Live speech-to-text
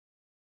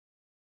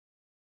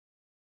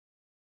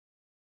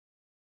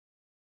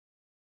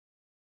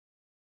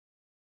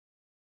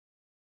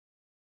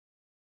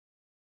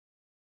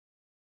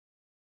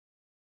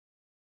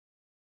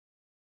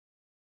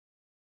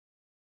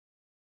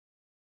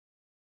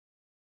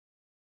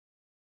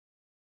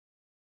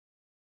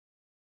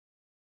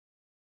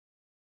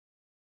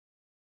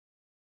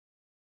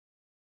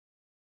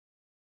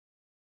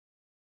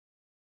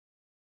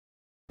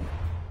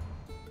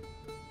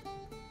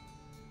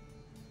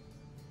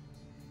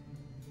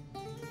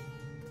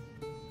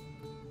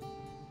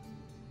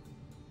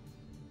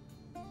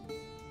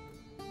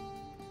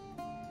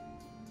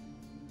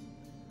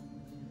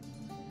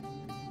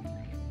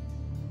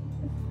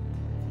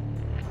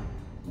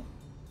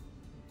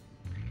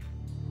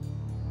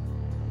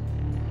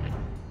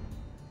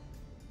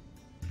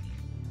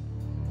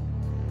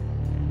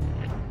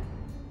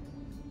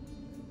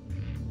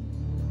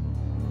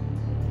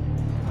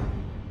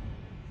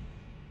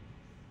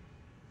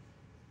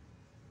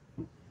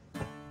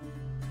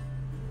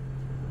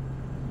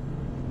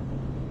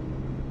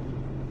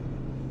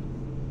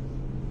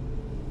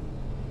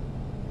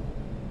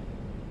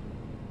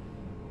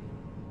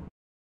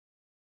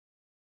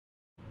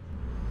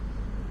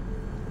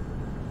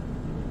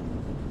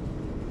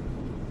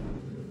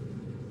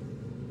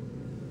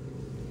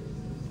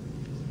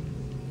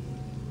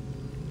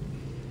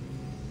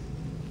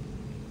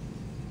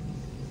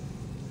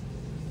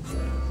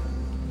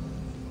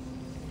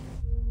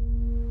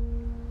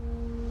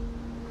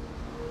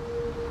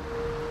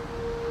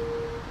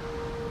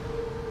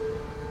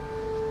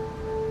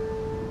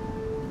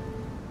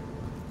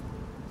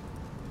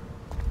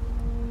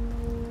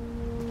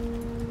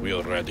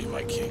ready,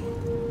 my king.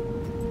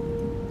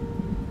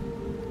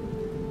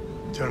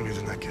 Tell me,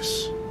 the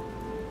Nekis,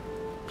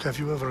 have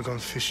you ever gone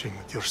fishing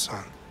with your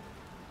son?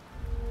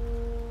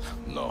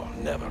 No,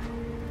 never.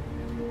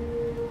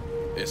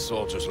 A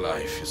soldier's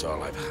life is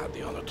all I've had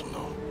the honor to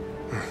know.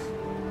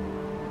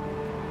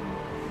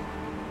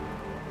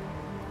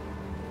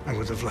 I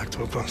would have liked to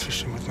have gone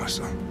fishing with my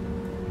son.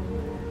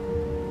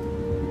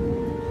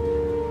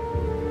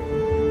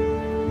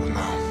 But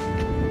no.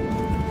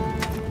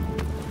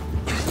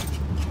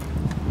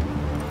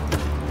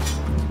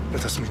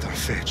 Let us meet our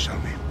fate, shall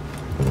we?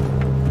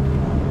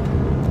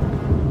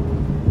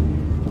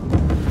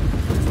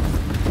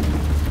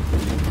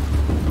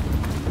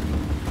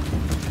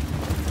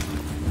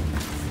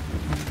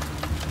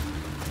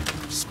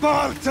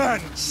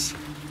 Spartans!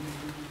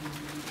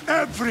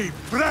 Every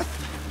breath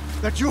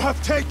that you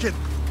have taken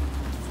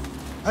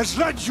has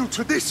led you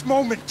to this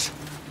moment.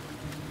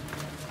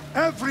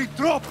 Every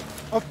drop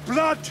of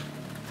blood,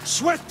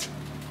 sweat,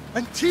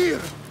 and tear,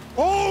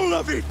 all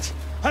of it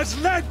has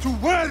led to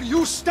where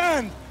you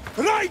stand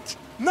right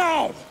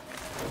now.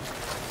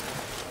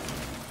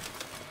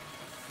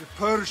 The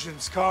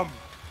Persians come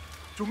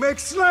to make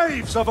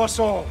slaves of us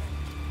all.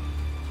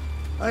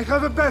 I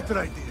have a better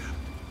idea.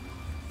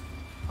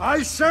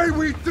 I say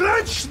we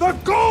drench the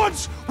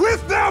gods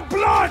with their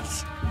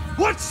bloods!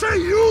 What say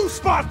you,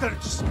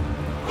 Spartans?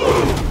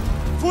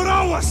 For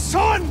our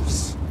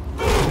sons!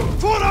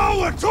 For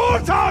our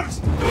daughters!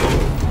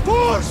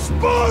 For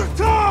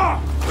Sparta!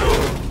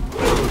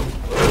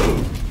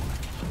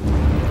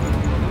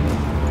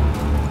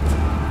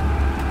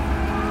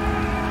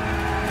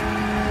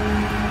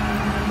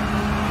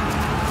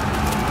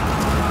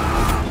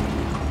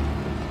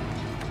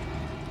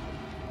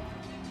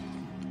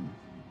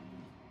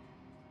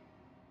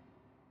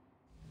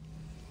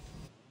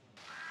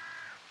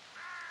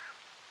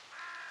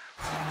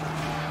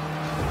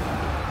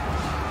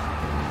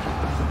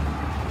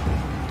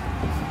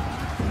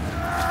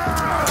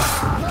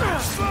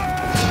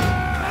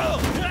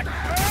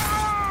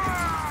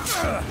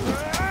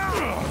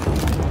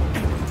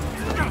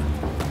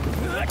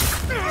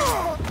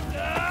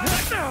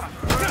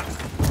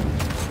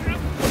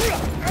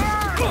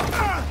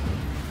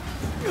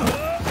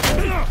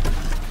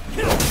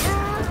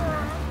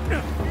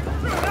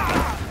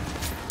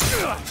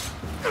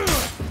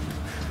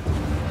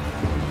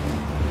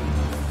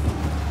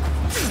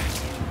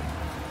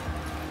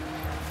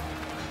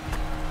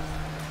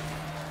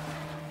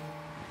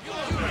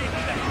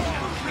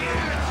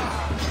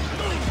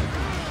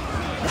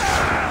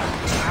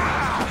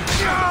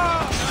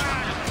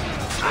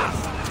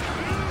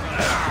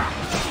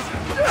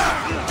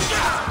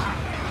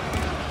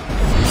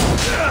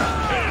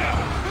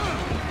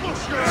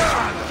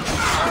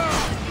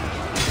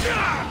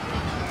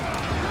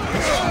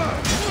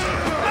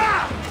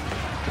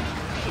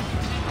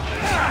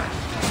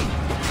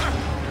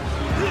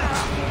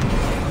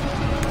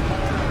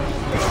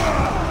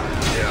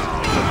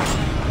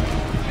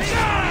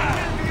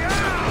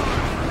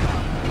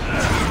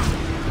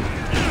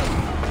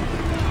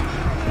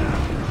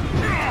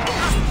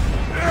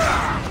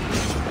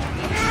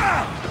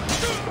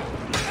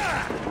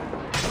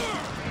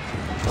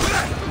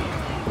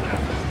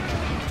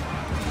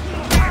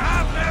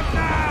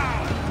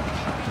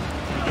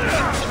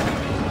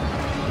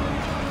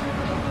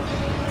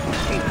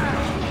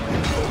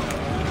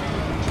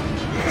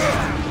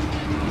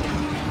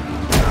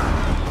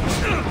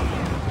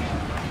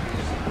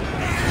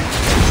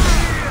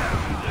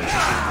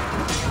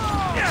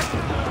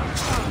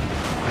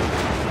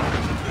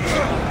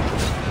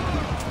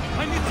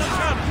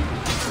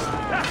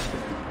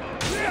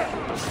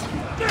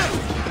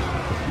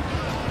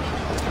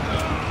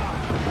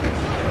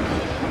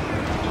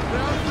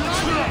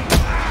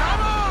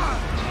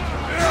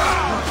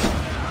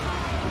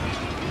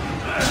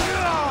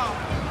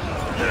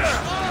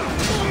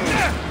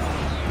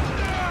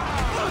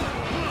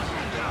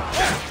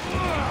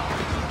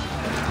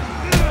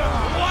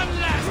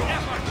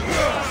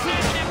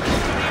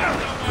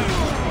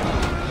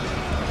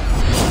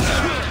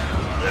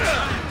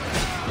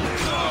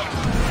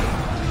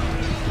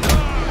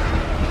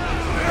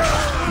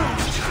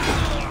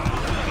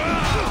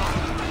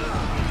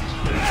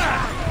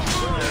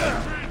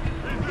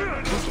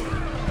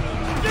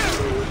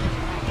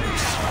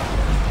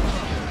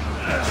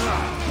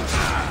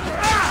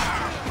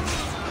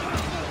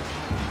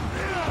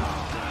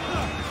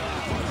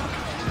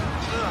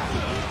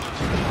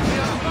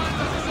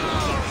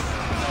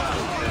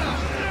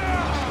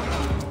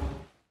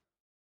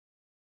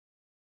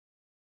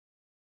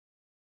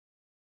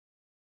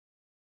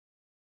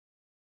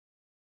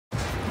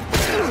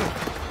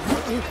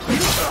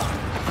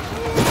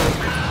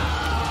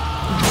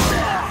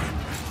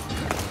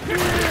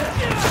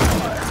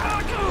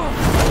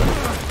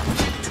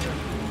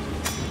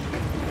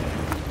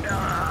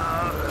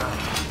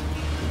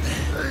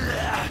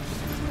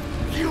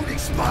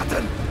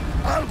 Spartan!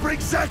 I'll bring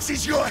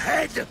Xerxes your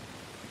head!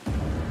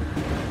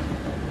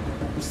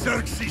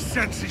 Xerxes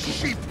sends his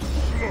sheep to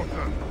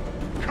slaughter!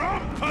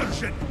 Come,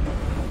 Persian!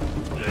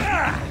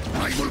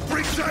 I will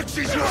bring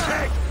Xerxes your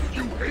head,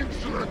 you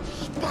insolent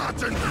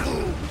Spartan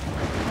fool!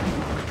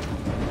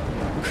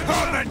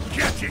 Come and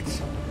get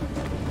it!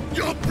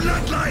 Your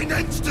bloodline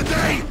ends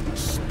today,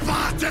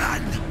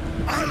 Spartan!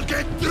 I'll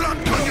get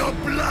drunk on your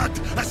blood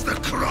as the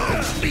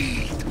crows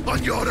feed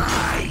on your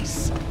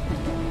eyes!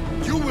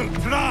 You will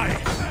try,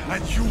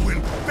 and you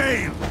will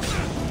fail!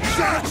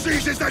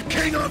 Xerxes is the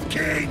king of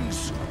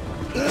kings!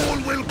 All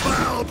will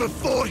bow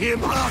before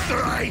him after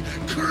I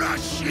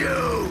crush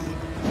you!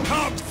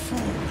 Come,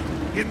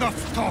 fool!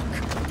 Enough talk!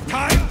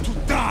 Time to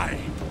die!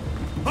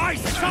 My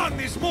son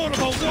is more of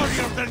a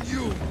warrior than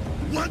you!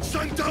 Once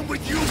I'm done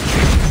with you,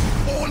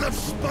 king, all of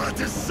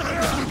Sparta's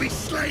sons will be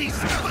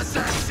slaves for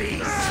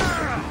Xerxes!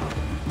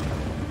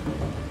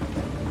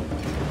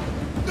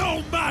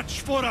 No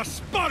match for a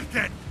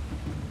Spartan!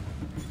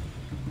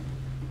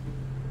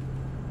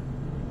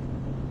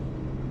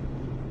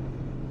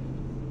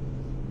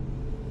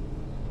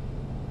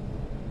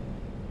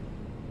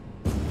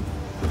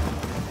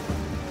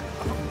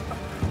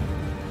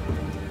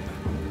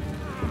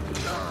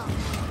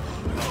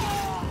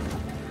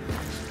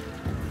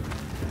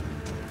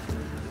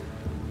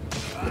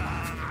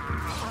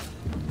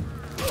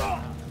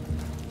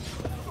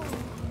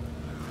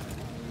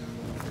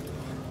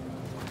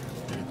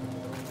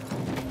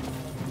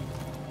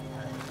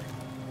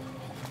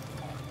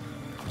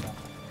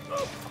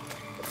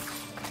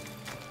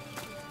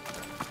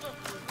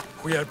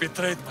 We are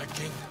betrayed, my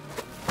king.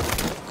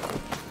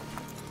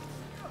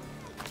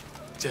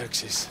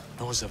 Xerxes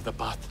knows of the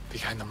path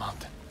behind the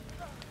mountain.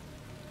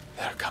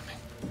 They're coming.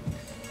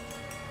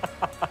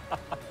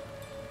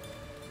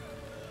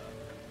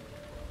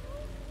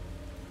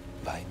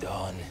 By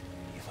dawn,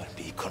 you will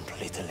be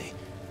completely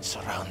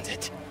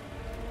surrounded.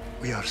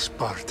 We are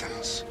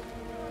Spartans.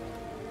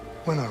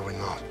 When are we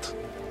not?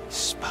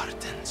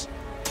 Spartans.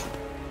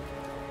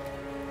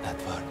 That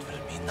word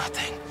will mean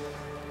nothing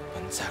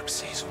when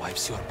Xerxes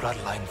wipes your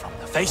bloodline from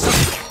the face of...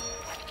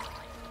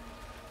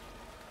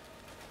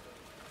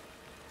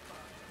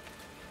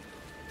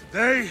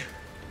 Today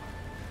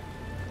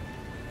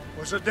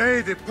was a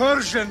day the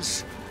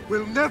Persians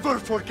will never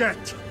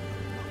forget.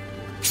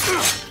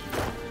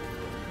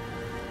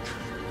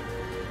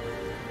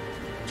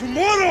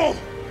 Tomorrow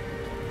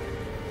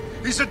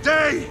is a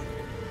day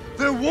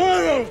the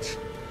world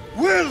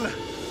will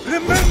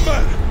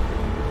remember.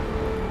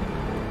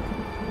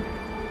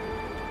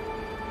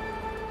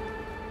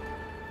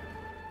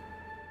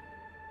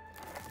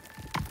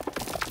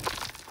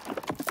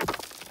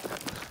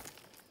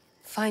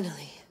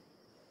 Finally.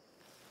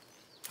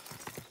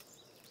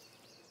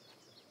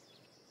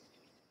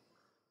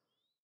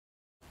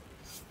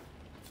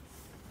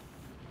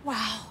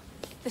 Wow,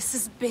 this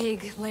is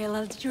big,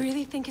 Layla. Did you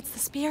really think it's the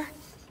spear?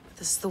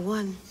 This is the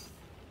one.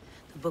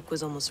 The book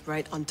was almost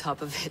right on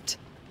top of it.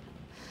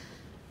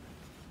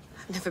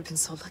 I've never been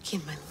so lucky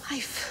in my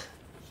life.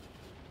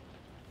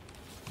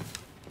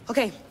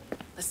 Okay,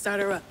 let's start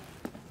her up.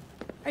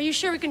 Are you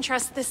sure we can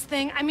trust this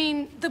thing? I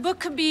mean, the book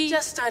could be...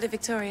 Just started,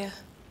 Victoria.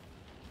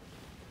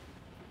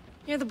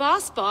 You're the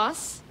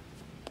boss.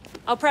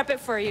 I'll prep it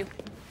for you.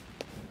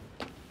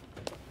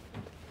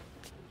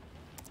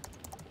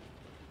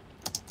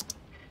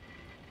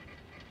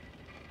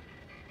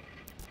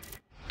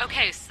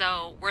 Okay,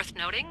 so worth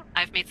noting,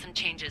 I've made some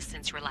changes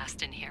since you were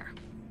last in here.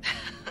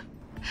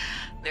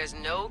 There's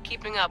no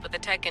keeping up with the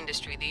tech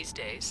industry these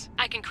days.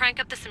 I can crank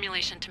up the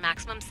simulation to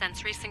maximum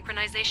sensory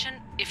synchronization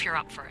if you're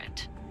up for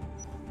it.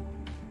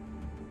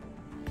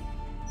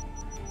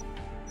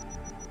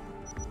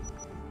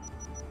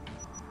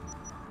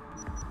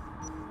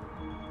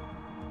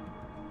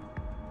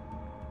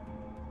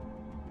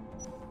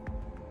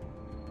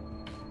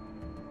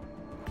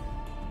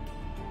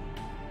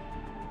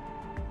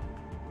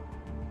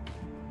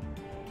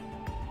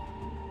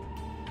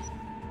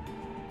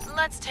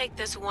 Let's take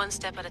this one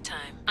step at a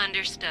time.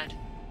 Understood.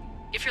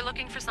 If you're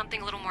looking for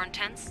something a little more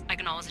intense, I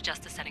can always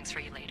adjust the settings for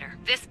you later.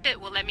 This bit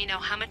will let me know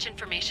how much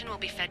information will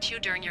be fed to you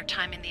during your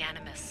time in the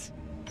Animus.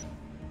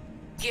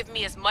 Give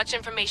me as much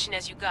information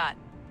as you got.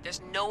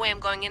 There's no way I'm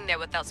going in there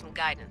without some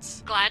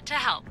guidance. Glad to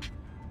help.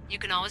 You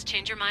can always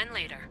change your mind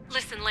later.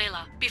 Listen,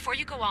 Layla, before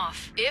you go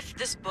off... If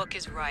this book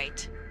is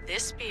right,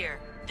 this spear,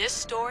 this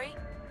story,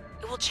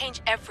 it will change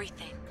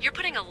everything. You're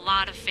putting a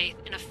lot of faith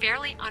in a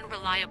fairly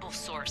unreliable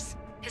source.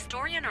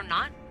 Historian or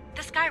not,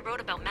 this guy wrote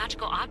about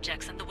magical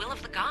objects and the will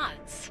of the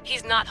gods.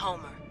 He's not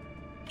Homer.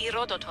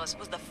 Herodotus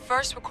was the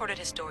first recorded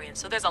historian,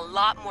 so there's a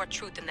lot more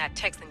truth in that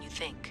text than you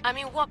think. I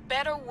mean, what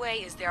better way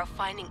is there of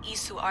finding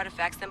Isu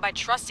artifacts than by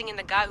trusting in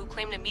the guy who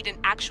claimed to meet an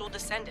actual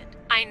descendant?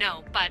 I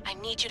know, but... I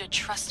need you to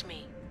trust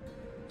me.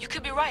 You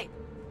could be right.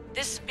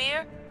 This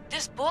spear,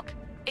 this book,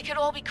 it could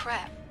all be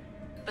crap.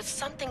 But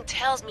something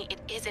tells me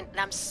it isn't, and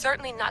I'm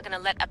certainly not gonna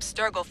let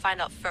Abstergo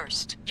find out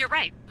first. You're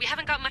right. We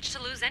haven't got much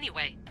to lose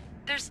anyway.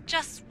 There's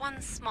just one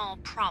small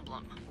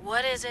problem.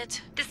 What is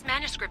it? This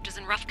manuscript is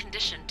in rough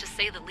condition, to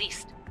say the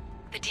least.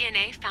 The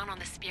DNA found on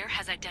the spear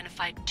has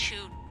identified 2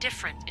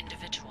 different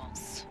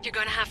individuals. You're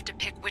gonna have to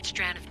pick which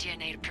strand of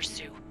DNA to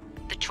pursue.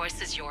 The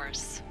choice is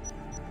yours.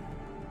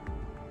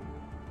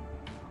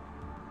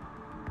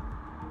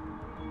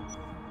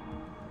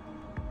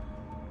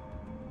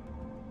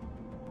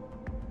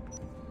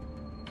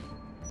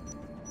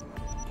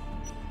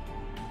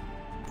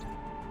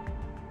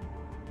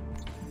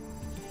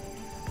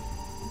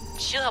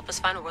 She'll help us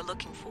find what we're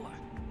looking for.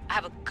 I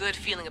have a good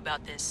feeling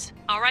about this.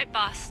 All right,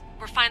 boss.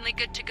 We're finally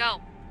good to go.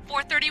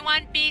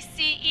 431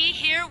 BCE,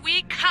 here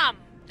we come!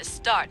 The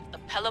start of the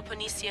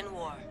Peloponnesian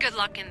War. Good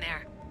luck in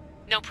there.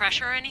 No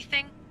pressure or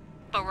anything,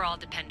 but we're all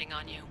depending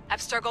on you.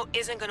 Abstergo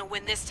isn't gonna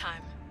win this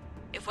time.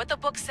 If what the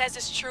book says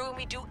is true and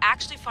we do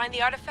actually find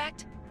the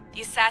artifact,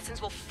 the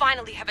assassins will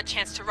finally have a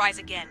chance to rise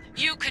again.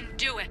 You can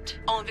do it!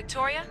 Oh, and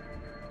Victoria?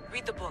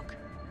 Read the book.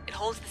 It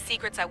holds the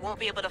secrets I won't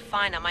be able to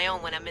find on my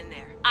own when I'm in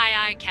there. Aye,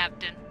 aye,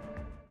 Captain.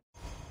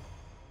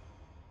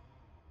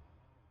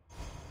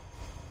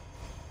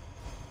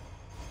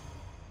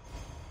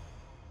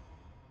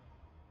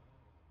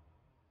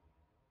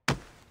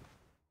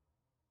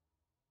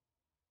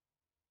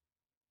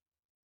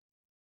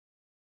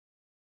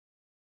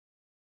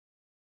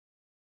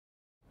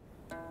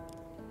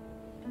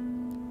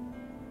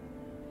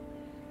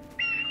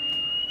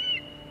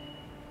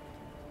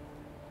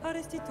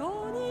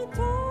 Arrestitoni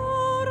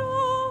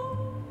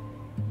toro,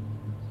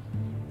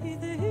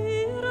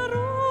 idehira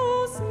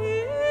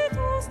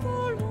rositos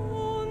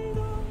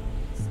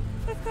tolondas,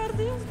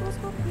 efcardios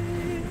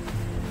proscopir,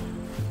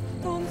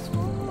 ton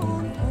son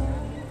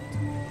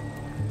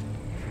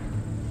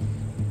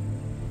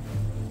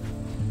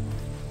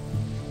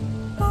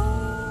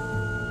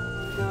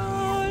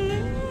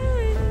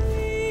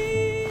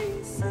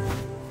Pagalenise,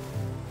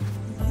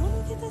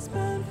 io che te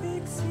spen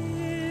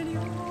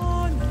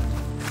fixilione.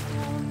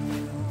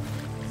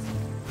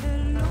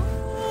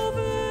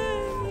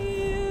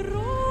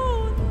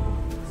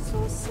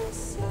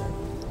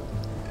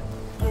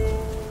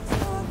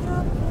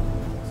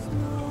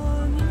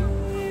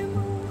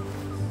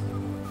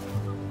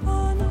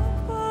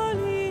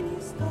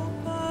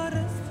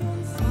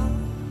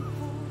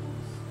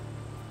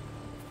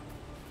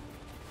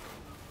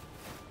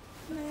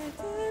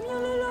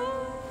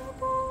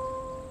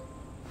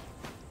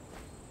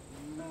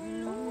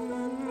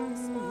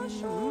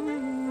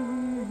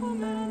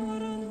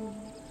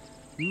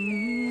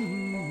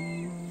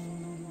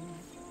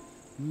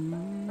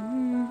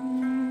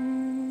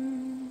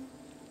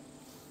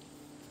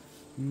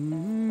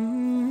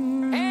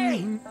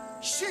 Hey!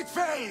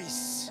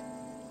 Shitface!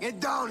 Get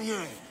down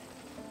here!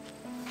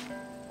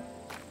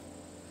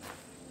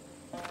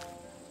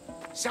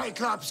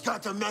 Cyclops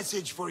got a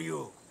message for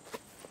you.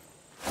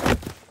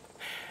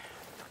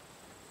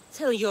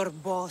 Tell your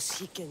boss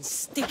he can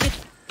stick it.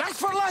 That's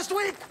for last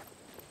week!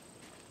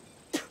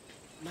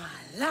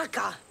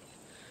 Malaka!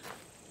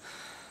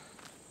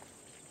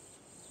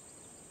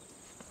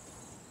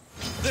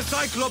 The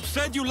Cyclops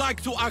said you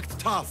like to act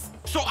tough,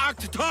 so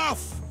act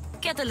tough!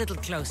 Get a little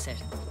closer,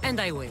 and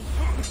I will.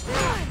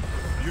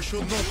 You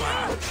should know by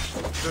now.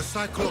 The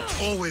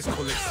Cyclops always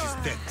collects his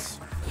debts.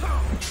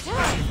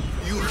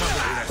 You have a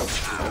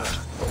lesson to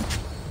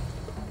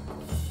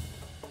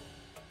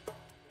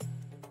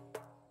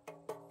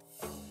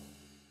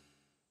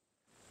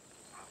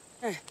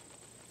learn.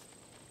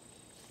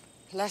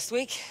 Last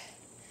week?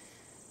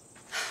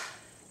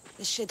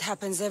 This shit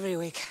happens every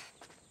week.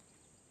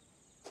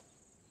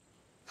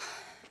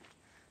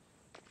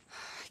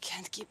 I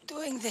can't keep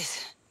doing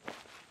this.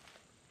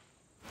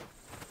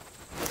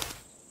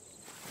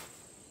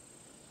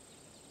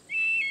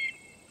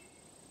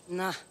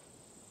 Nah.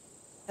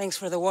 Thanks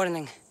for the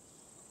warning.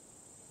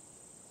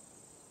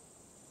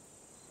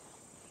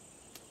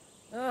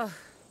 Oh.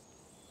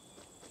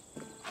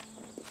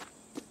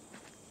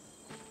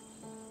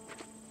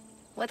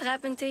 What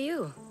happened to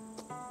you?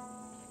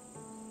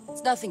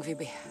 It's nothing,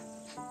 Phoebe.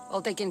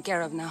 All taken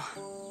care of now.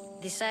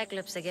 The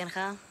Cyclops again,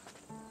 huh?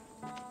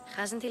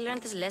 Hasn't he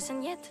learned his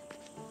lesson yet?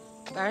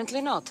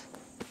 Apparently not.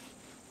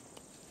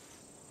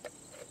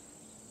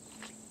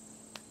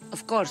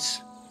 Of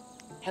course.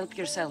 Help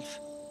yourself.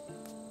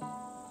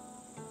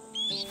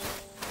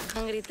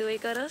 Hungry too,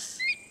 Icarus?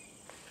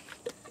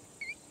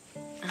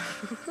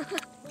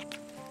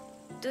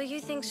 Do you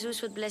think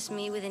Zeus would bless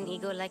me with an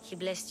ego like he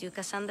blessed you,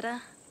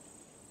 Cassandra?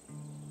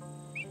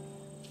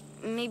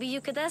 Maybe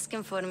you could ask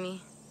him for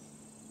me.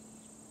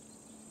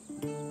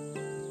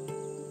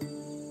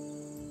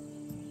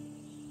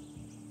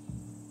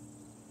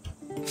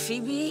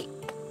 Phoebe...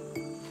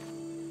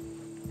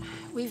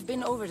 We've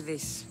been over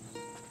this.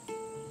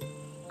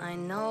 I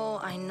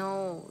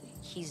know.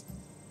 He's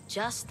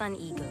just an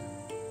eagle.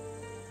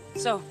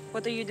 So,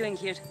 what are you doing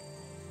here?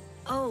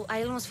 Oh,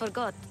 I almost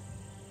forgot.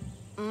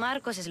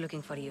 Marcos is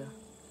looking for you.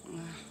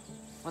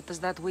 What does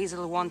that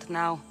weasel want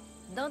now?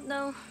 Don't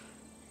know.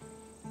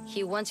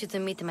 He wants you to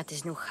meet him at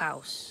his new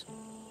house.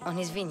 On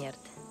his vineyard.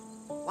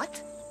 What?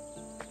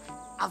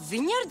 A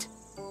vineyard?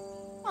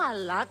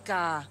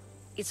 Malaka.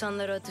 It's on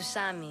the road to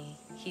Sami.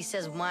 He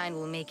says wine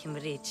will make him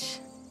rich.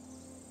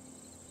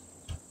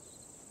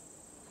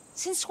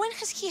 Since when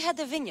has he had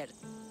a vineyard?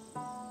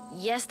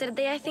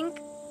 Yesterday, I think.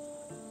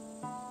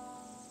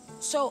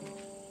 So,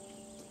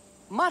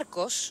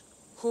 Marcos,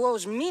 who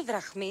owes me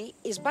drachmi,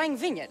 is buying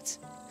vineyards.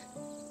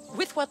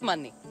 With what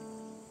money?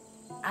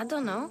 I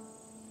don't know.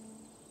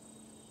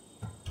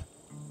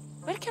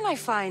 Where can I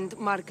find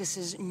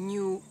Marcus's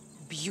new,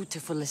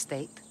 beautiful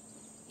estate?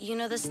 You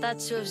know the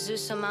statue of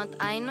Zeus on Mount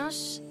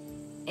Ainos?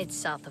 It's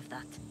south of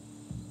that.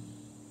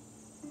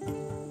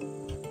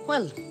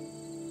 Well,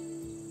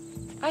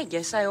 I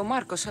guess I owe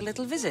Marcos a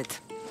little visit.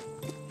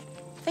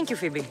 Thank you,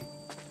 Phoebe.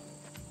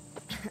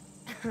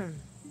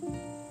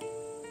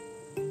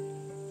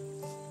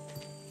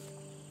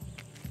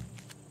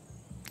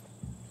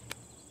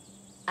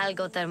 I'll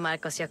go tell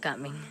Marcos you're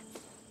coming.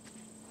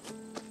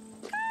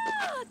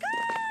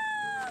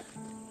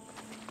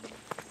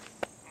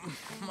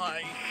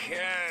 My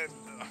head.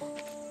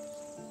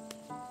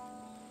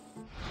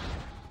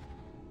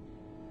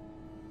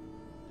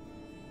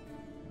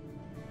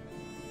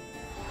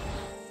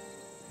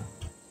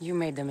 You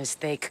made a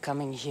mistake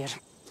coming here.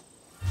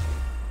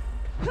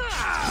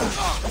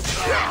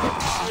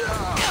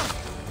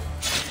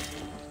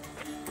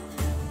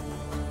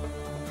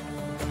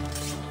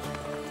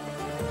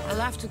 I'll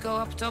have to go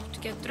up top to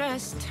get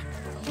dressed.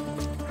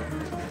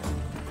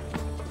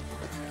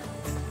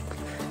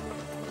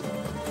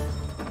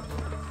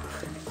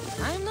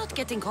 I'm not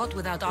getting caught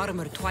without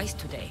armor twice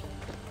today.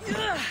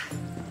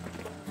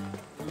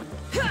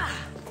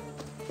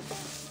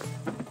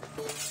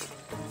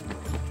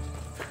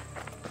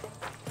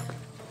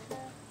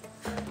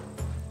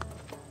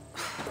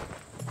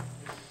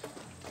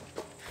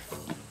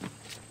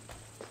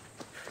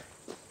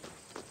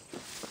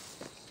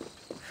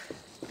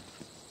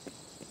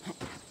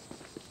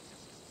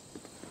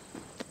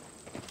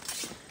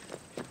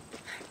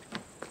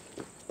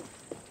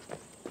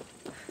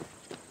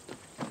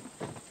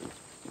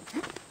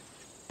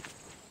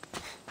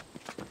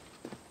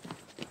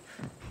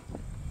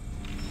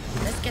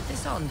 Get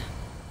this on.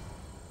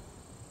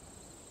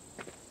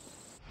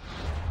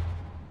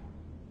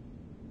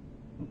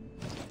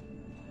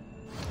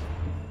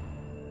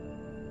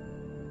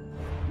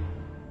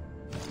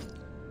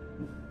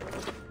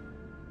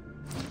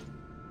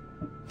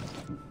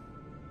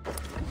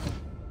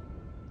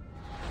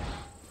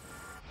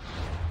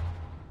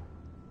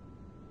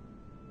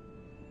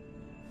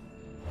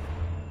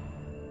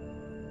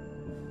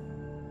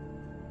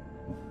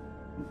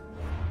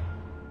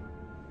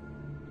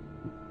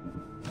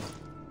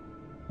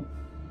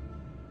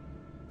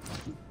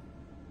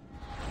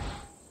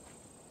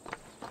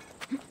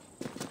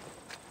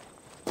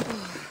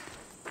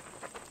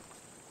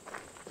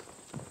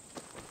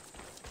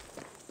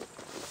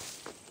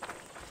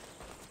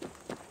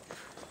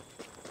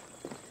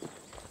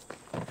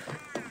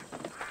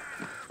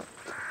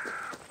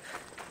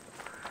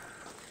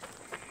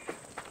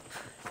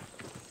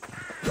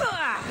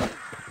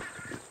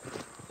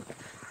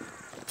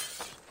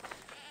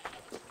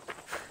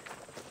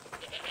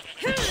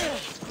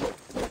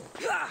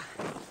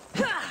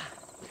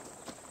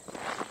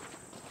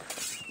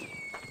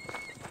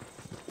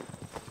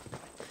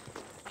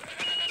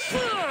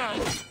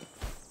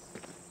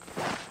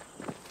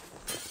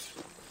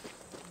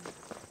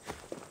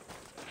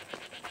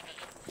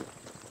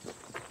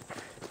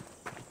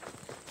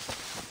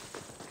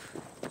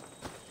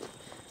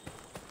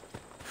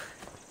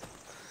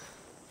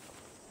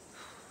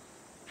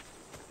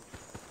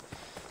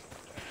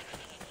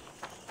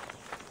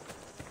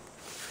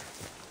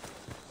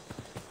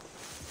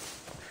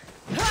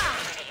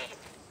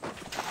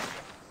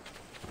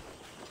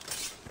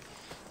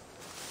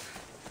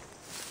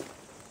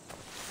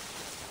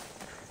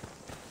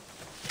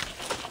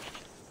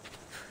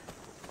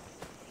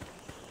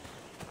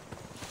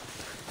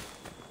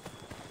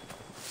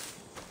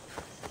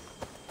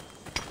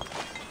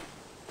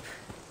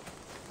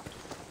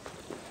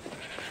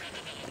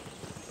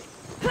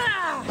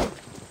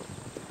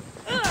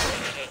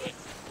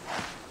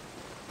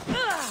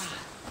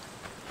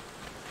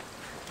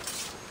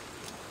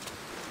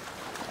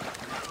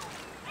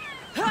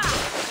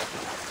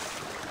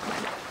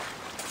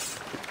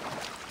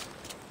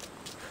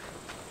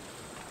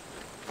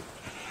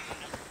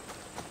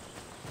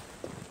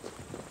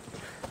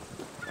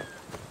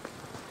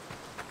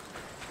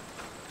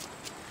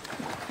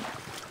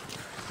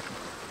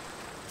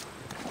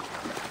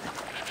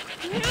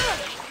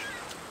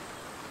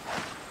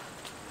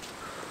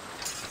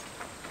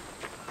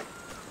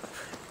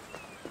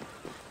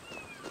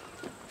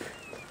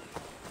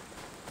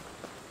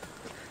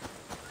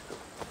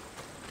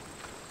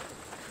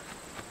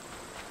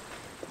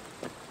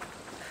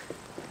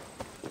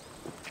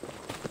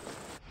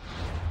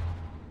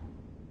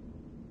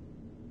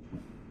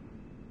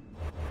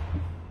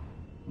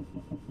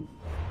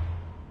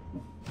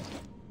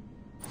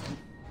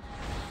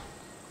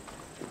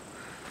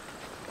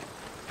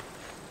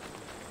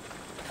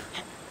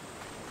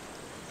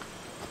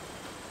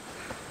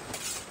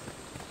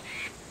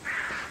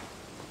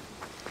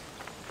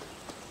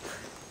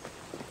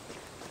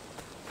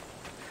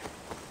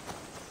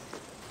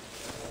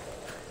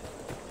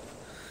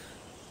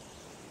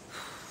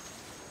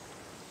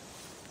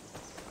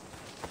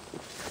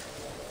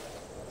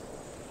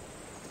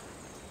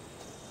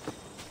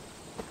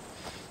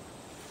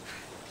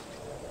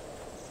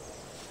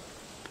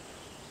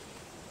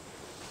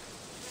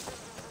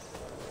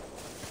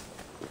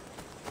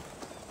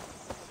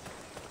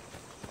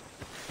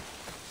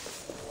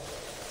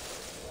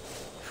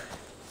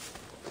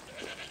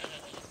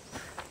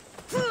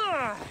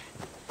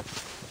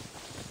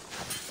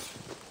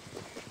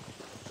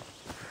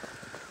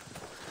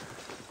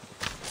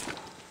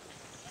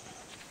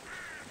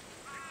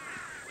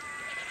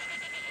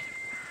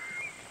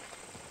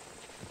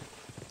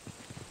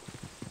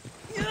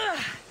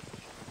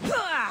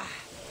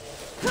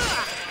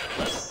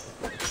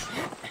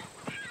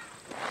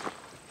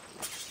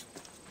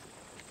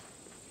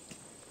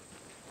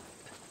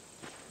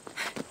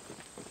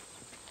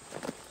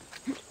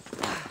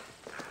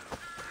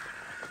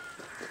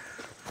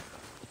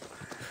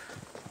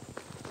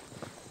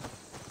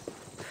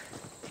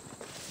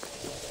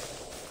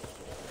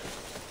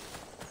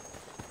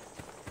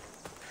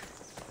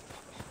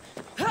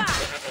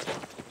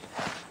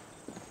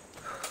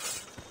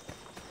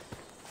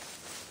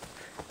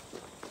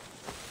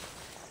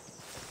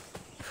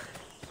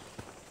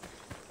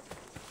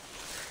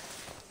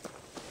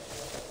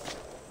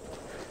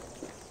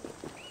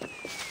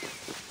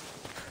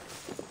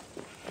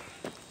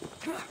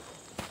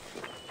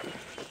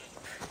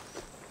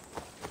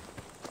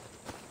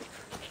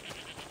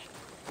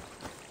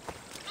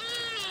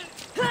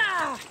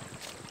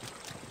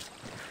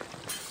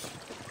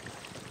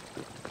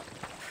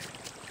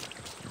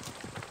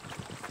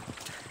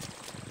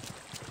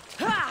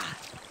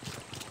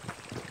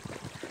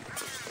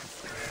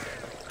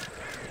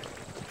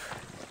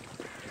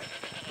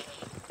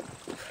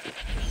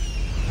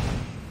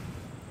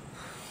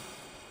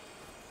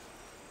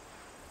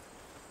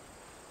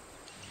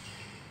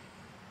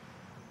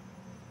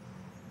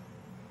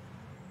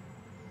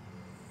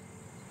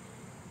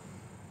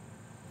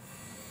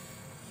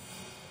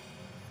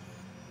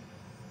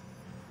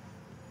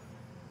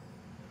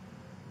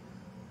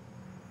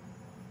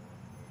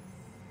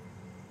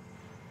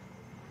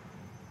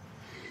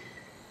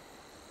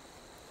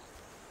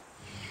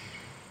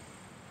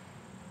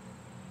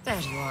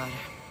 There you are.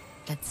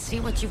 Let's see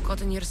what you've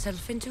gotten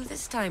yourself into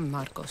this time,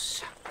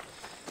 Marcos.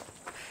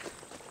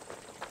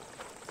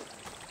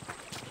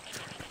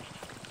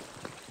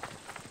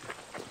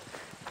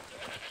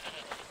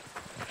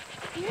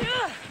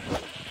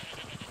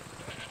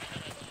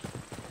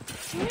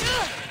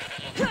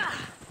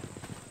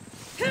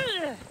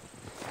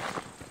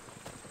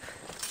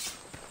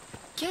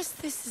 Guess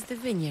this is the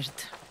vineyard.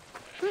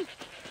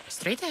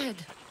 Straight ahead.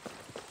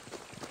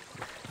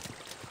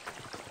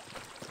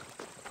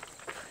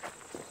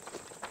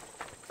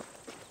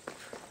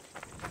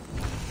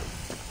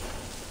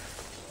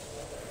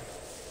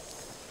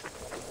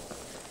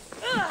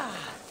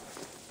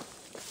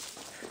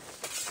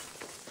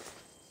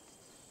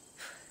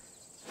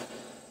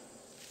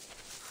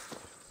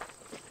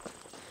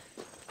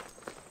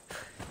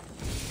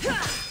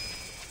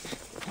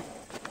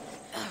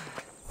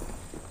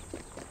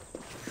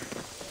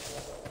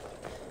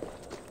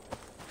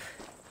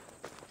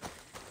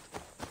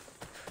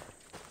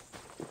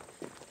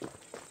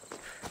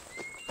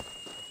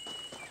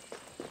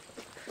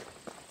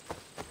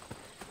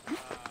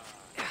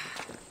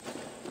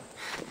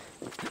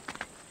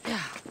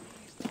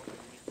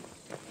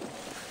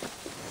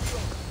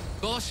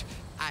 Boss,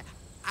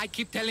 I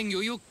keep telling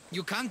you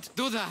can't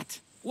do that.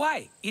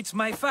 Why? It's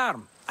my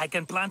farm. I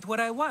can plant what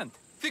I want.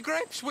 The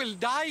grapes will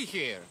die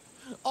here.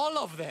 All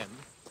of them.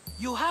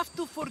 You have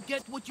to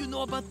forget what you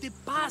know about the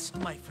past,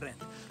 my friend.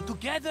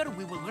 Together,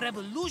 we will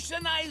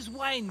revolutionize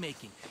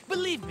winemaking.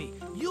 Believe me,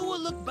 you will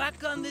look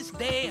back on this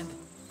day and...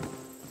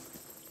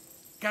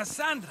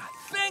 Cassandra,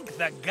 thank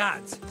the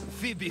gods.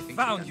 Phoebe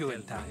found you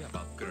in time.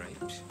 About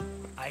grapes.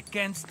 I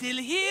can still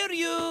hear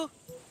you.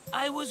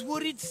 I was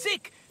worried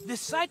sick. The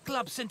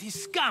Cyclops sent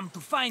his scum to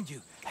find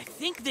you. I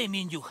think they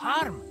mean you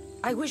harm.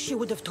 I wish you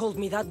would have told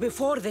me that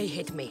before they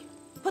hit me.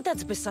 But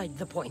that's beside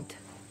the point.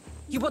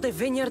 You bought a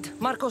vineyard,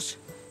 Marcos?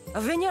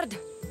 A vineyard?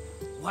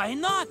 Why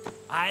not?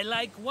 I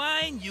like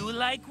wine, you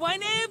like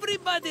wine,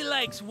 everybody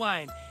likes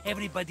wine.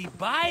 Everybody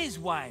buys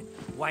wine.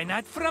 Why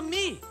not from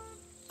me?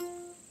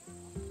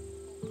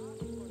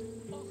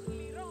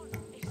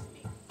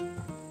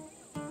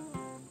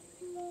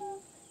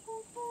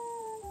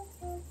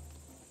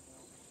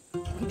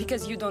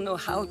 Because you don't know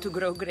how to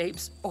grow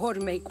grapes or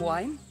make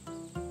wine?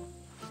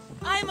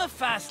 I'm a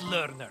fast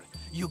learner.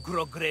 You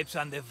grow grapes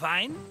on the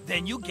vine,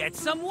 then you get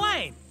some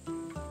wine.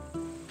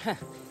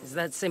 Is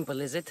that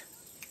simple, is it?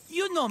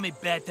 You know me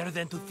better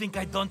than to think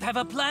I don't have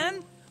a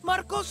plan.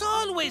 Marcos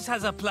always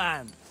has a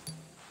plan.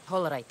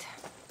 All right.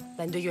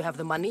 Then do you have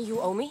the money you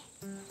owe me?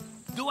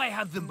 Do I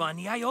have the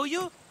money I owe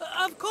you?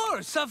 Of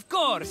course, of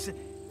course.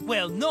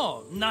 Well,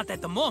 no, not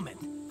at the moment.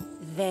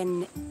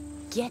 Then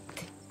get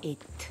it.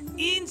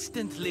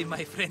 Instantly,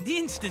 my friend,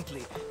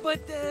 instantly.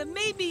 But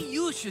maybe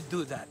you should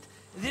do that.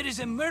 There is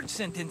a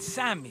merchant in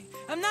Sami.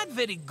 I'm not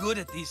very good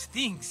at these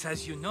things,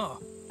 as you know.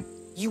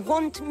 You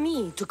want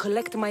me to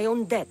collect my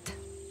own debt?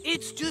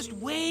 It's just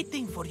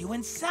waiting for you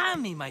in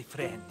Sami, my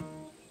friend.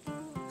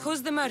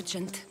 Who's the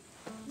merchant?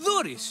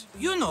 Duris.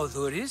 You know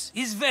Duris.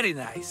 He's very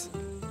nice.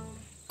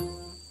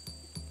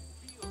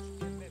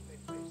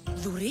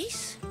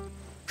 Duris?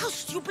 How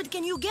stupid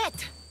can you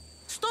get?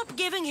 Stop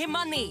giving him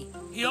money!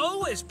 He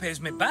always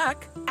pays me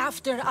back.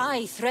 After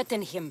I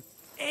threaten him.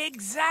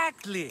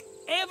 Exactly.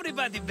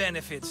 Everybody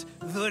benefits.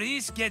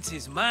 Duris gets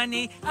his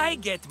money, I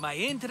get my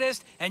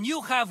interest, and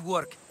you have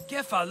work.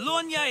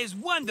 Kefalonia is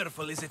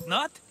wonderful, is it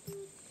not?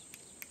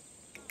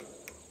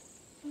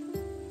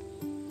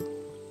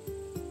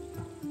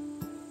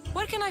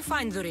 Where can I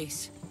find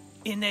Duris?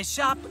 In a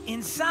shop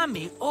in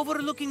Sami,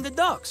 overlooking the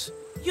docks.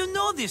 You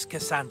know this,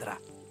 Cassandra.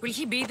 Will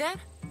he be there?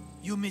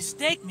 You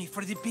mistake me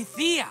for the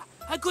Pythia.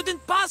 I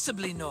couldn't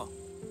possibly know.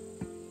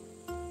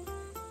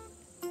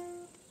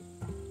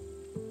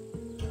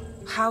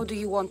 How do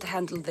you want to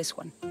handle this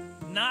one?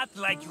 Not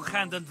like you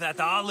handled that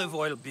olive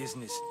oil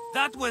business.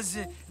 That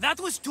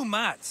was too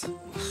much.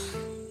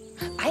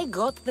 I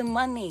got the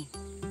money.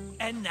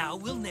 And now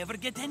we'll never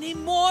get any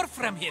more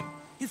from him.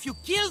 If you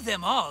kill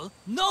them all,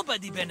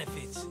 nobody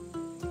benefits.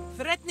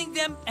 Threatening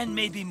them, and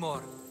maybe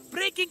more.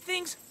 Breaking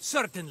things,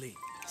 certainly.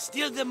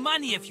 Steal the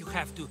money if you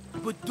have to,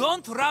 but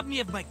don't rob me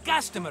of my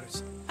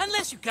customers.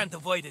 Unless you can't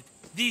avoid it.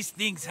 These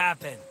things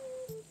happen.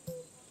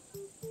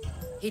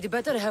 He'd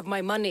better have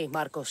my money,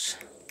 Marcos.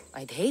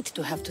 I'd hate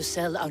to have to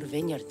sell our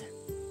vineyard.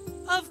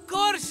 Of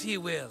course he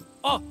will.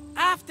 Oh,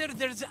 after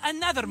there's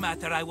another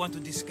matter I want to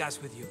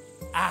discuss with you.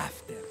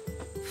 After.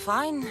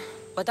 Fine,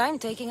 but I'm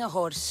taking a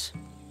horse.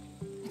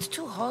 It's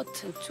too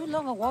hot and too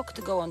long a walk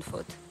to go on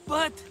foot.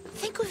 But...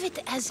 think of it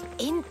as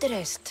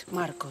interest,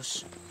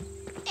 Marcos.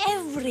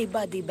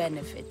 Everybody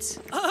benefits.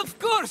 Of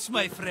course,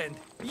 my friend.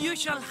 You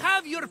shall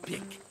have your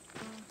pick.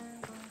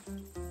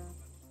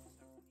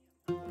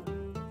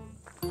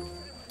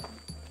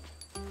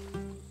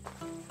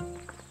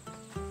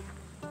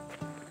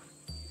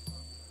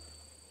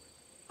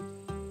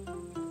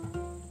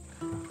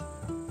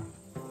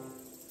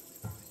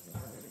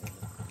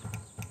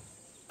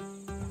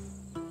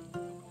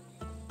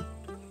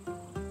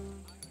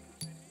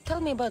 Tell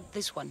me about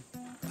this one.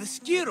 The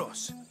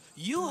Skiros.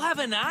 You have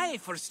an eye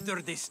for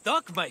sturdy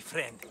stock, my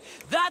friend.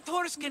 That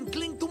horse can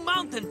cling to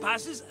mountain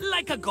passes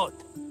like a goat.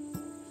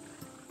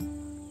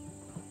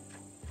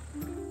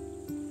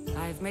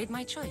 I've made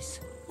my choice.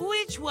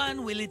 Which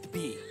one will it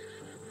be?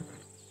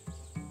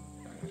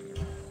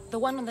 The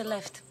one on the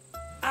left.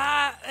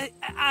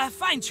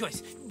 Fine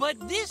choice.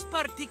 But this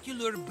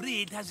particular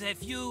breed has a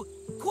few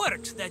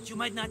quirks that you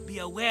might not be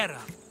aware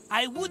of.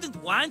 I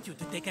wouldn't want you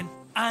to take an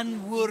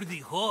unworthy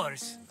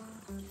horse.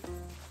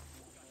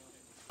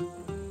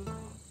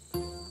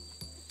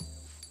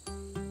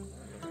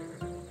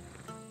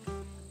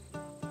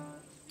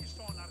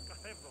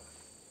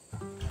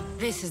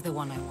 This is the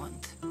one I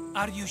want.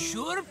 Are you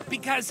sure?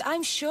 Because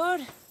I'm sure,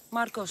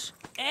 Marcos.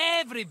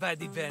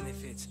 Everybody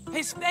benefits,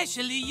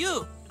 especially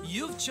you.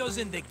 You've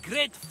chosen the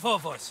great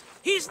Phobos.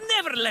 He's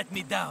never let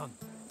me down.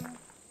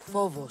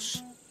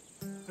 Phobos.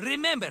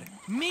 Remember,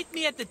 meet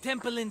me at the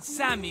temple in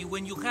Sami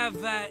when you have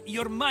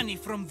your money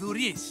from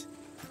Duris.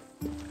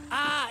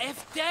 Ah,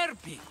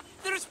 Efterpi.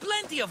 There's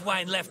plenty of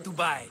wine left to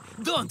buy.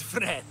 Don't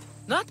fret.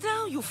 Not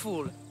now, you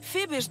fool.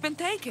 Phoebe's been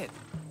taken.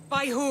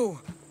 By who?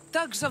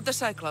 Thugs of the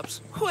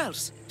Cyclops. Who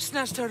else?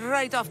 Snatched her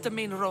right off the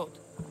main road.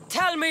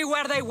 Tell me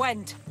where they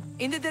went.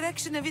 In the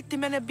direction of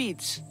Itimena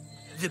Beach.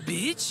 The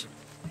beach?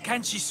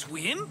 Can she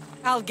swim?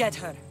 I'll get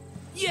her.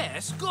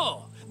 Yes,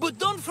 go. But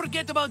don't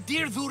forget about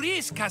dear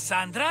Duris,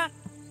 Cassandra.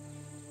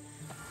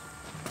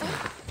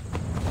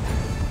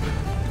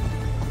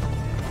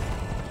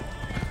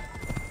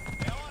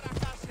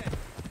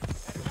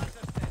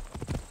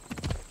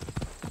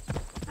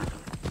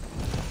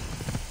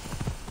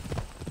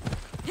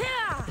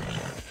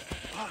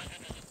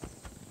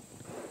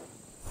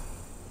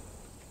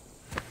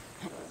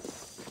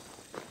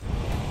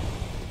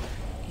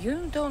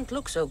 You don't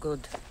look so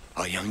good.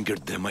 I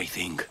angered them, I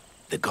think.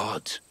 The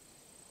gods.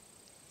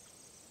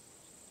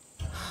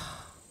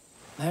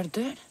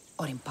 Murder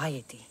or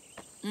impiety?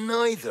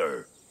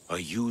 Neither. I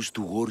used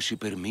to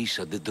worship Hermes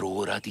at the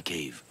Droorati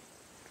cave.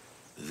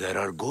 There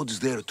are gods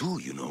there too,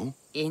 you know.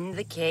 In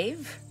the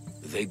cave?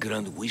 They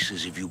grant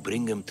wishes if you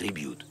bring them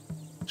tribute.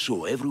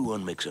 So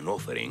everyone makes an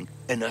offering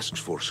and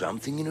asks for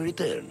something in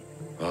return.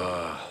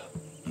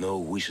 No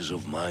wishes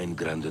of mine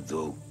granted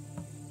though.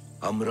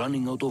 I'm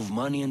running out of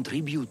money and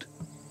tribute.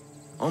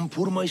 I'm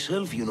poor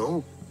myself, you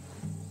know.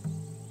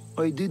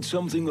 I did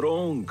something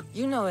wrong.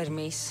 You know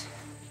Hermes.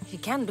 He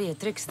can be a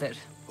trickster.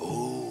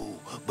 Oh,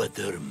 but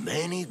there are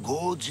many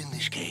gods in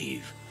this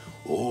cave,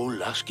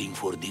 all asking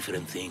for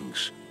different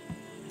things.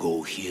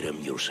 Go hear them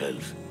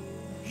yourself.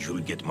 You'll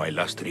get my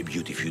last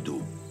tribute if you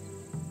do.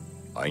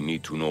 I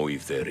need to know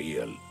if they're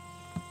real.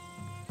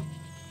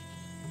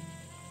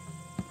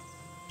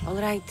 All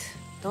right,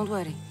 don't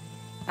worry.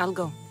 I'll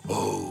go.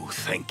 Oh,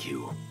 thank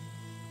you.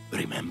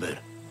 Remember,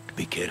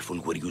 be careful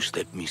where you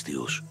step,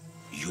 Mistios.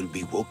 You'll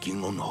be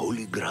walking on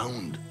holy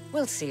ground.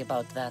 We'll see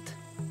about that.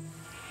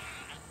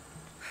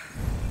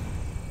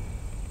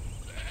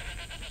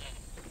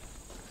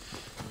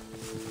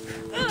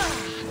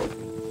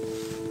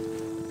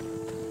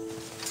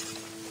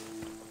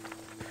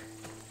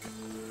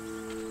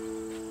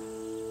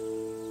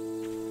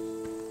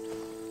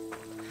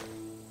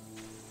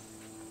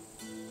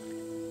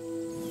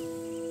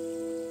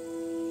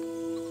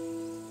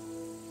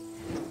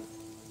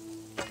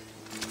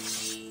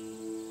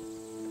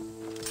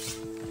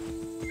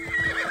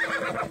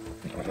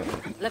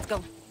 Let's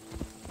go.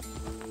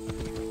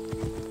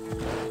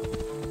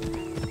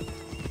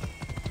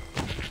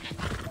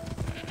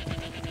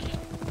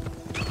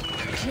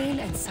 Clean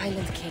and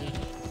silent kill.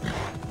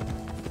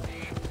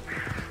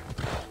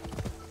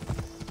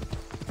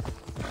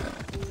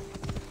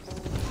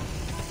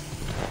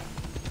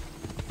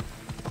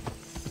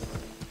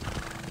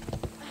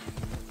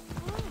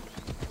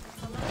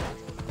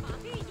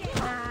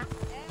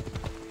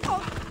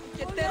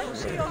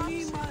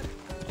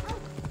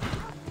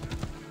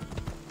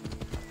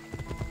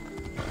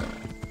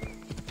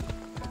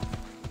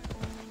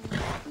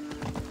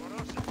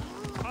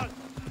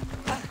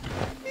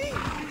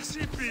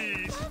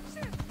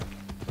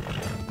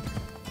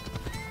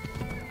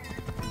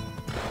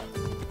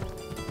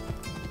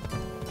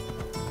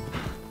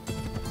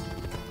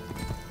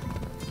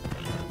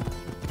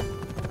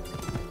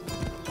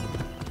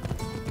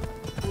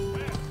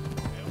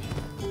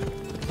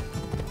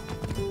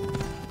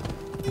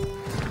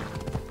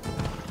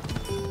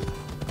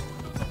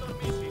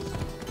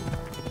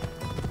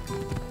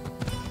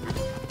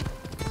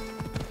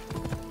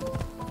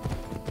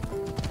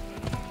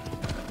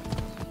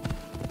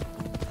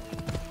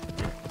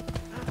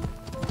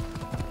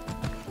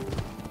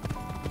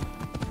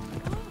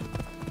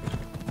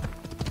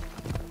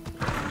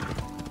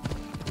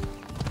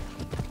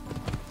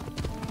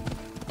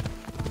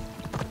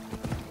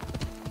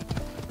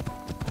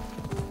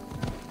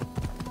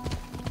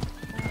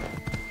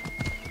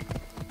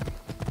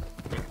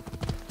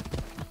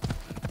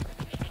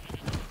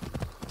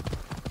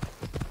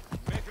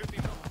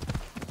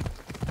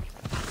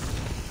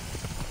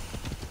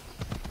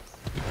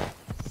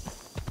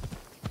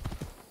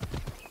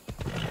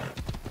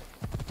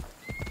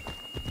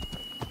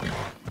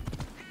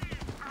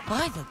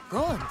 By the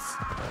gods!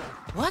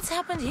 What's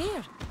happened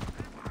here?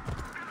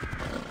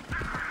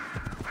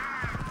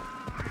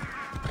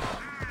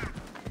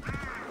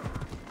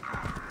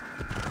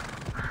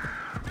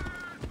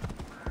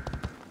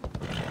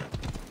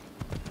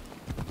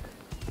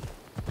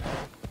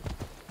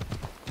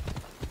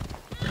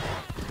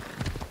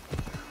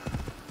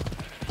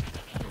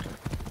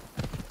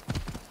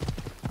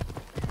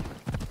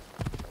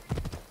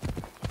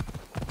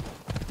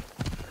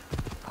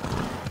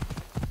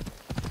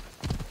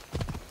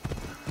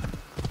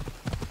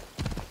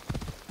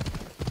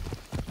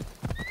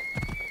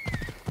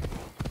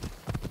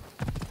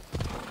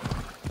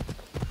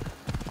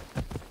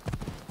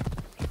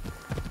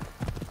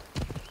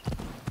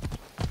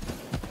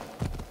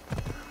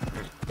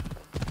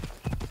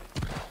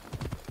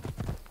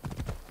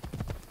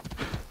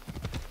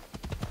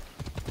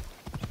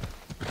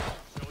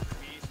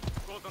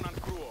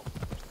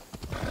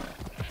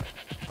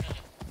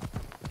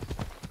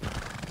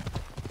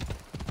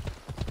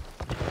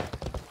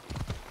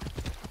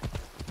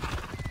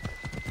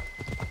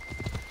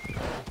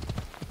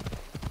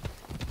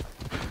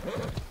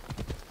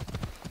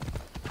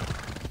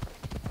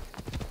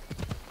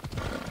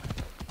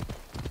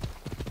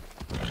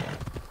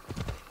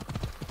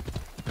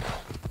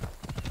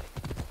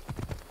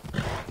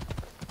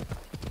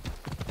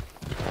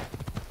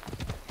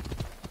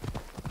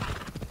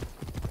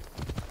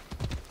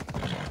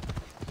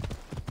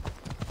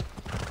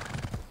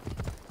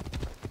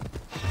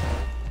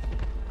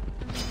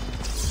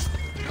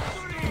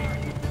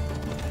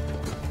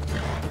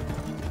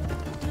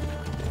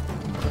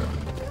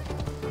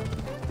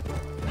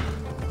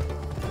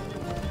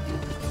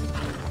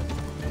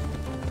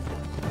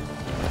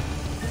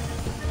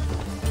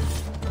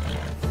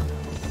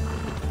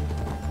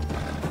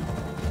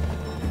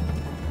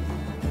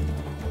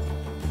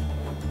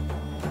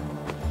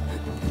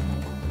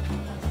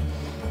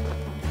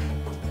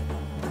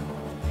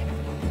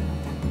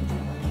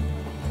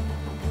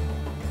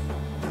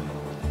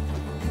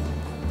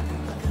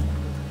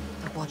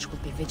 Will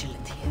be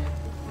vigilant here.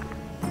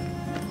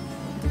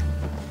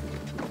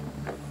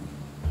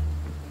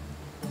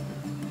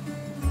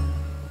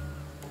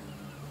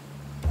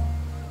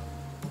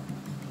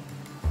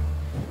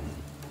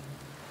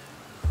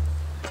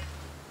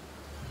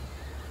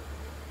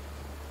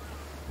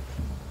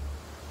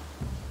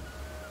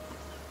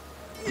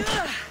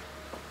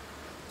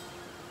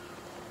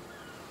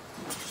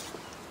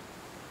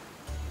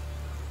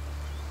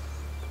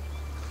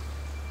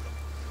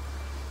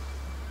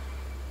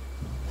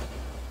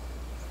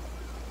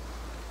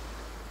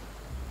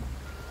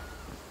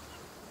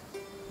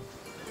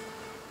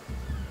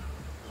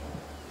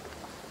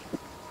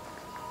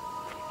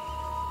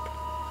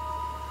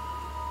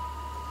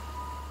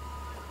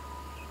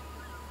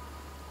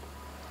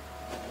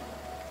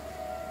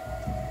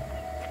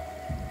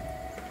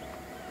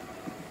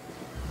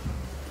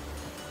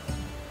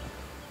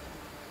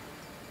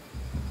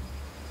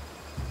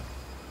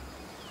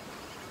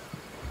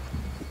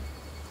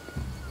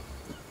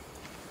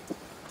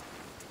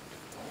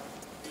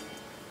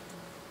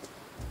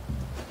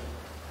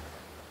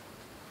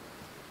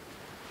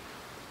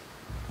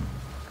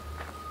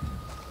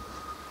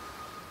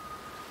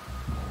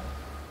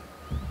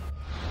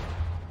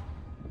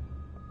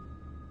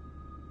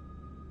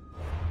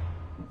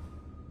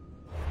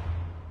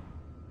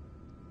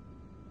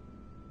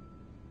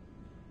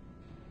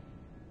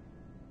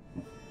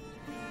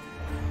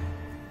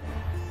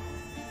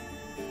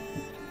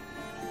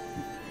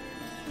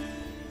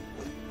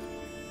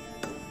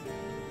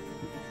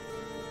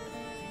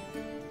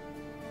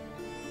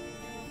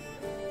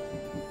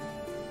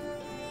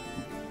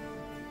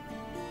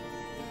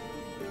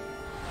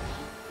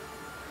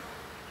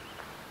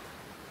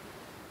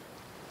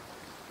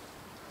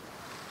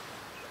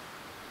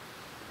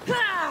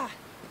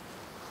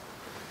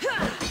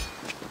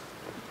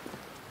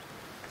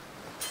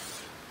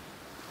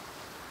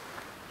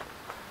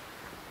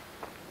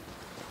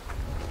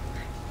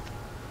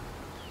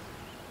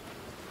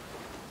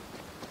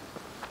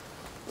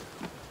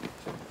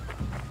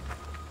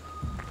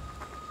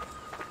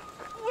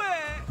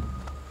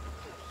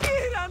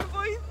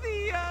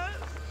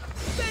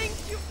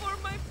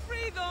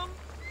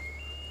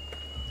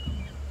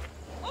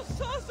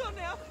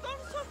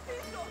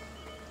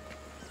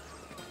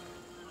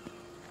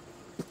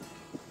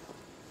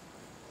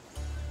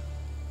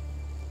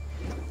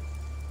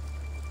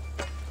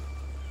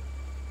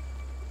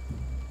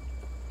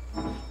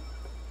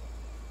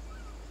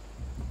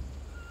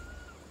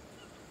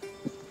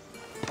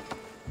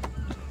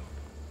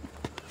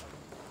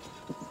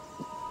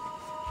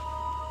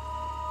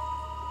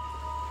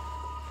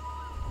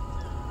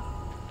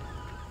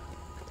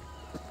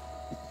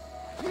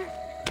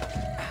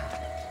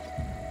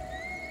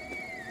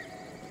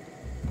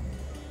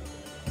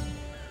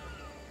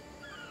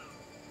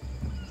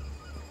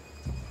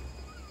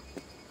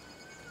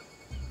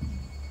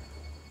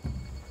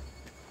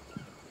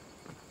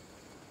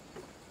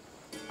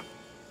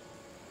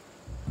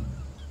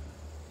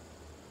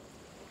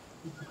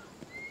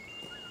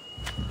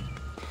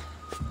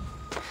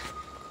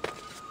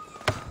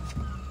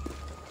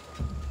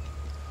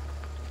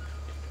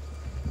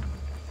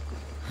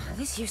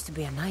 This used to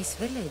be a nice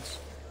village.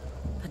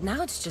 But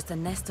now it's just a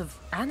nest of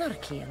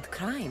anarchy and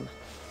crime.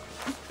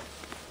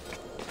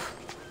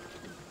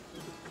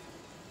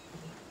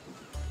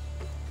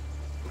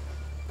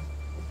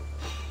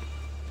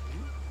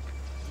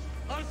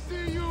 I'll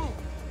see you!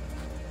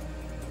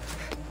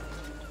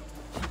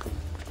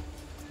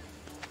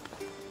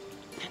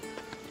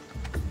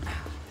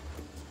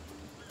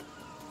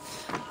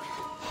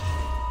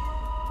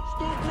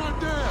 Stop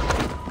right there!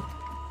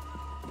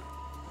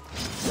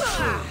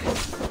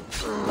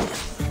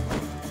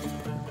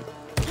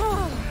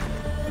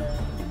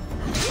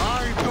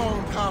 I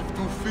don't have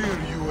to fear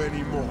you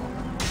anymore.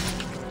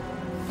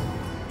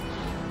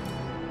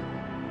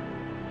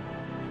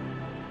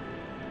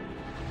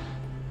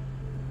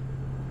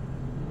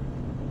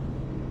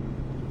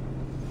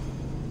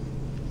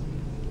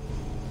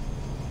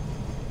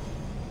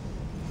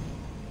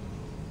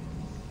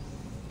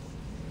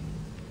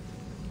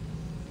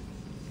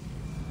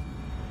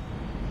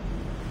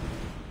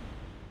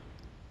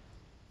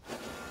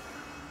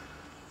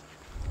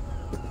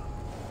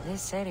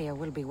 This area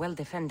will be well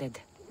defended.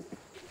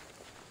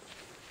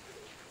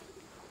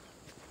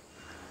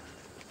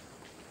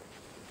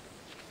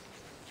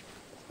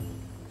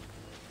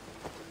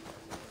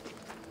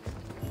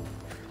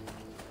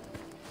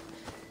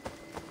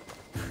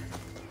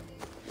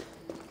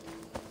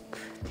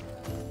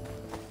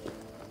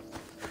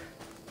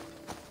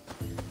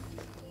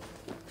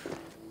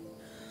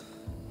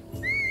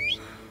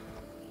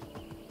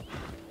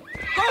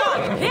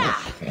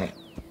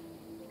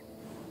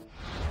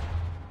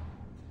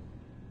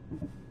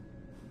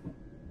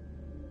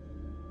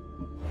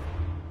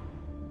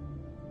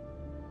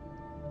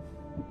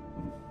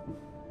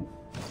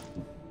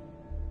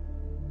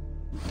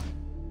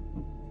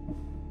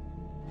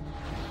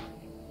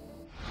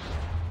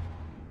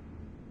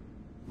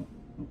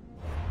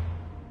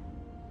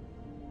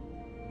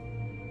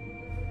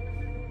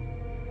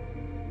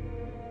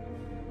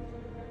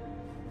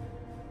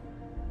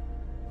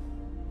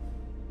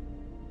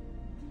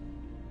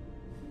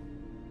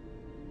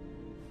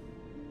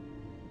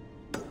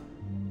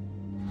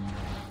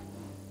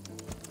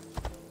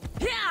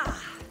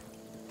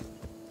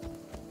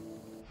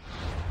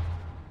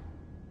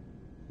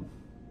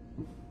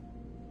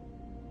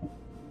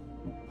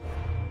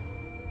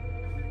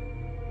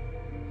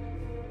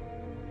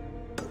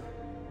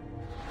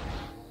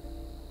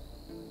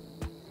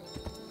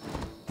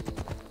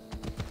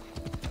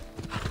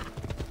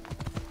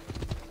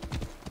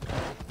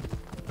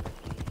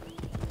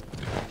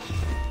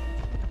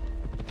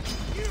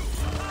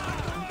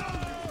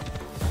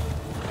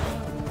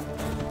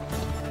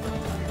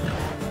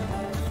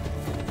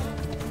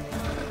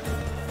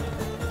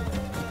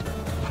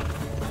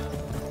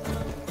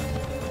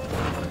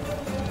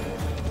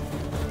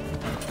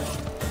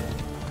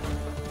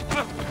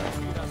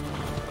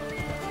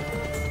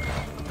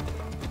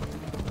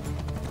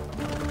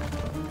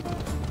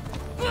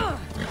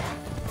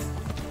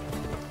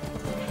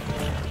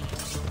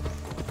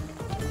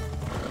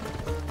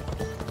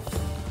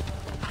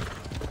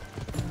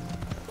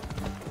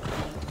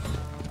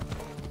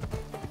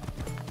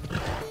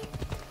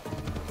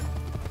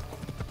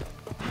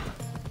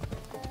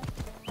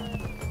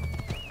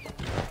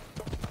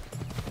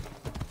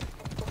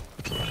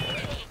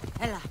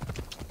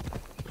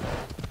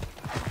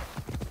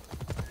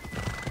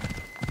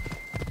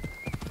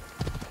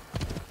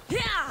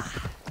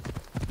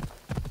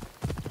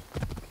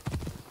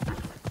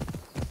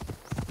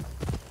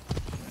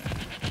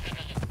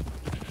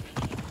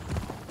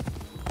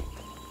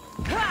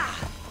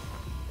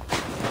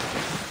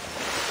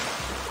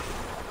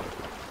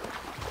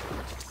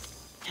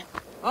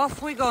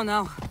 Off we go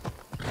now.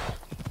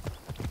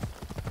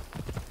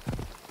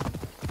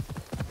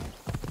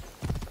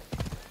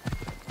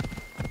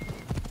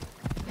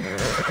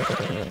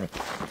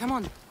 Come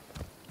on.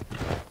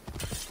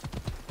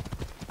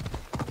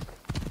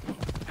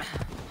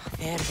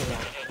 There they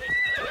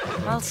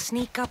are. I'll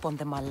sneak up on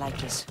them,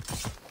 Malakis.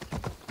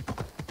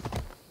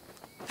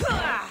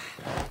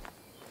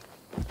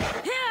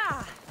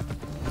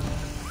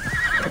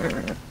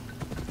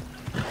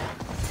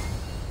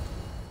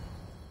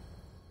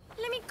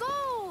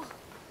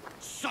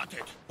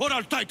 Or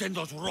I'll tighten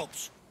those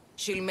ropes.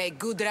 She'll make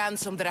good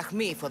ransom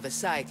drachmi for the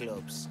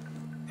Cyclops.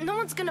 No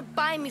one's gonna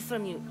buy me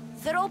from you.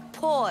 They're all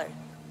poor.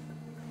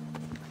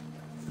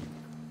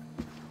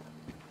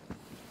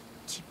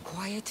 Keep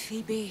quiet,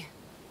 Phoebe.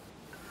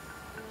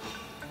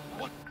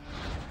 What?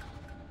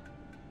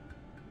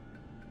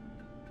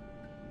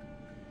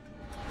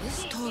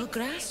 This tall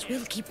grass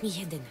will keep me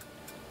hidden.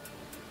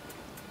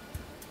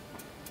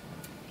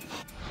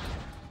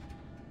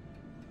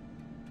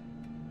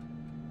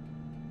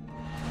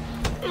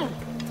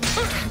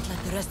 Can't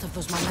let the rest of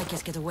those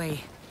Malakas get away.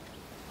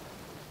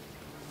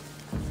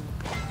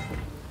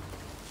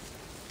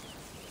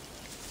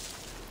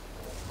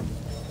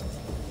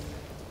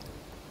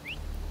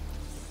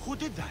 Who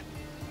did that?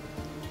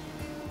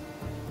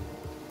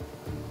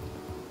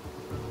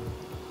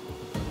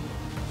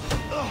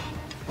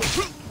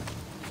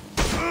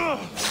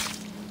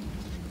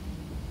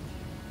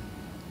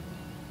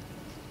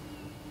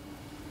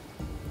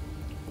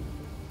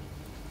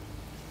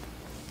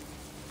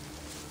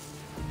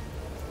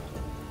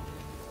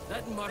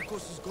 That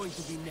Marcos is going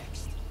to be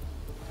next.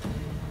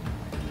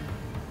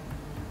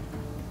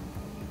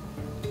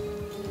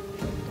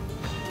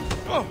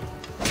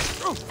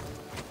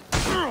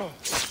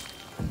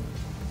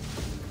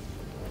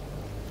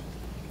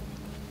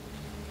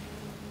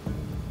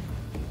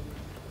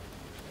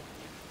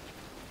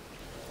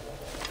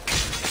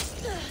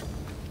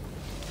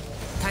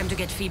 Time to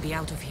get Phoebe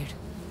out of here.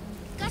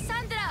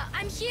 Cassandra,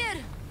 I'm here!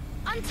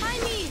 Untie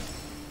me!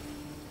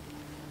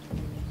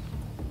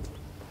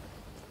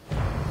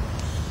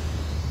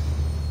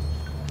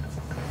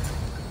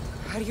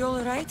 Are you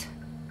alright?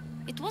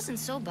 It wasn't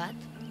so bad.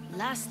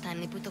 Last time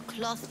they put a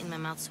cloth in my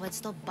mouth so I'd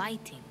stop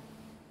biting.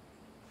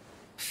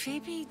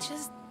 Phoebe,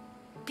 just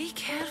be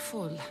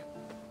careful.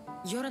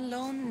 You're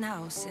alone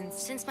now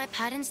Since my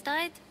parents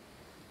died?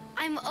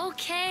 I'm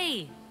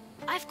okay.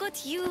 I've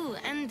got you,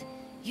 and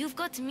you've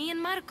got me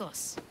and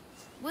Marcos.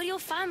 We're your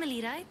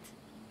family, right?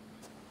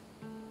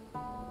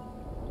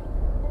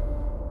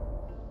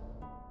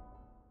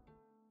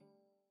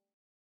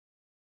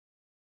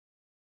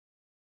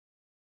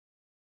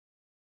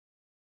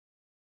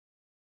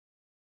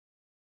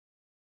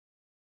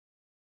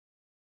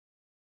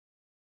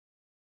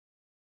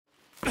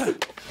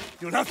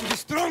 You'll have to be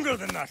stronger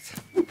than that.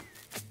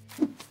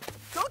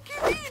 Don't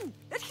give in!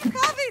 Let him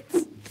have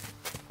it!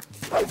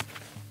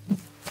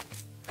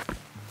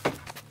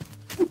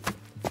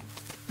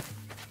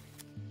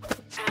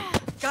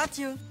 Got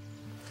you.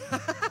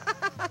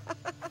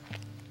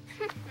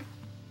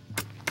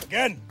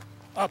 Again,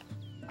 up.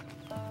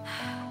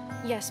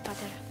 Yes,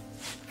 Pater.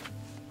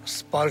 A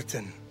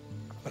Spartan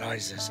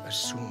rises as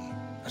soon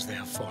as they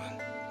have fallen.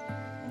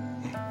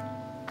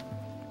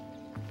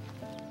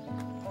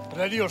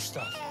 Ready your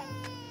staff.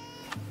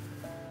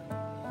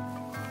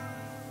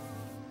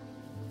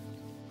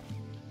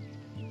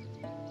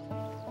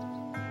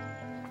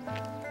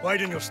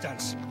 Widen your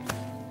stance.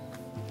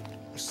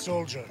 A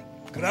soldier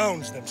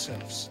grounds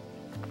themselves.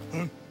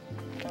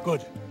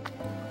 Good.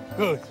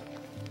 Good.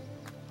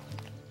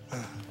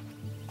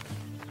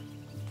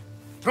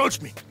 Approach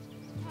me.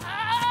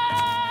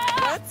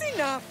 That's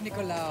enough,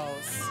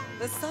 Nikolaus.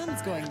 The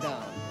sun's going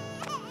down.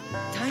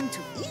 Time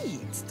to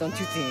eat, don't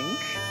you think?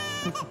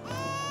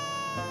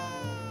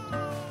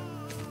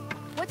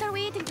 What are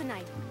we eating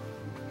tonight?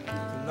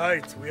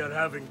 Tonight we are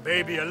having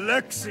baby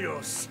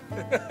Alexios.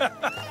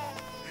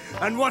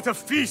 And what a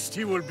feast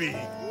he will be.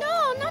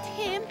 No, not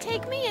him.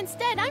 Take me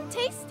instead. I'm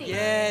tasty.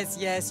 Yes,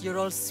 yes, you're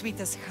all sweet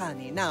as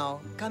honey.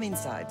 Now, come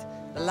inside.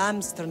 The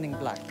lamb's turning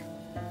black.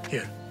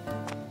 Here.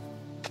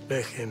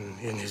 Lay him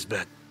in his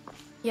bed.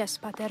 Yes,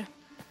 Pater.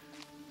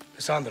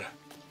 Cassandra.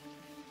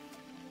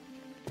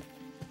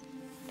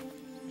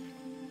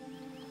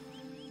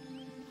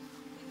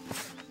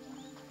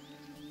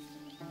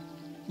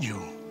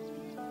 You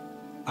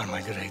are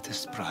my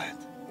greatest pride.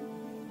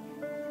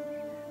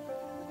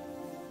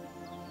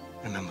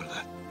 Remember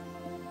that.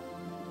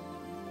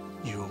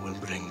 You will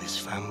bring this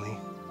family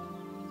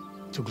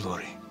to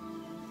glory.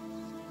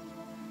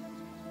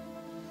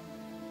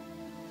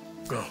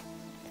 Go.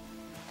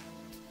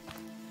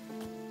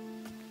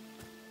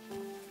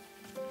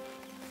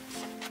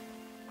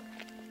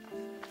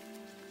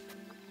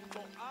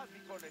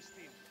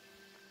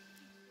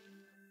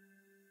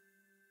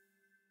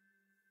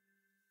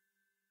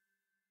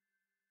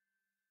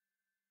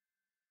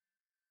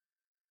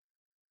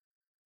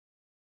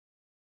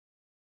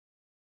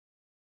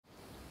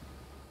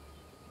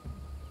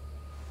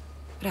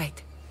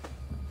 Right.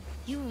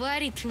 You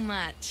worry too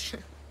much.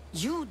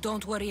 You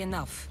don't worry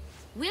enough.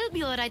 We'll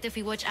be alright if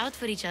we watch out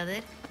for each other.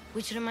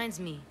 Which reminds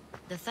me,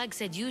 the thug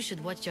said you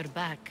should watch your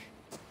back.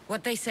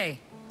 What'd they say?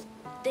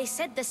 They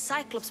said the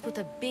Cyclops put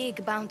a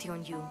big bounty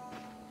on you.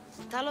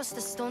 Talos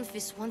the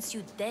Stonefist wants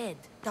you dead.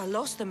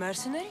 Talos the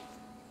mercenary?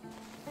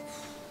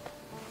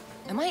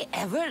 Am I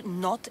ever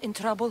not in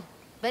trouble?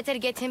 Better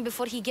get him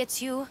before he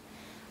gets you.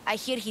 I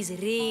hear he's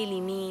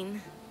really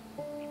mean.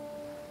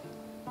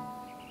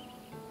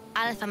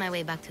 I'll find my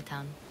way back to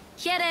town.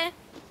 Here!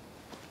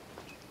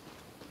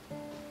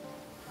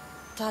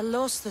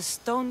 Talos the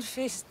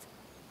Stonefist?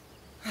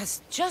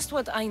 That's just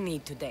what I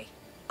need today.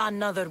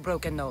 Another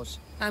broken nose.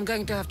 I'm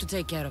going to have to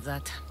take care of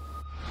that.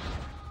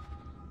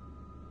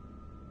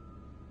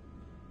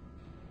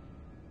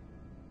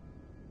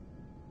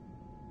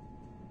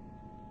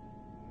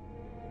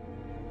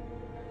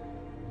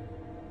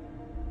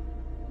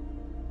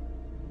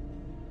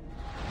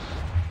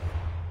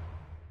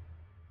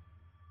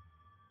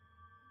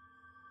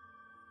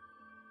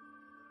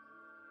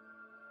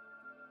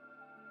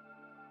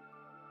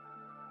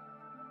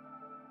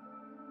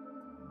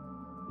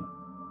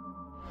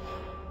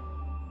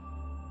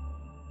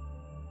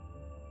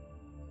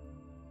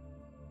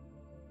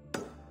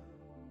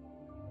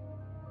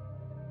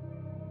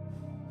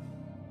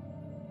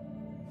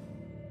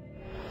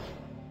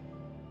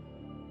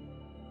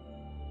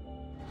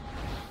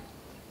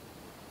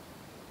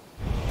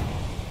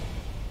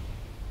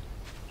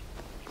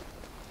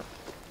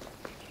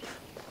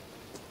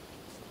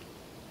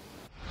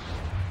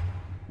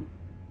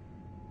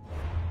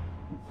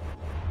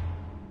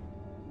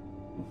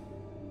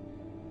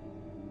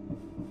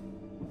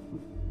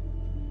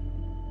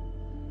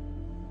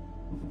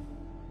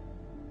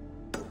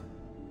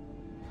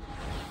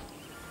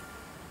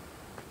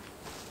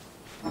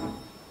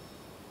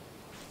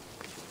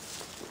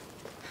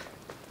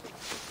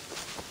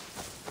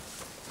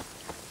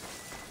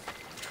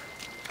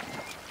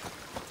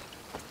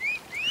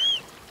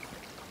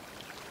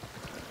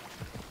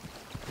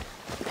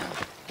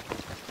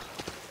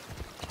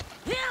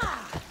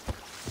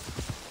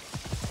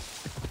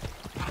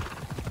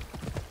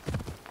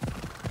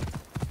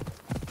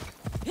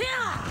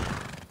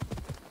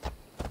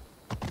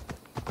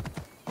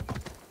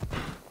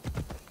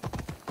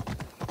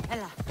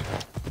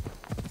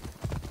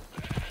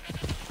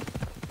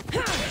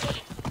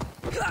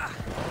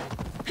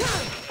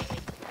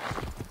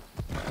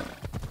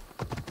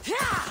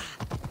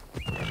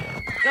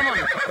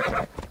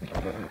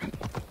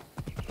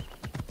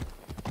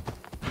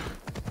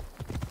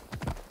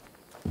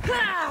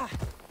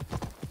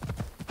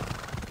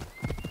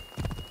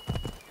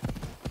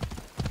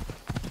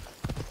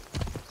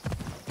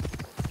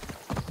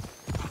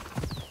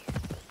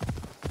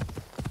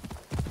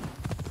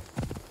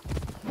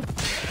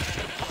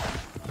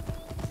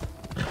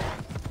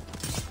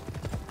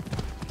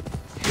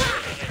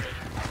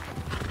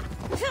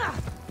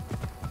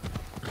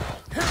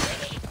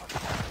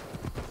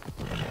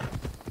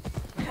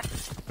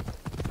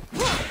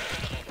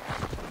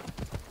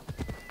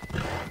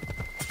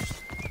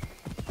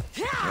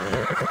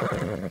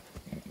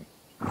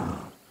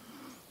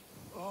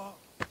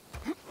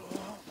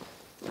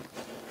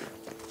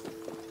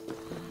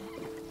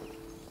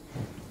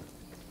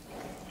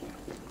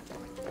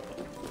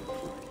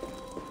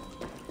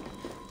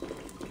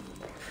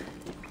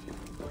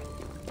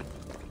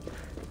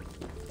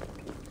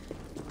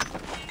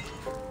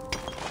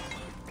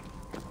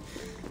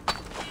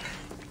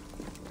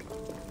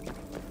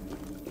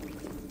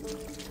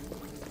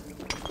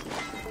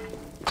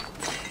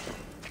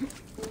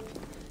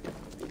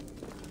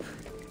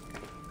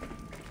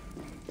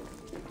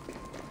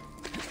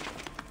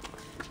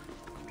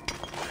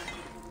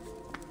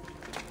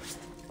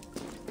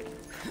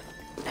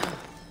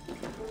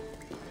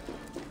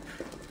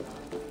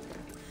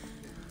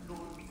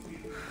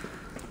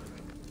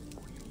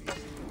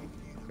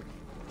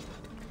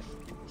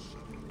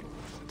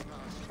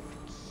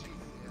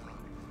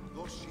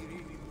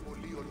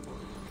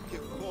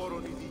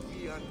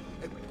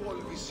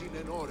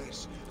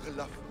 Συνενώρες,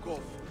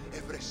 γλαυκόφ,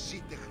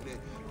 ευρεσίτεχνε,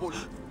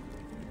 πολύ...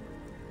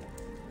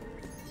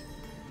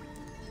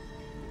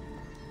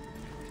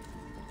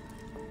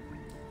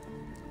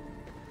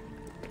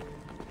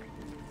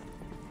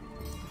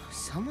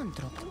 Someone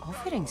dropped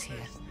offerings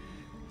here.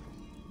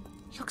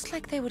 Looks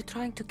like they were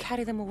trying to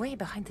carry them away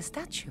behind the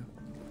statue.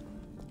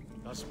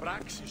 Das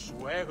πράξεις σου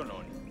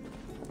έγνον.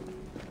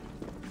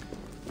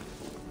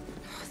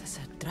 There's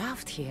a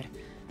draft here.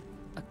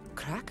 A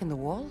crack in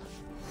the wall?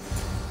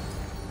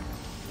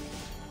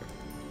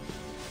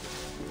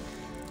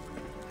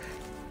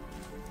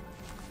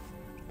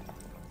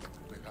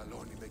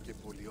 Μεγαλώνει και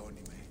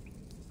πολιώνει με.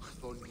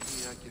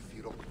 Χθονία και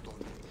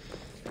θυροκτώνει.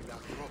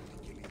 Λαγρότη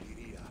και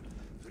λυτηρία.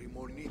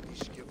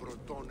 Δρυμονίτης και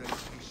βροτών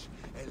ελφής.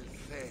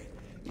 Ελθέ.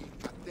 Ή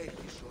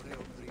κατέχεις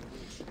ωραίων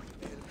δρυμούς.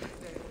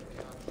 Ελθέ.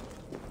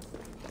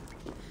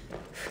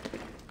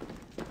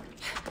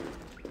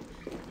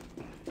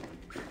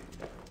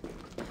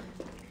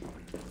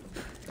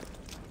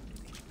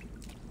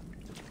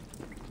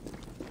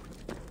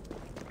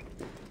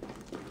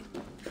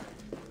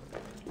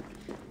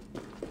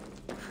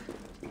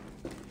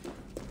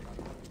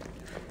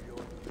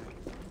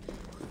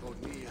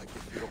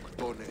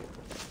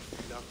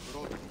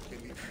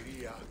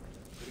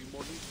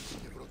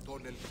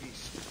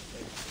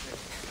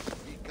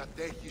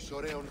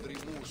 Ωραίων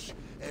δρυμούς,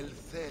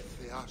 ελθέ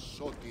Θεά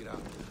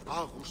σώτηρα,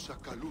 άγουσα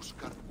καλούς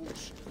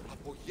καρπούς,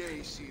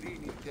 απογέης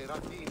ειρήνη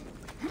τερατήν,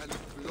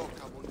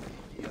 καλυφλόκαμον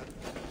φυγίαν,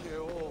 και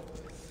ω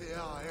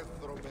Θεά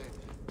εύδρομε,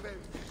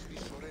 πέμπτης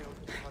της ωραίων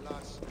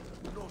κεφαλάς,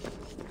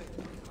 νόσους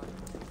τέτοιαν.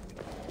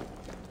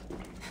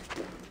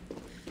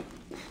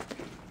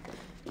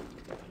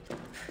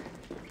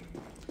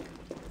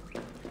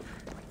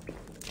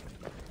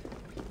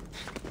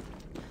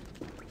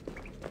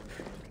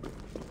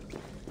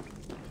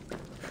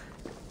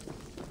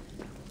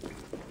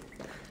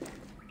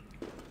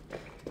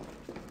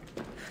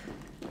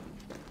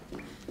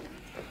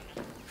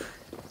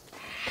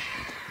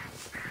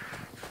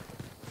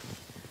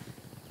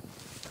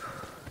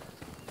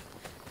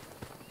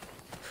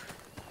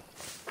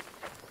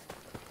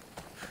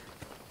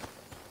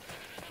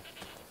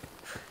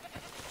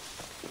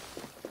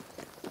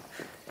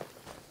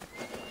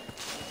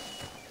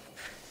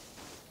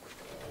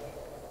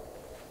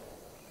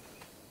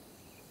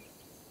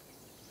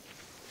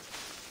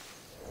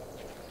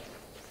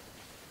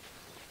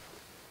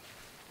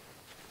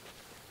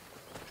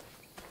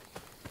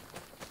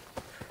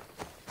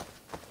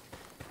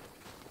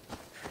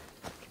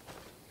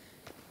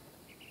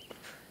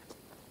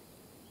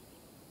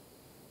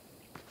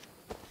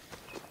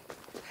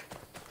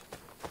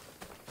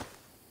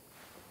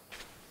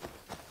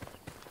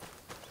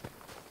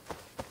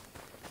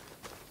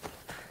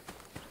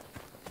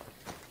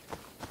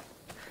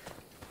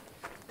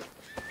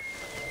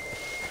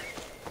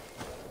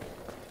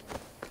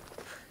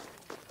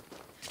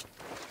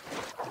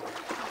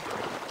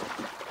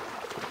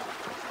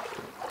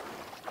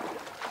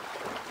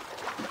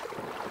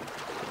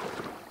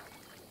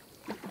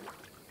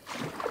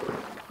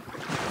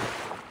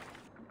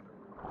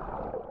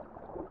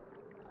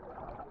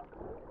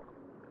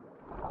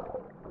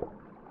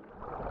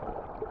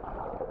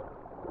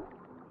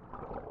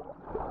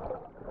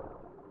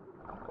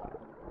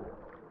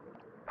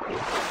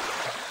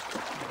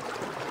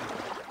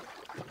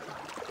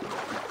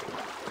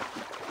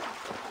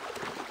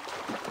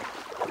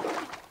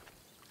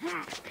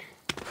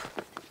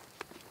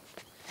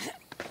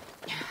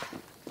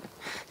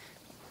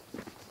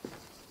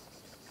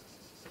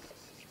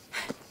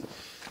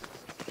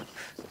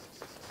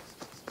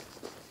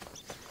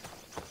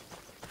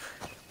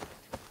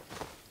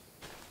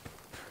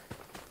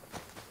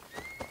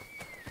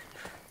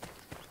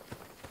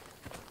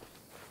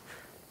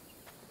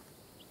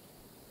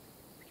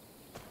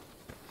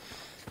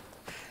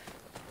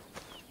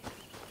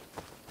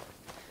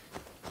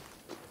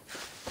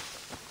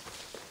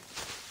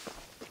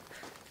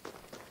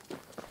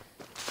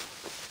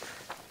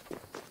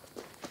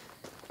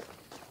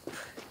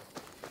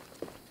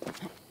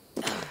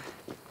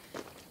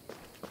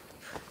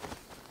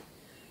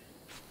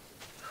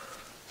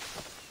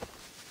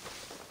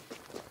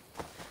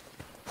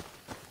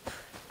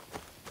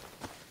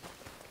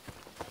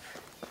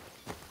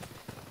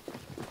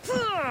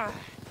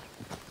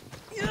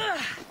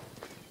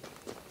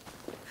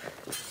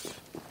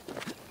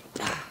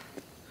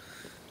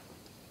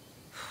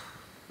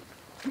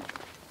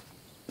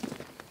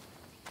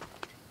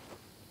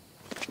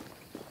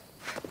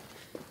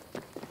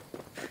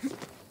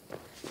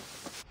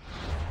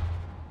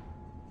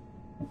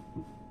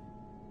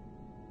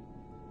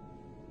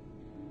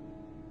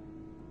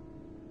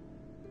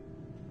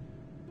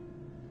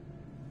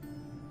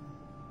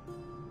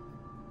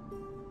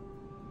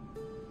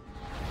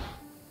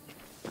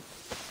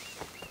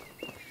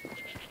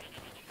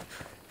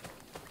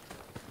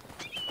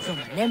 from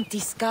an empty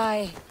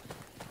sky.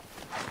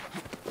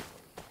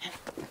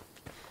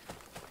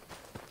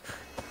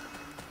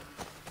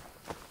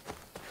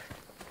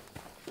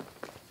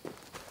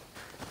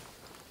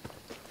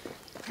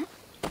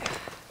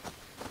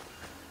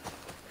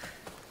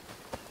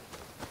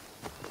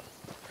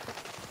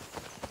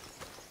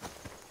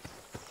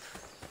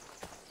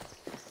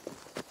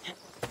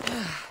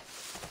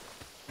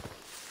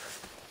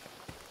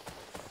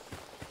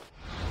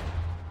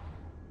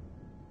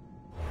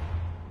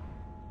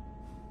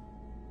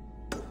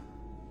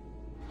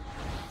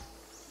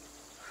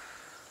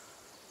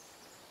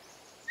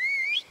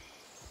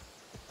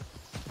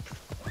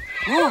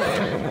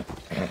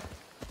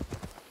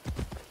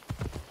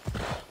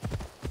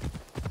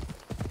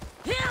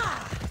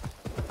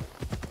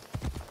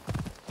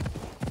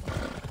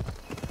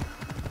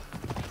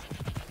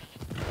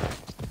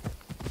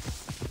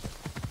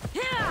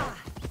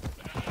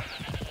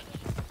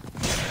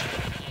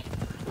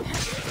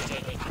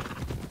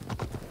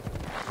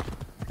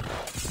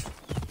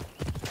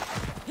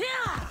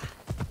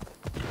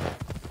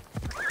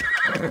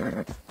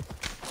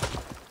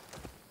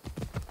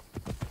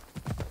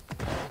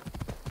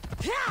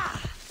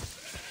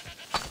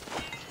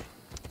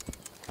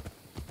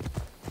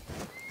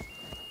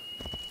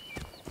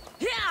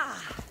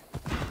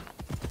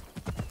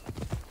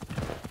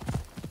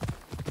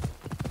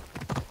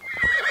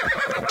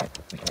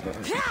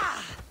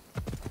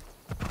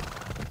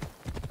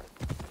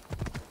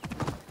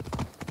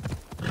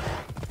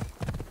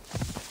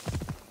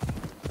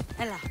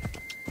 Ella.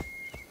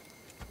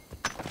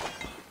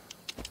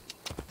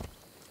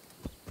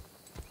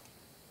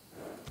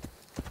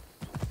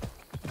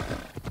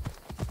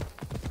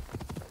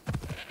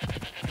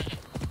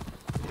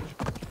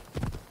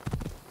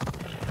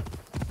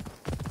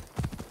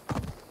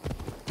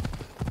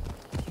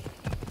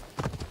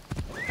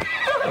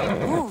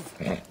 Move.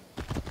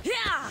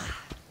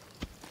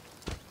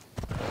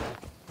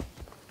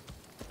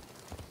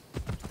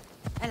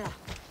 Ella.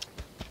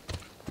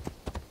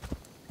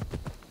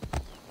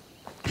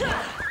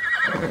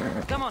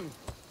 Come on.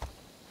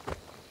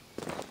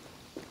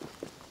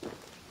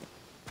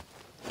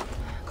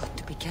 Got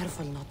to be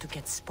careful not to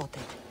get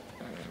spotted.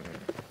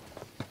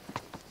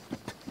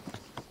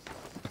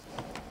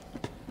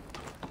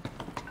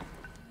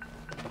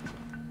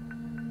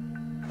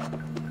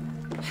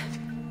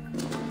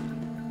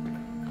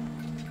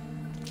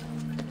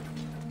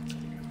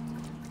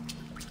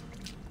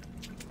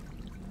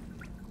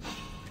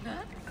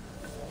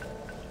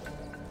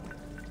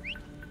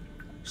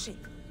 Shit.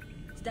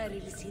 Did I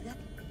really see that?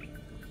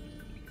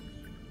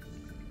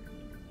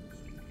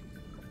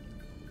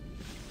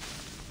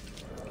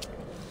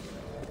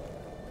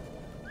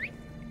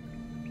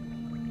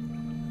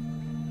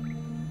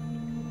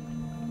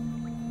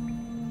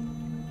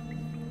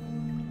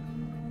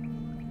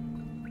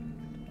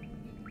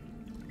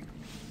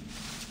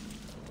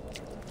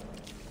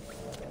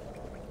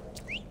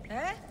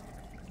 Eh?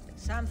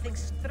 Something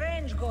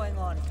strange going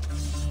on.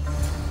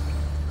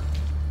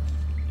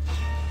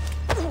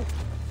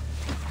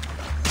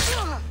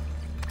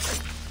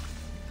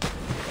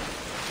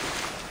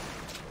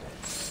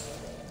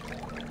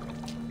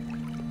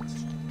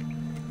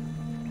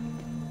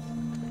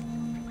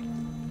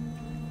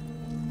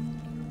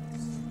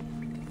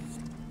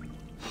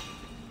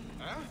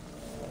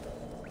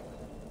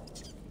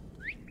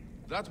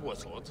 That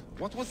was odd.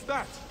 What was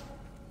that?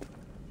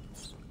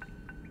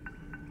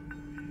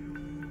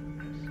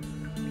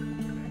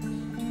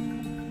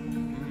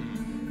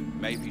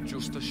 Maybe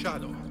just a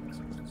shadow.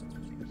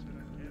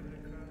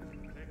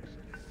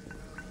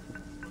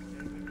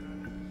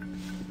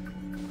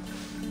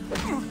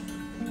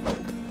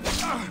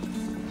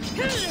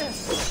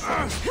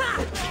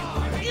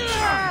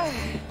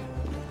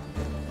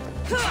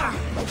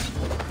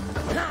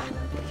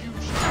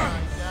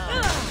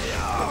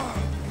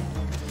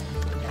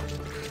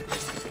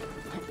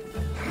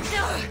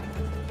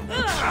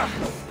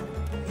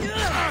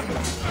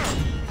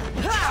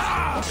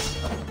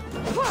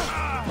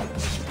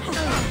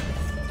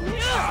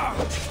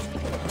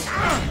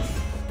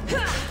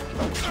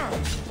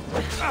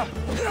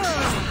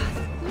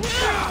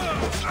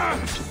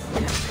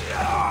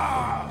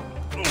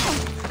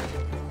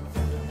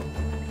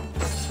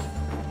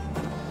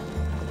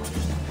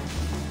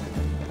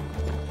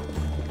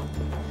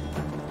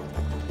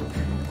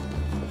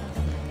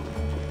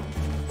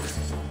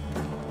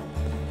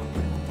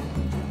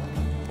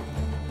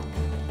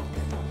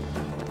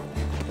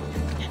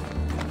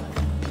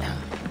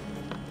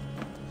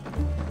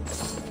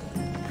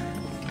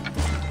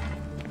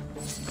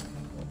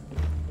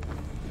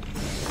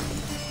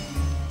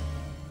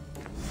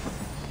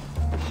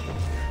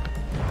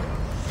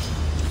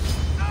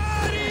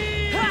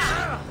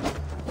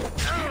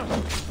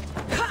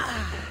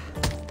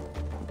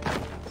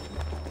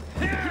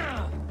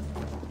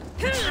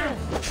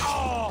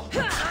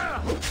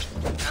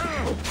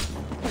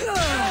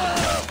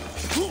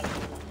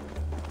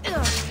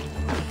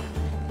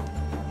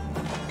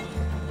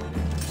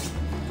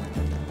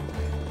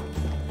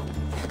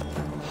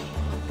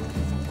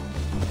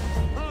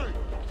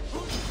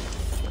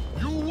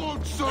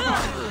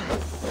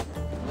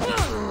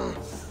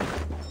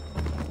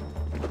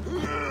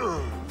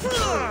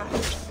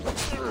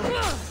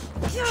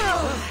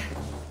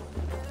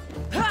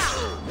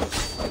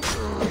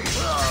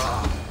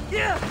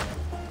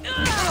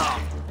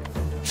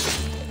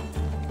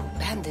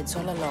 bandits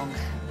all along.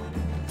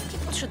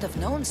 People should have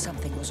known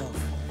something was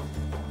off.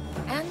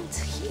 And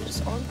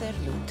here's all their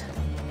loot.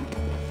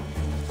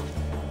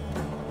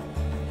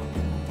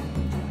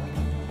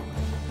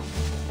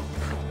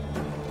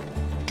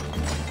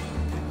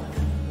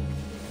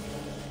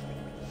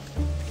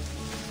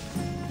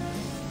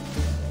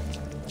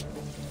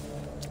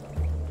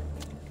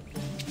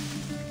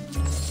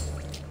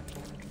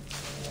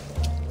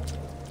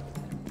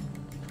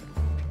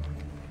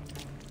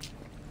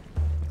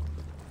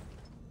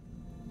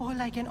 All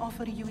I can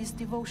offer you is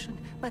devotion,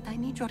 but I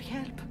need your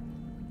help.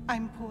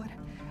 I'm poor.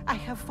 I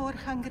have 4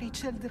 hungry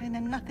children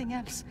and nothing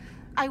else.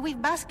 I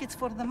weave baskets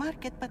for the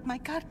market, but my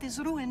cart is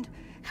ruined.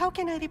 How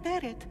can I repair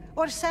it?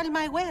 Or sell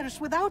my wares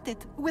without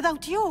it?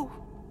 Without you?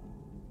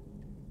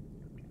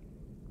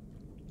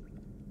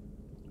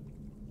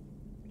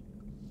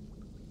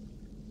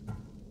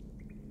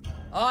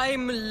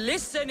 I'm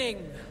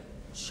listening,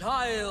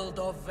 child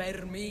of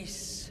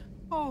Vermis.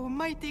 Oh,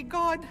 mighty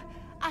God,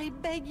 I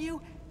beg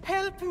you,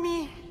 help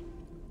me.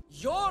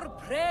 Your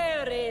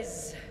prayer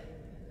is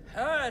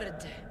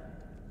heard.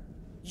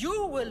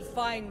 You will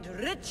find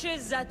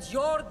riches at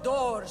your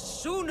door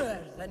sooner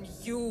than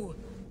you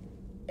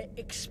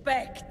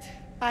expect.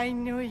 I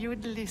knew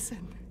you'd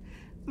listen.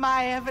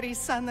 My every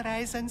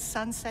sunrise and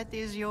sunset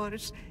is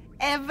yours.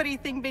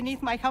 Everything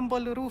beneath my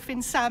humble roof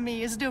in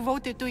Sami is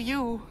devoted to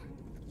you.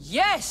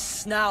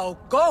 Yes, now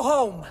go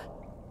home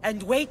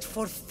and wait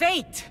for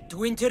fate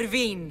to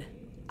intervene.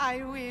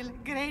 I will,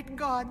 great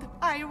God,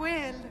 I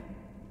will.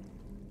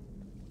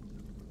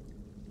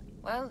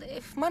 Well,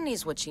 if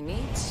money's what she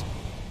needs,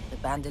 the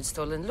bandits'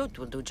 stolen loot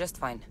will do just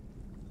fine.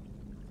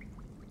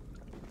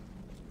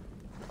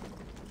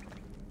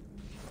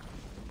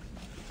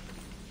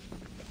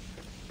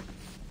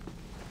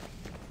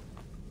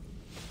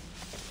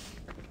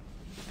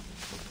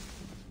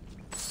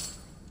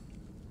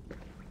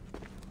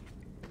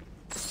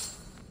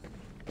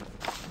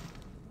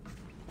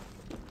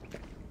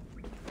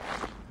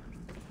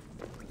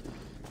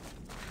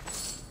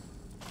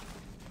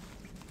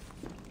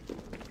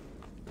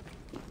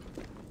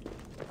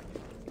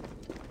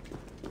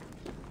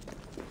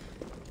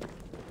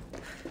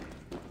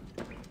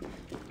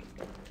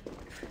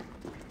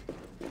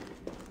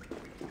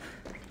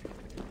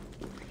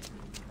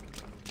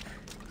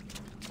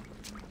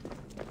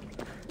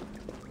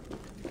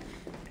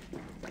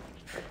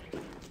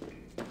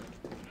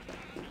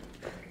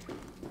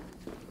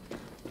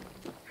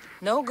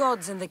 No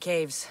gods in the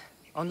caves.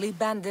 Only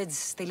bandits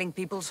stealing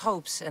people's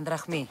hopes and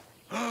Rahmi.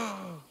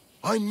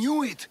 I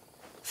knew it!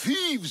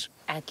 Thieves!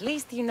 At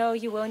least you know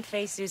you won't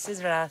face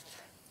Zeus's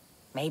wrath.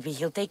 Maybe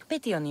he'll take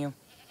pity on you.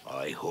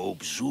 I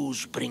hope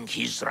Zeus bring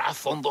his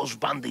wrath on those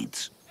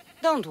bandits.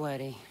 Don't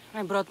worry.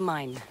 I brought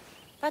mine.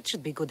 That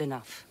should be good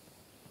enough.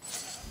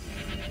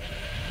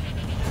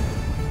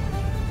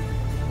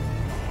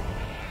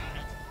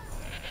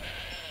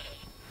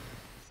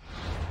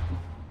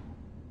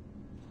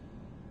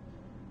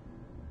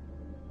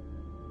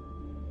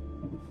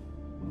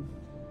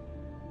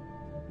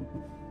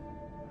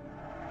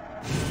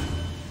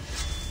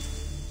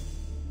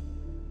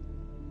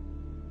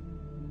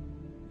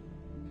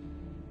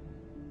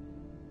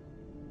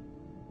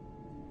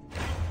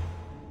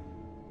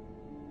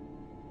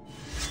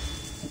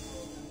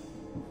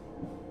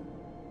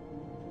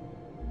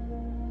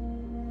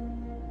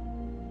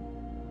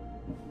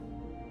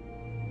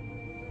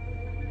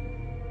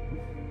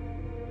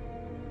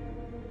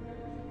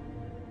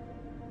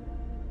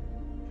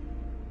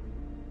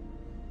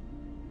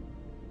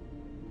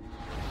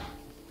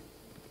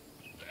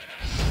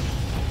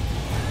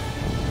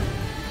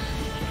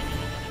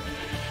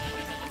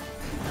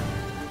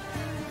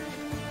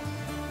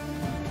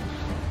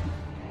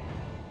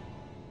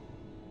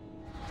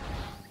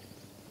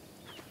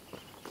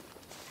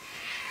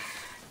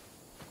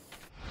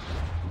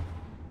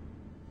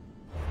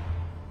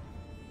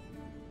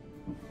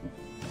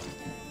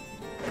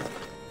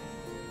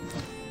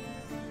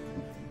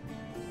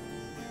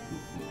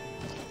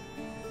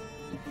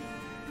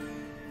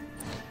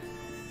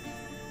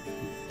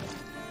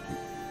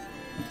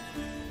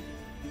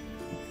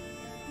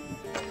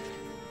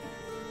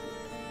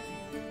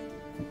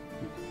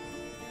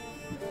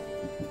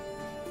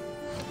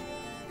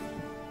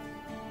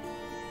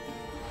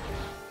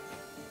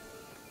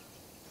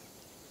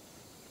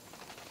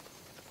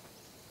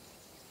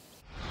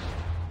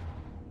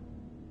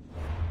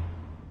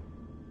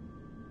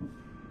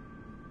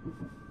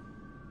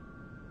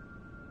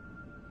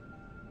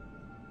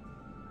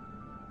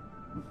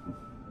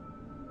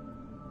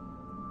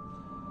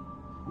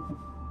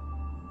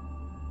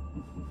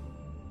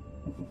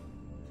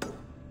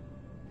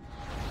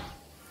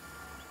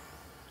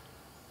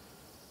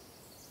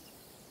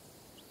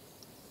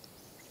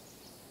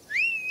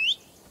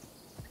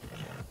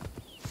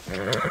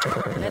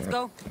 Let's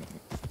go.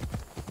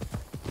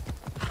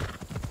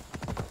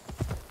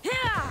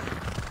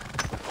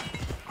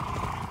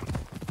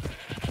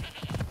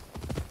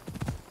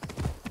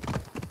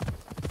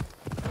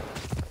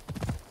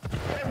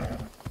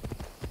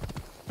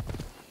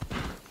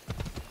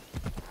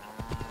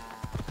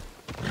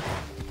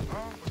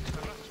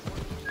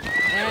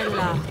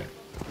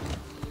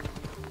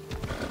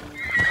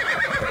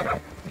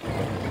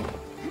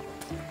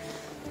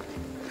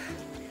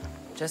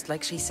 just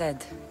like she said.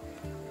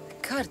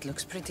 The cart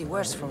looks pretty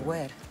worse for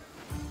wear.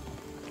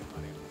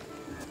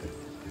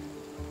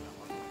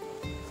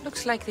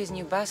 Looks like these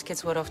new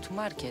baskets were off to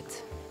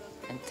market,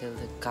 until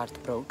the cart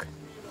broke.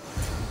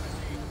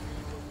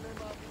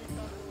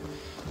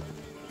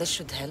 This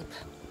should help.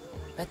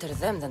 Better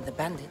them than the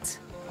bandits.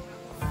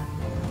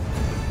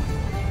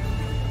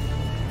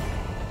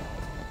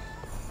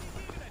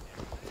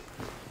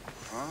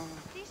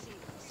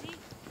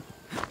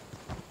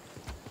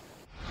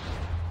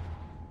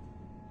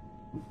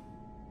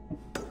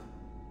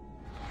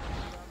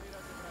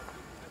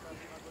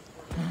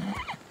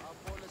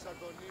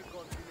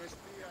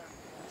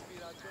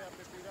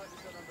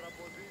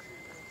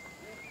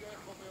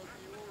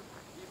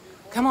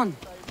 Come on.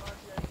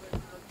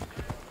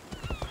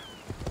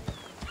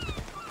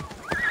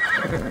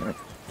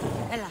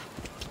 Ella.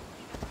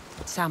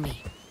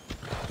 Sammy.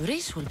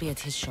 Reese will be at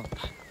his shop.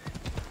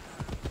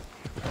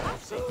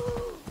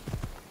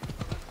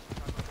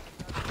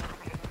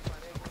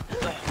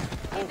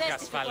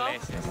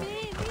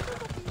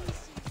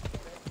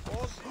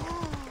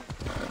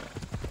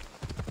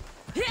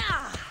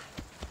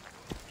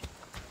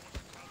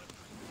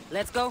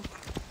 Let's go.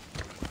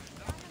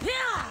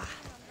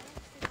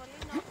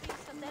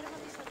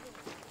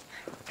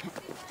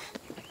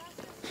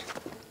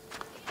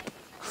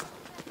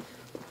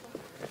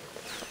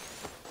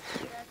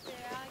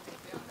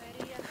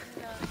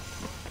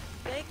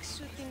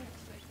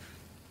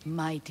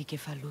 Mighty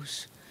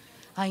Kephalus,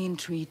 I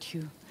entreat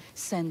you,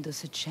 send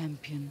us a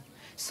champion,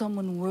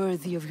 someone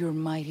worthy of your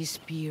mighty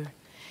spear.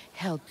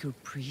 Help your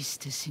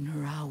priestess in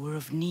her hour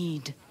of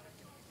need.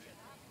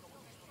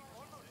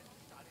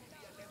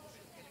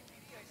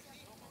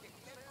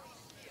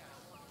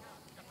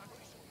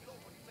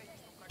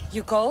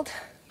 You called?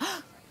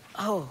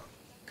 Oh,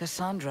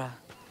 Cassandra,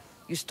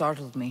 you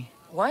startled me.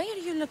 Why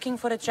are you looking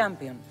for a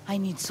champion? I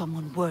need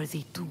someone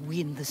worthy to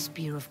win the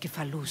Spear of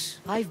Kephalus.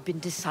 I've been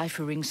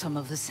deciphering some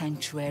of the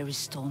sanctuary's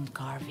stone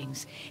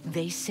carvings.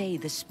 They say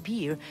the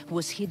spear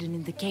was hidden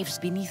in the caves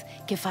beneath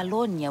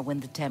Kefalonia when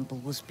the temple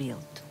was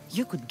built.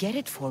 You could get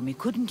it for me,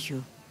 couldn't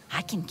you?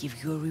 I can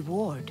give you a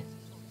reward.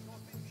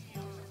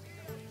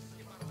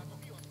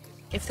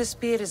 If the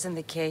spear is in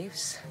the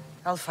caves,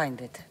 I'll find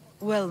it.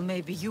 Well,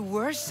 maybe you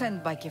were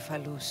sent by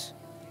Kephalus.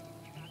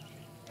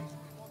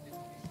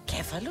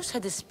 Kephalus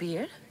had a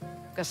spear?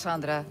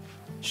 Cassandra,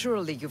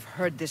 surely you've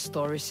heard this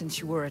story since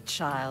you were a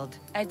child.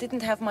 I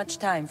didn't have much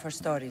time for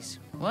stories.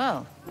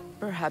 Well,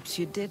 perhaps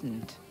you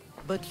didn't.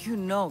 But you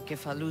know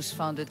Kephalus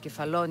founded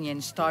Kefalonia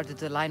and started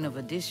the line of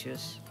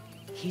Odysseus.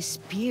 His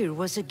spear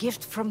was a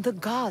gift from the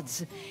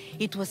gods.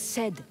 It was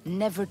said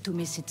never to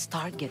miss its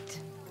target.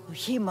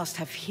 He must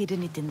have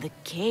hidden it in the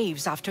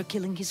caves after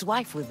killing his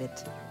wife with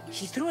it.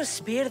 He threw a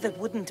spear that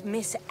wouldn't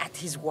miss at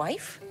his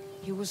wife?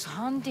 He was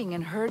hunting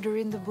and heard her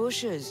in the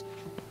bushes.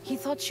 He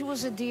thought she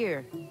was a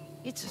deer.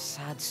 It's a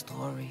sad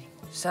story.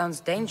 Sounds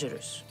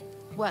dangerous.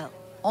 Well,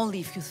 only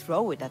if you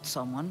throw it at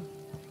someone.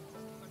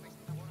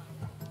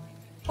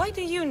 Why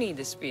do you need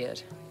a spear?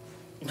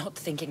 Not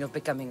thinking of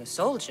becoming a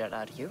soldier,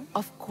 are you?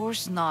 Of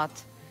course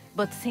not.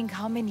 But think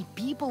how many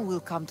people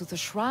will come to the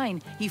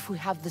shrine if we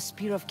have the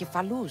Spear of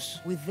Kephalus.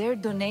 With their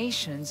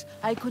donations,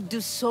 I could do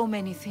so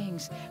many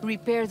things.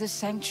 Repair the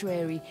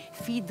sanctuary,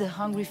 feed the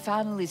hungry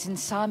families in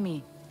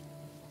Sami.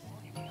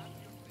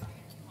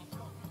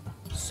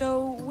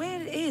 So,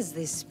 where is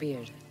this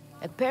spear?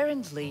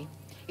 Apparently,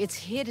 it's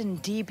hidden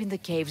deep in the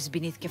caves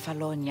beneath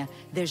Kefalonia.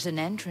 There's an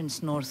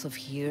entrance north of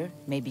here.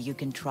 Maybe you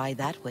can try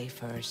that way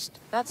first.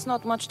 That's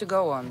not much to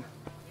go on.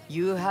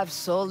 You have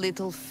so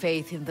little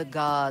faith in the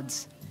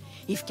gods.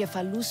 If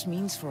Kephalus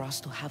means for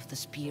us to have the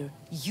spear,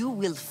 you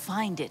will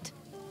find it.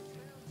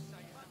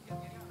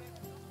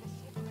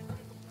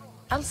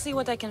 I'll see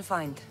what I can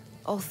find.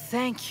 Oh,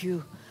 thank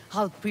you.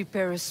 I'll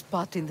prepare a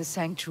spot in the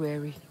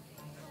sanctuary.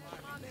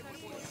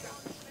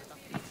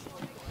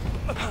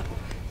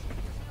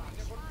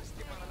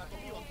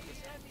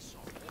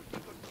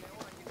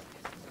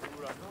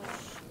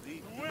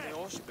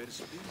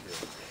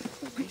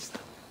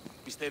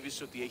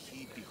 Πιστεύεις ότι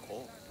έχει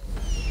τυχό?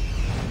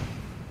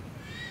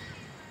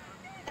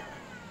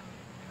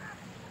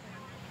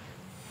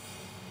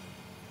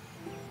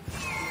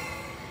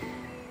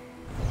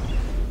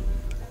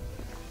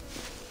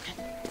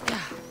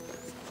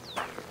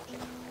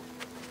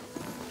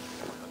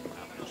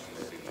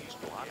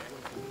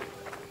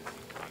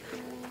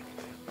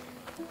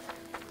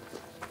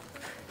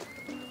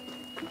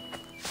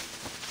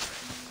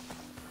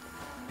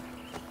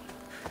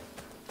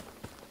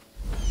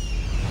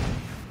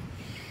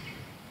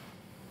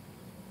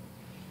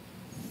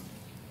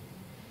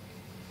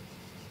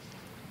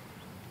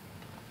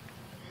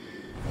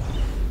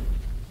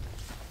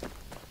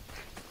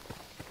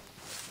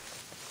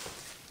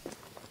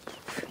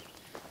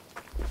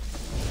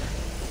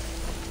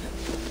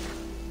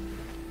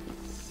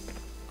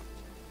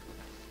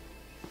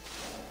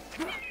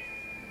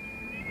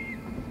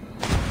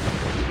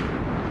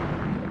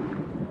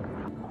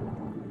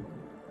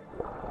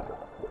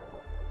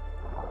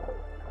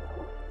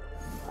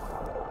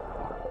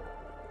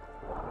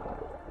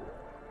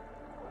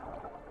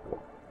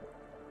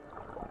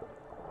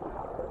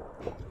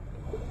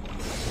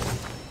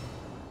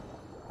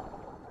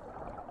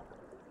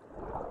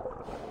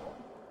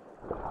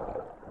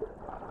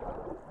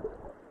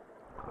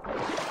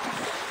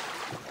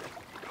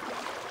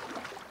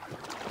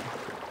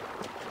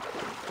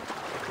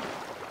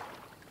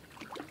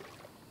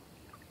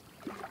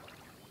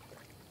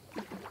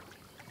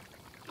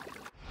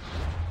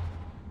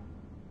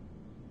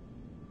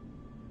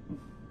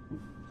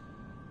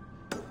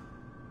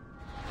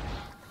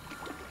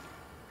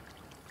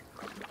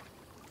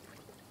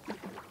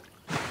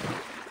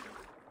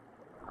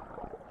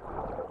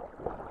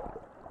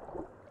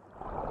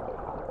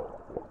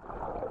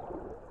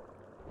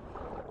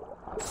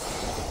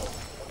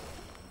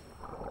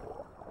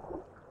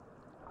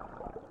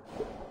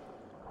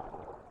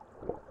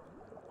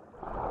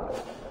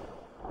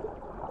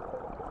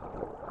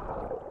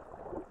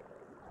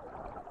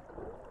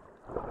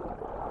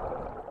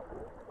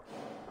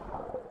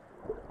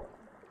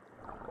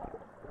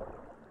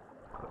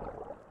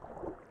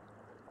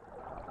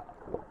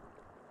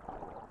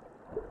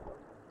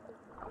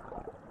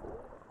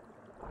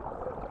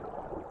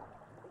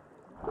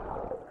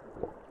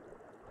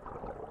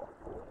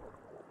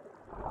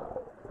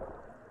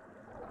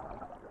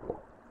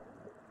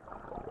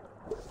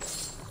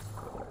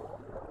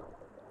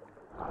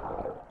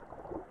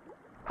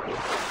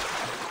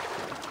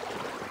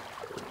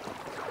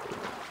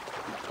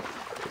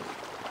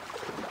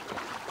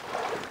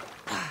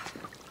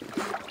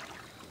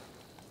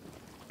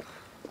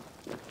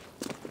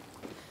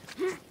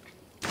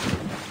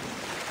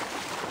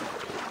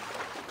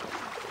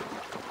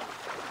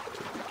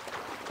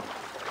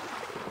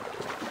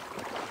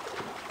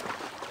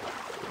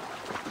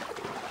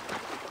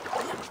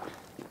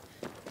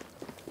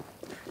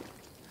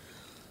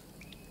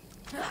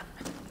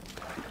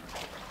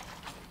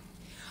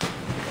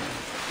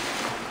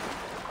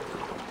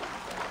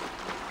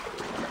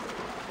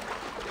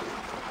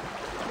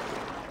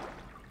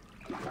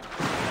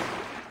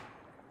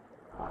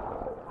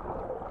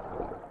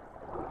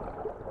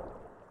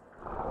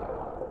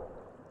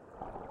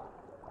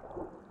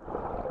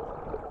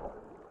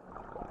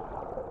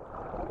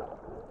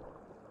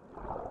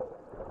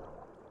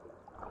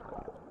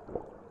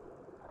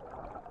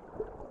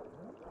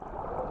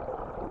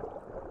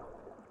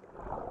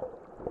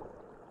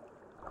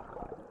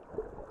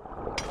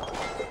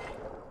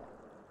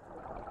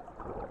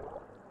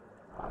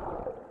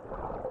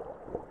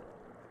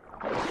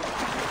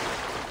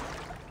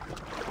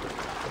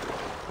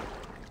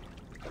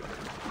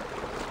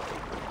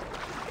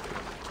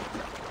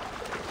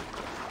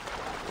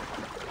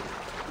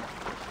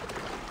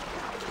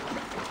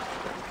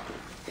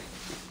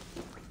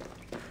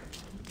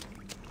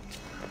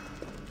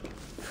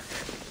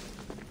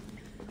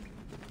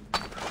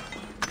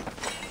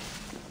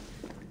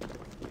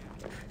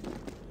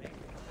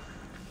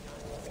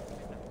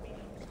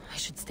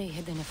 should stay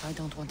hidden if I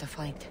don't want to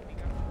fight.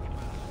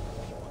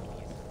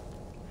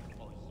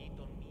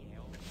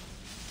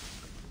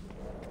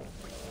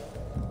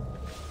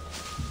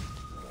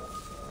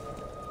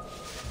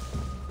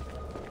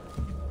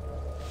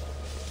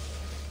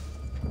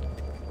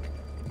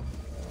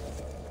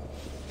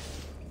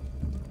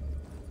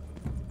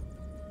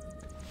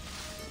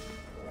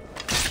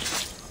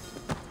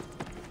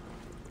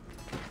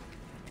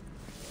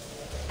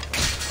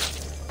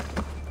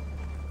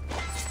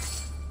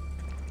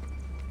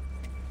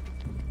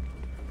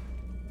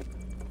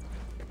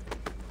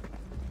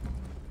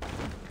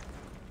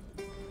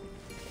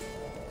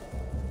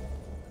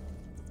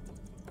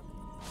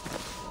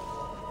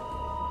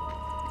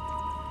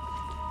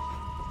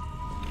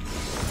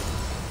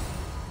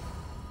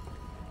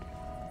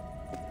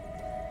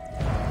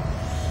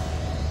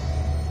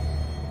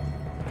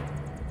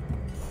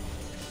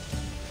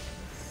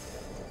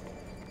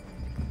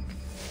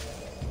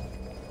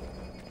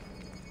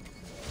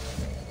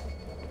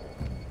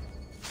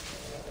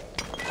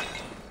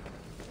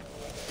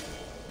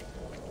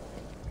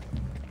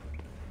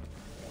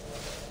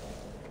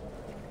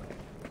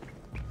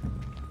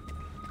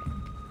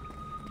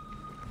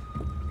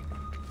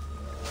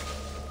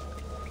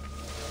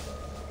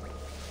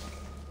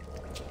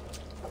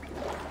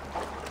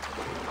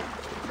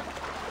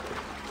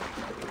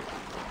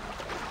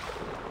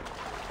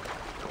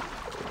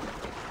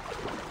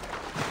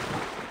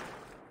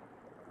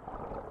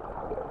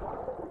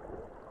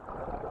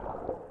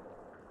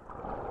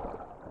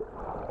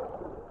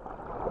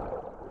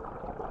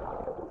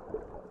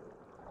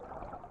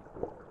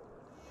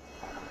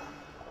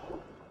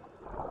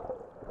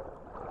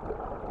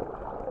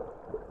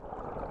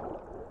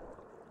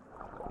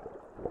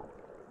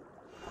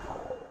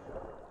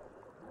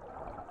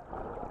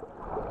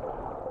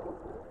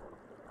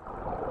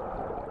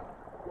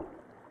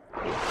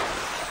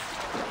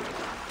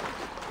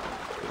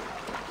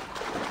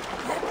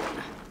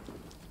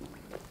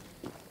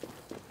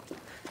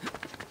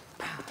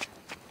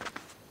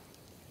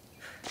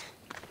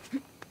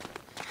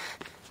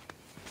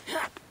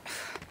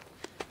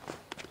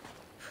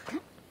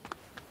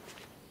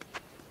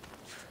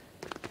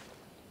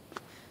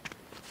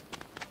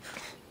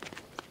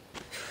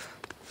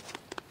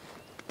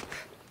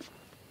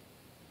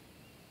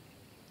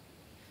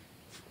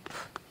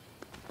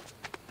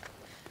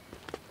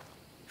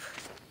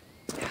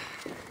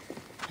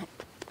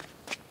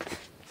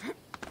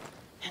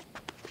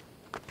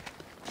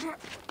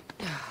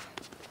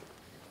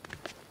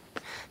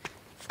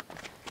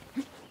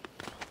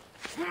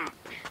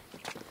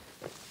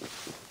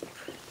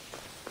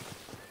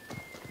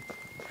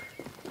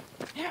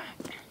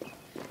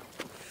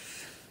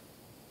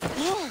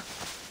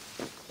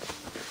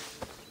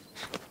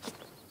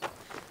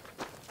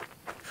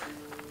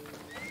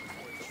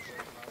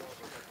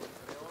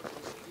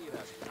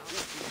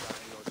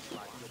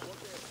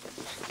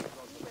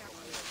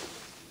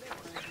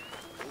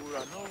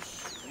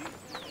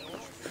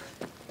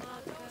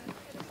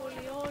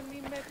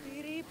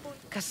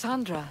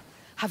 Cassandra,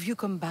 have you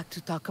come back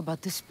to talk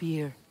about the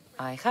spear?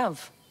 I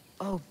have.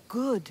 Oh,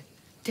 good.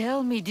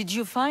 Tell me, did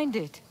you find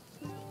it?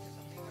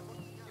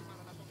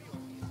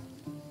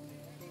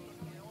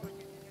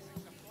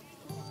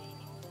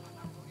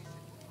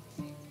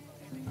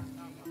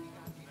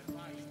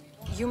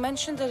 You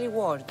mentioned a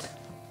reward.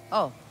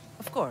 Oh,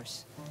 of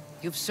course.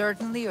 You've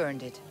certainly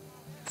earned it.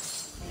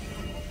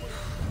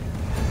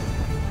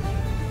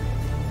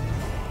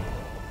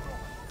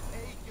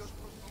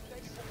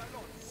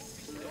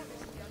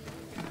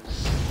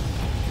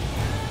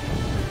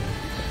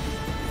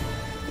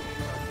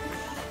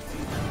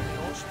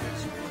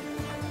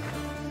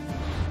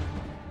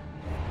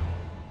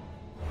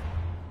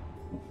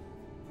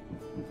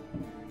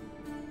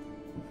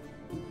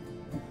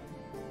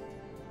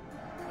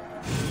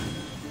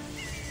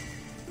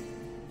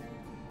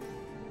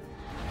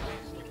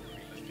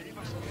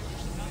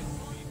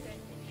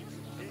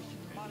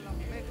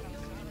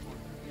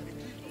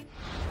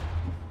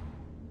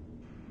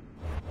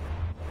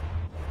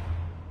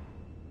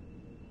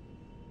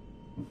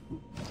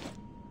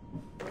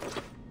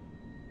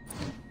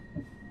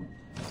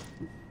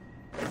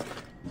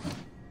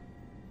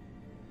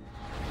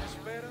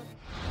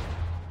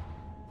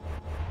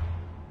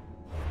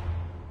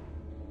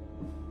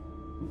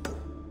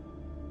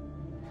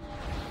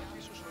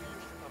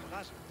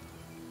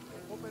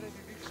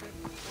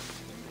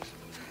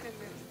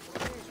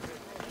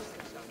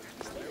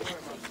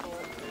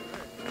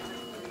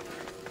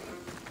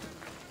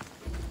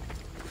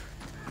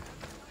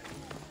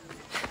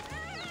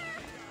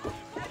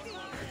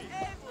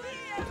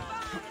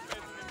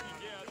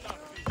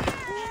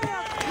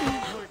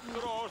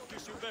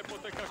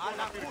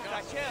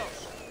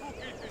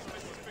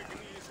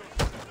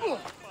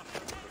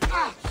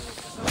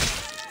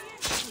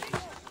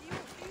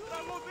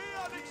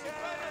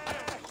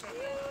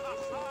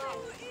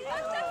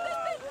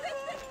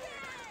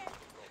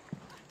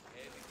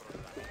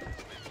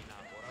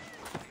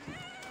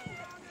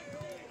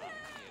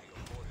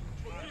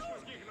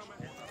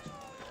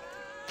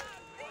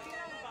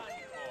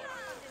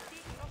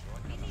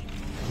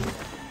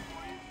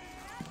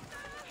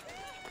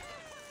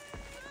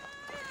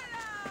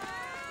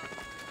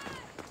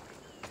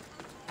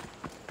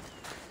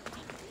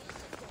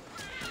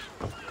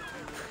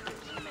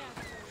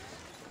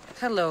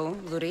 Hello,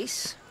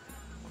 Luis.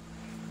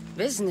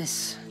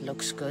 Business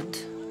looks good.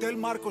 Tell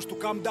Marcos to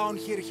come down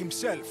here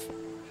himself,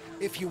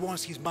 if he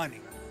wants his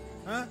money.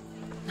 Huh?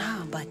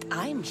 No, but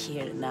I'm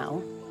here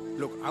now.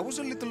 Look, I was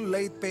a little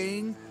late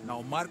paying.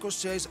 Now Marcos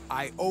says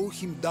I owe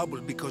him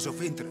double because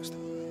of interest.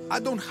 I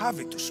don't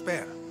have it to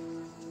spare.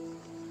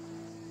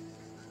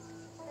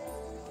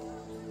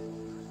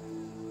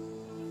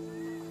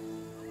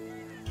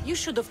 You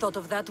should have thought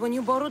of that when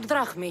you borrowed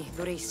drachmi,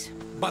 Luis.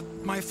 But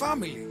my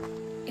family...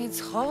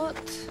 It's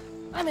hot.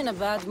 I'm in a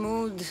bad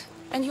mood.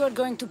 And you're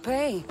going to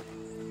pay.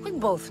 We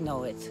both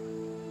know it.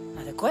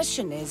 Now the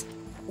question is,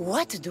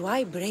 what do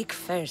I break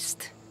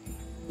first?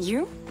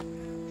 You?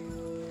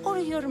 Or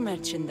your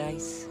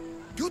merchandise?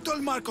 You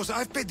told Marcos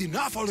I've paid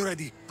enough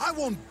already. I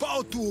won't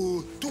bow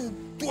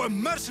to a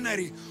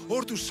mercenary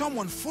or to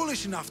someone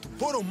foolish enough to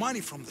borrow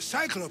money from the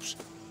Cyclops.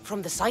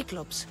 From the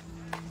Cyclops?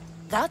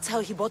 That's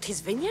how he bought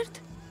his vineyard?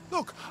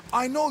 Look,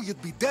 I know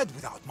you'd be dead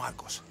without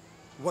Marcos.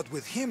 What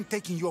with him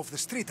taking you off the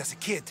street as a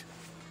kid.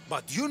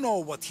 But you know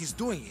what he's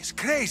doing is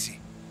crazy.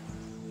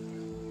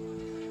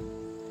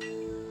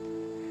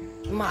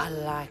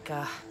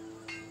 Malaka.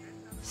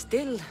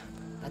 Still,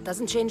 that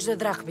doesn't change the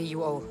drachmi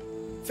you owe.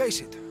 Face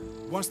it,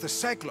 once the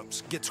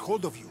Cyclops gets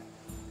hold of you,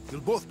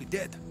 you'll both be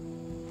dead.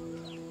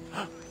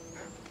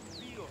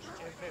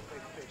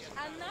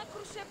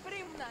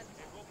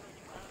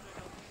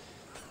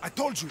 I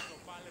told you,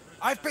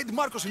 I've paid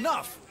Marcos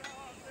enough.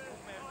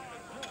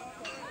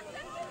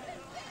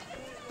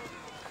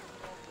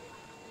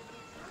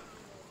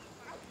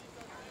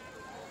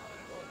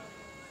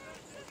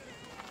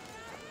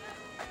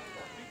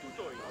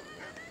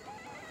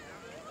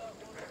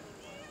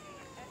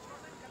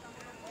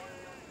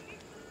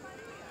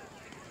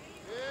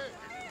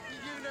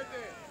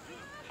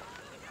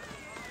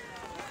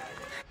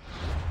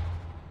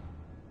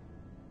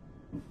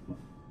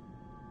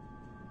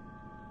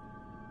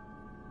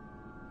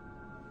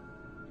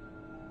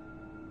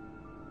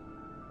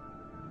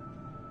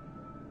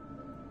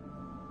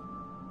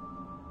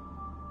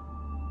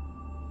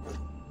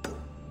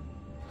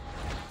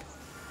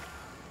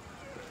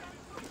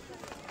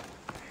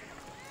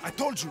 I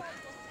told you,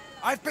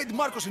 I've paid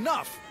Marcos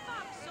enough.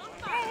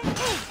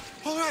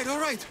 All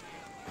right.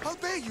 I'll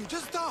pay you,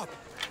 just stop.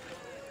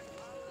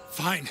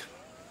 Fine.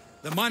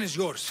 The money is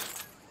yours.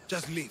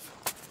 Just leave.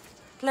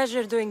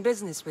 Pleasure doing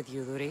business with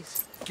you,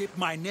 Luis. Keep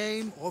my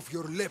name off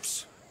your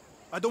lips.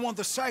 I don't want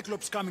the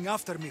Cyclops coming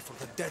after me for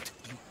the debt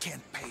you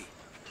can't pay.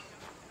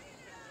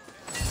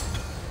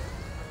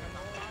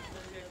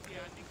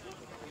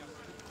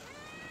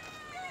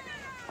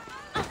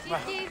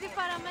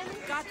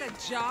 Got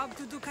a job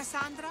to do,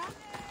 Cassandra?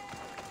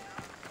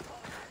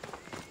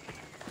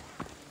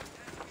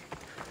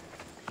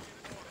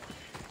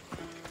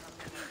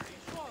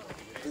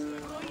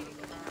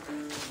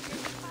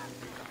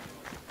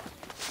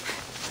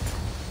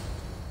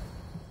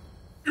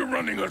 You're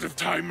running out of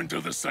time until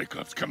the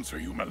Cyclops comes for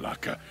you,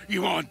 Malaka. He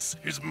wants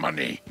his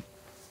money.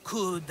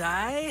 Could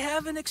I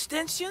have an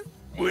extension?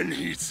 When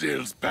he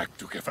sails back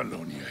to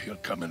Kefalonia, he'll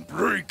come and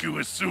break you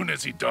as soon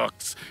as he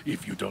docks,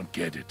 if you don't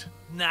get it.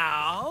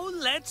 Now,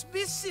 let's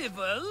be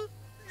civil.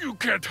 You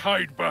can't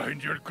hide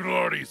behind your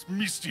glories,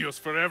 Mistios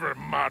forever,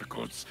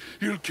 Marcos.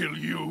 He'll kill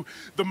you,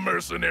 the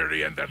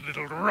mercenary, and that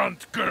little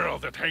runt girl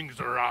that hangs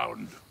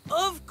around.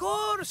 Of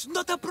course,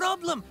 not a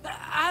problem.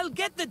 I'll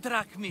get the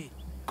drachmi.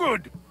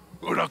 Good.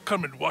 Or I'll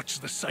come and watch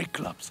the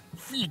Cyclops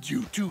feed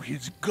you to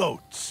his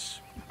goats.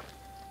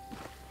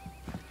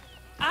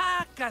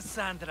 Ah,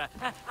 Cassandra,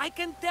 I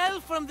can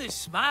tell from the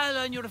smile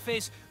on your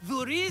face,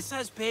 Luis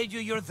has paid you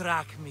your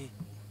drachmi.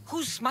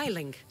 Who's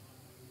smiling?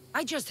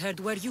 I just heard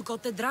where you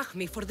got the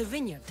drachmi for the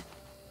vineyard.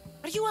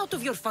 Are you out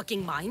of your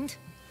fucking mind?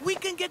 We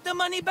can get the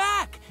money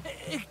back,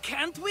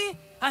 can't we?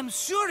 I'm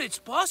sure it's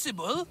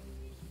possible.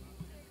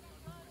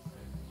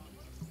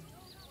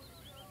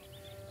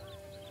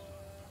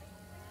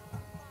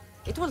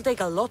 It will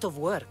take a lot of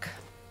work.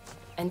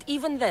 And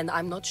even then,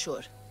 I'm not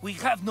sure. We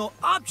have no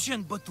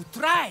option but to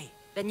try.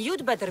 Then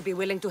you'd better be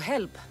willing to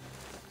help.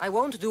 I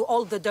won't do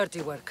all the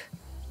dirty work.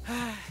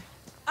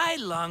 I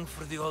long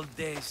for the old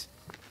days.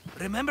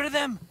 Remember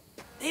them?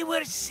 They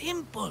were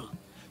simple.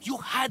 You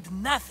had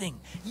nothing,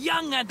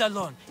 young and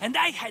alone, and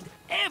I had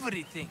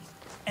everything.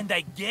 And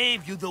I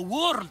gave you the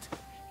world,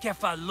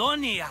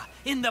 Kefalonia,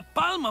 in the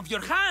palm of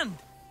your hand.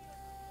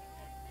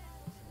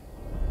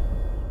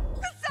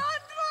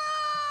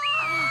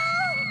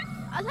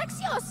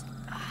 Alexios!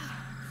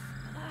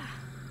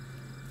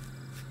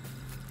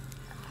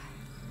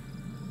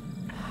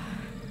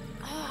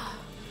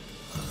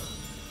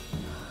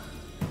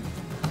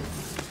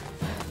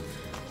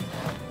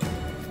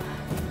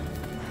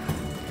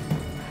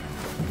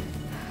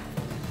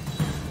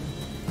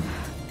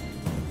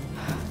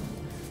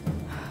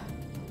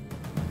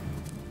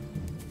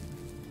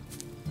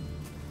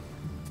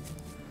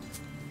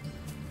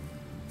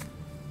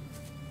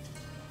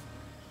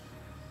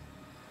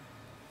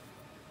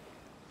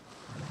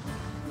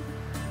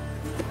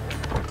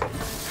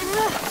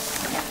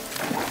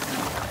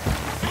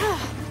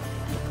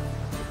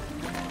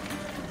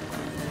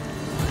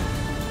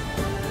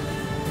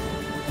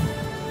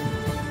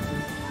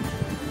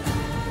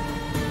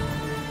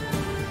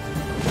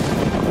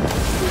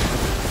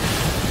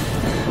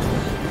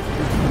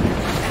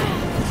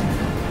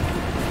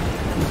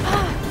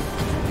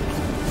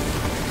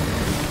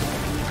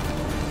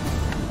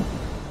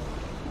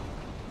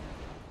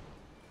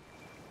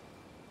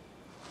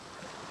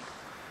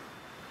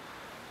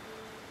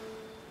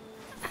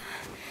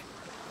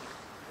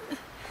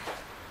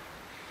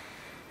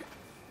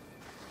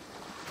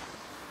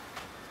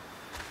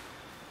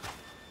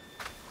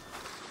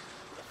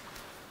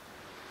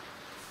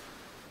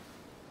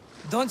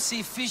 Don't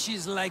see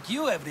fishes like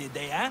you every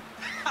day, huh?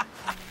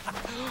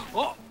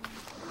 Oh!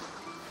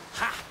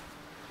 Ha!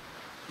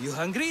 You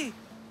hungry?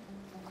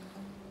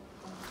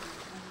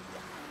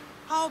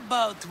 How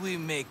about we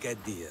make a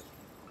deal?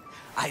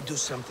 I do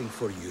something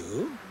for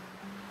you.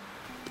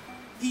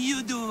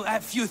 You do a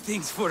few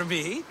things for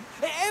me.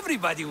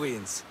 Everybody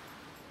wins.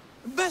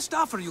 Best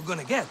offer you're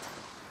gonna get.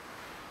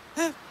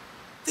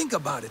 Think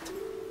about it.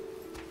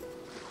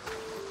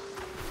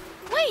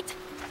 Wait!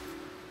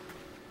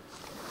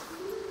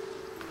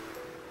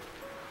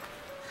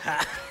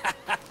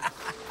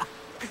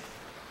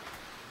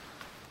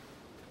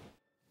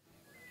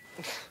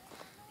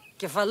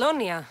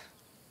 Kefalonia.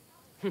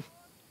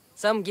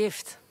 Some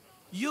gift.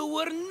 You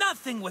were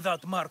nothing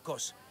without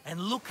Marcos, and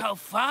look how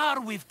far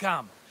we've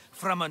come.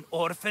 From an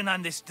orphan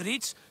on the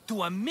streets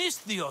to a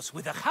Misthios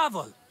with a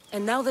Havel.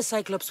 And now the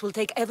Cyclops will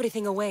take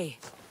everything away.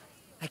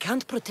 I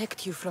can't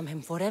protect you from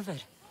him forever.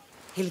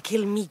 He'll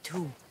kill me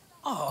too.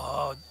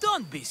 Oh,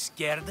 don't be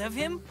scared of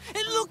him.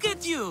 And look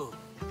at you.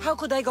 How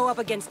could I go up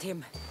against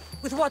him?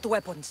 With what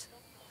weapons?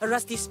 A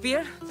rusty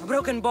spear? A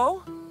broken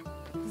bow?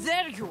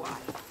 There you are.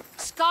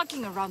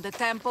 Skulking around the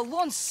temple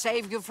won't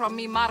save you from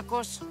me,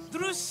 Marcos.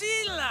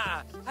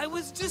 Drusilla! I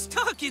was just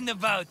talking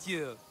about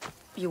you.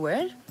 You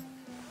were?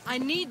 I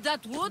need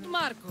that wood,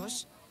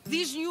 Marcos.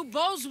 These new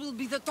bows will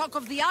be the talk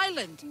of the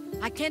island.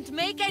 I can't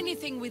make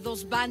anything with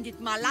those bandit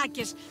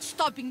malakes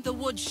stopping the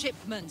wood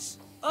shipments.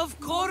 Of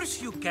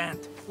course you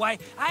can't. Why,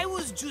 I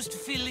was just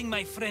filling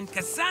my friend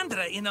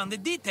Cassandra in on the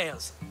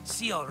details.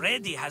 She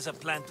already has a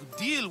plan to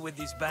deal with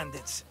these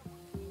bandits.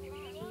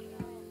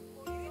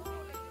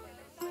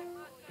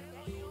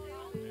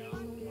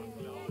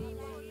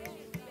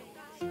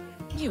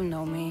 You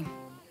know me.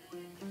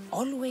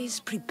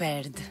 Always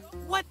prepared.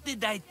 What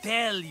did I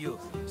tell you?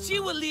 She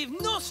will leave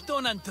no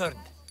stone unturned.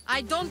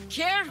 I don't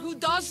care who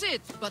does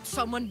it, but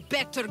someone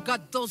better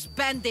got those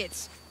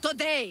bandits.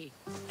 Today.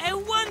 A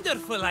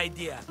wonderful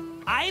idea.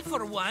 I,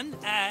 for one,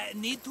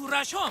 need to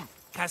rush home.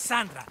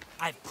 Cassandra,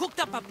 I've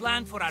cooked up a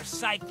plan for our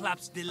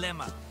Cyclops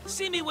dilemma.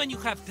 See me when you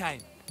have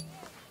time.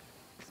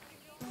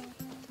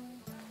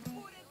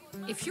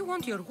 If you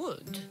want your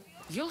wood,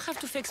 you'll have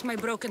to fix my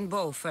broken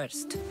bow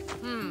first.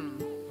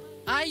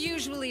 I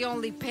usually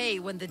only pay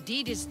when the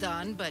deed is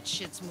done, but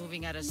shit's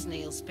moving at a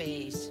snail's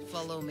pace.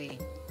 Follow me.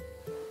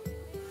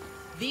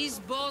 These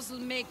bows will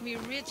make me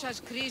rich as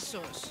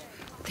Chrysos.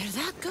 They're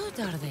that good,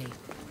 are they?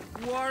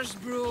 War's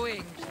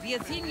brewing. The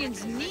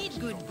Athenians need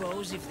good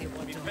bows if they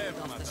want to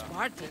hold off the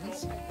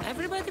Spartans.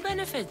 Everybody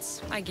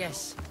benefits, I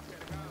guess.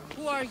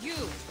 Who are you?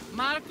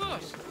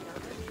 Marcos?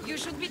 You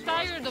should be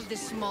tired of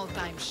this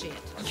small-time shit.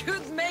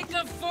 You'd make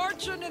a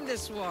fortune in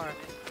this war.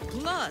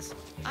 Plus,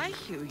 I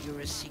hear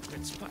you're a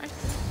secret Spartan.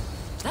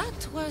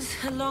 That was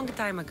a long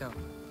time ago.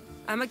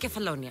 I'm a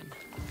Kefalonian.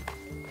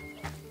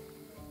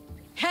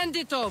 Hand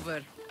it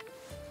over.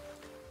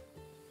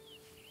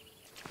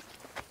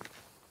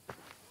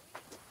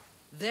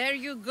 There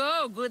you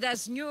go, good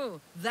as new.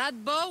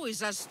 That bow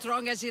is as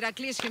strong as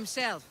Heracles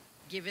himself.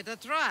 Give it a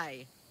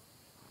try.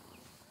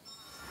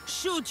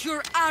 Shoot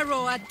your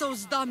arrow at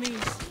those dummies.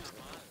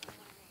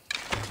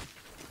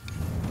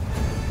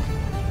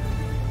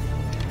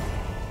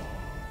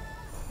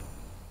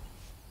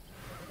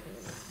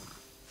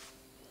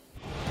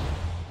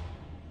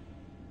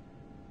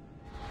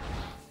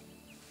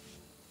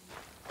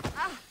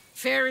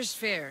 Fair is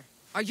fair.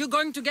 Are you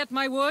going to get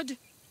my wood?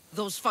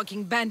 Those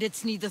fucking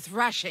bandits need a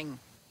thrashing.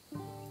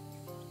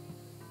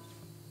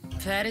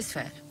 Fair is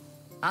fair.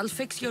 I'll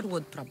fix your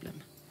wood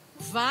problem.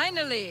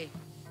 Finally!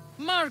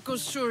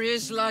 Marcos sure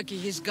is lucky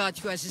he's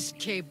got you as his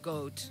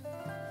scapegoat.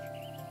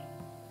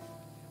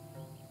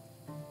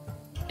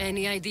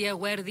 Any idea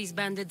where these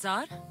bandits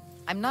are?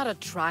 I'm not a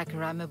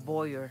tracker, I'm a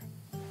boyer.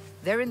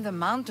 They're in the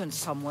mountains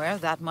somewhere,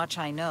 that much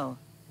I know.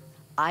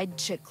 I'd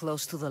check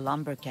close to the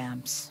lumber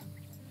camps.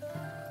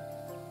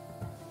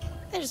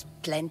 There's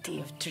plenty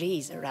of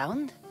trees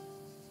around.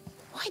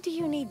 Why do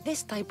you need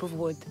this type of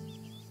wood?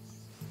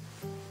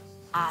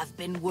 I've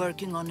been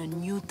working on a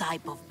new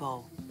type of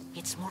bow.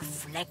 It's more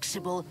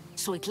flexible,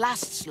 so it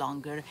lasts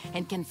longer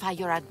and can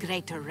fire at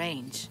greater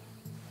range.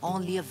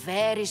 Only a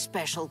very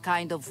special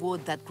kind of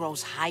wood that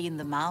grows high in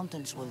the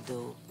mountains will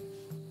do.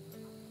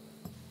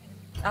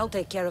 I'll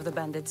take care of the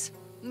bandits.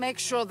 Make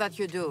sure that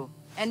you do.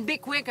 And be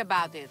quick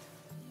about it.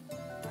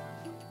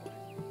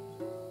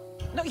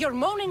 No, your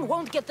moaning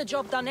won't get the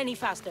job done any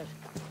faster.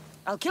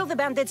 I'll kill the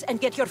bandits and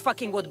get your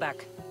fucking wood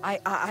back.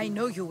 I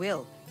know you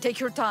will. Take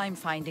your time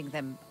finding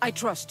them. I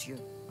trust you.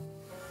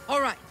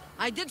 All right.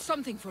 I did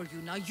something for you.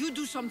 Now you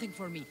do something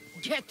for me.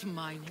 Get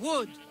my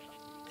wood.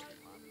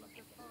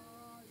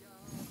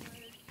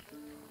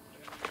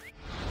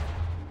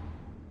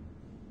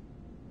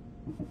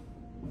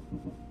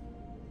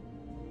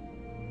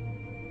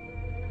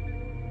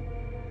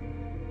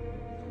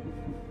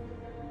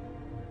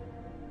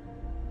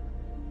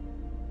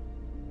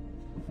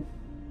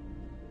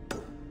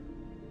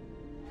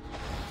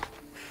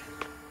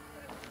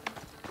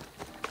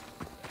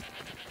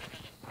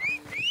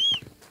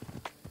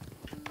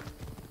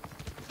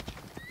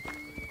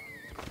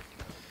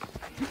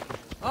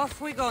 Off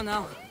we go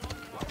now.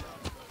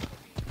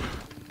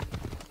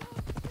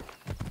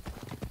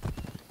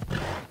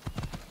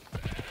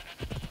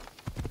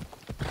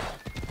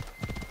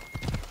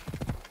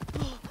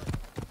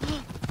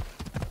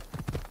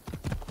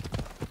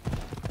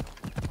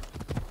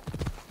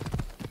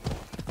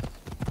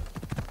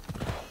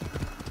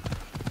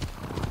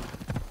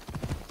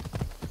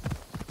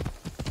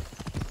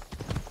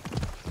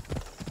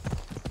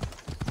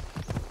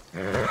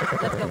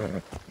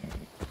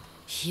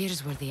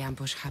 Here's where the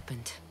ambush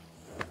happened.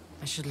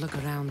 I should look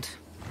around.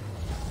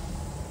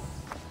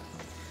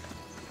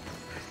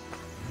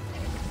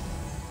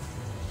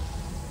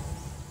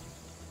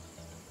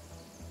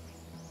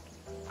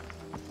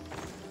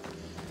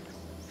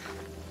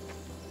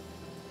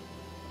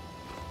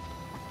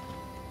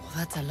 Well,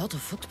 that's a lot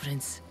of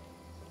footprints.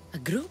 A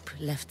group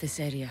left this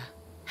area,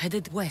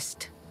 headed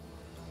west.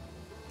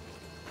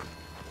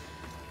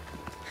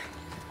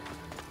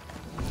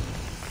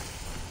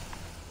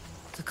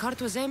 The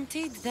cart was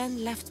emptied,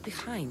 then left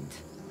behind.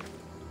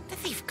 The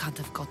thief can't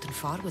have gotten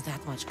far with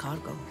that much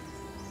cargo.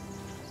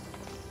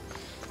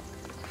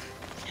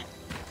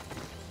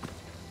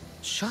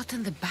 Shot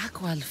in the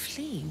back while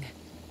fleeing.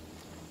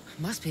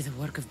 Must be the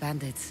work of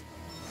bandits.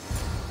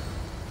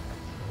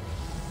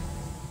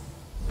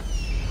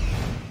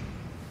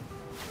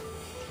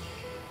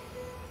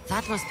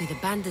 That must be the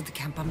bandit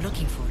camp I'm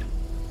looking for.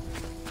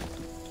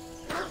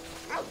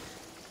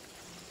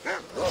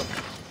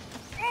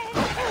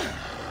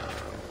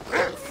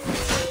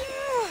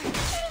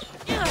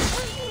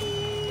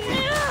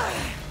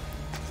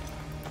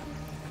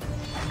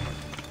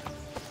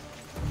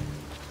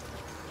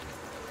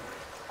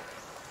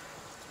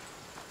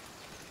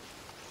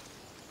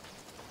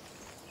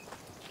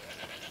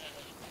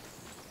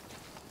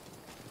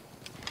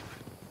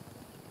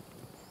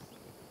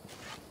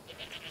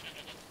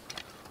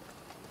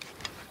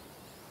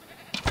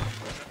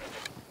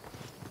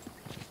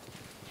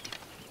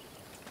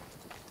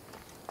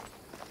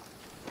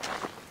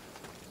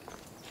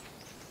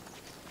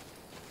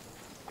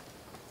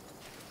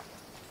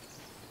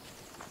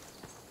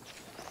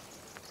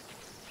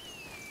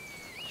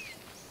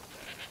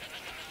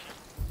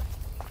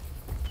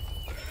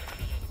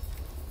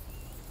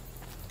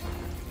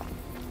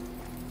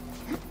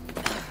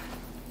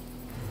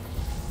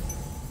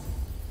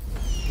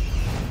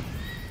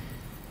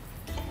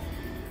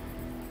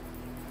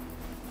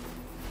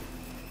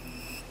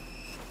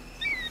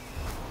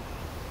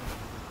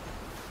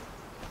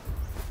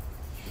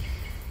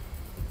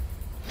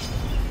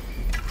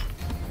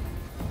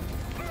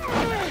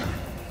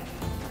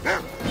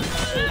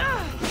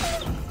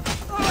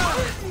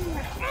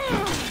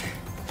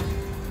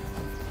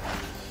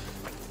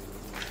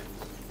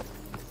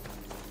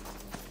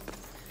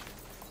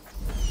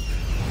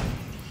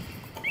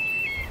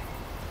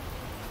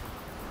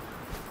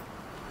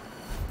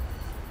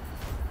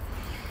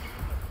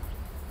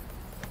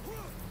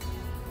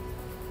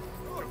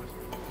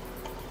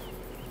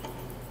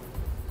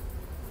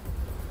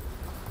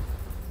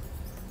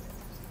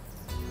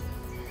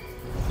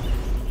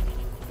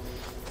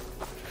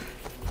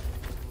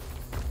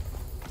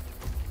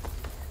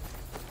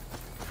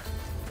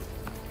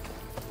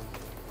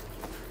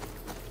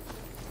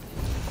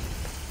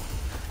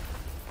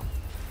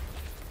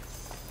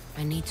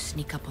 I need to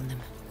sneak up on them.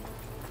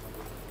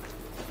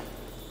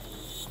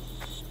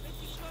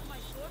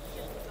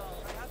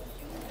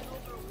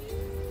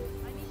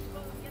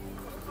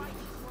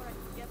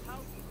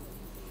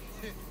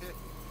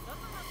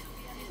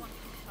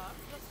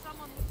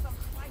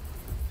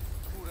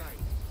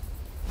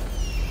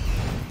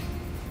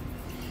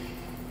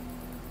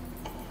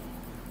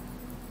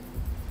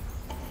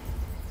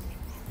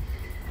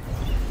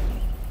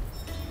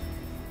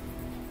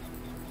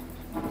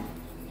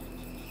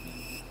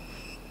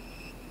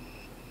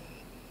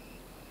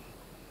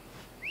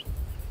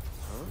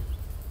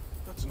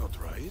 That's not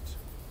right.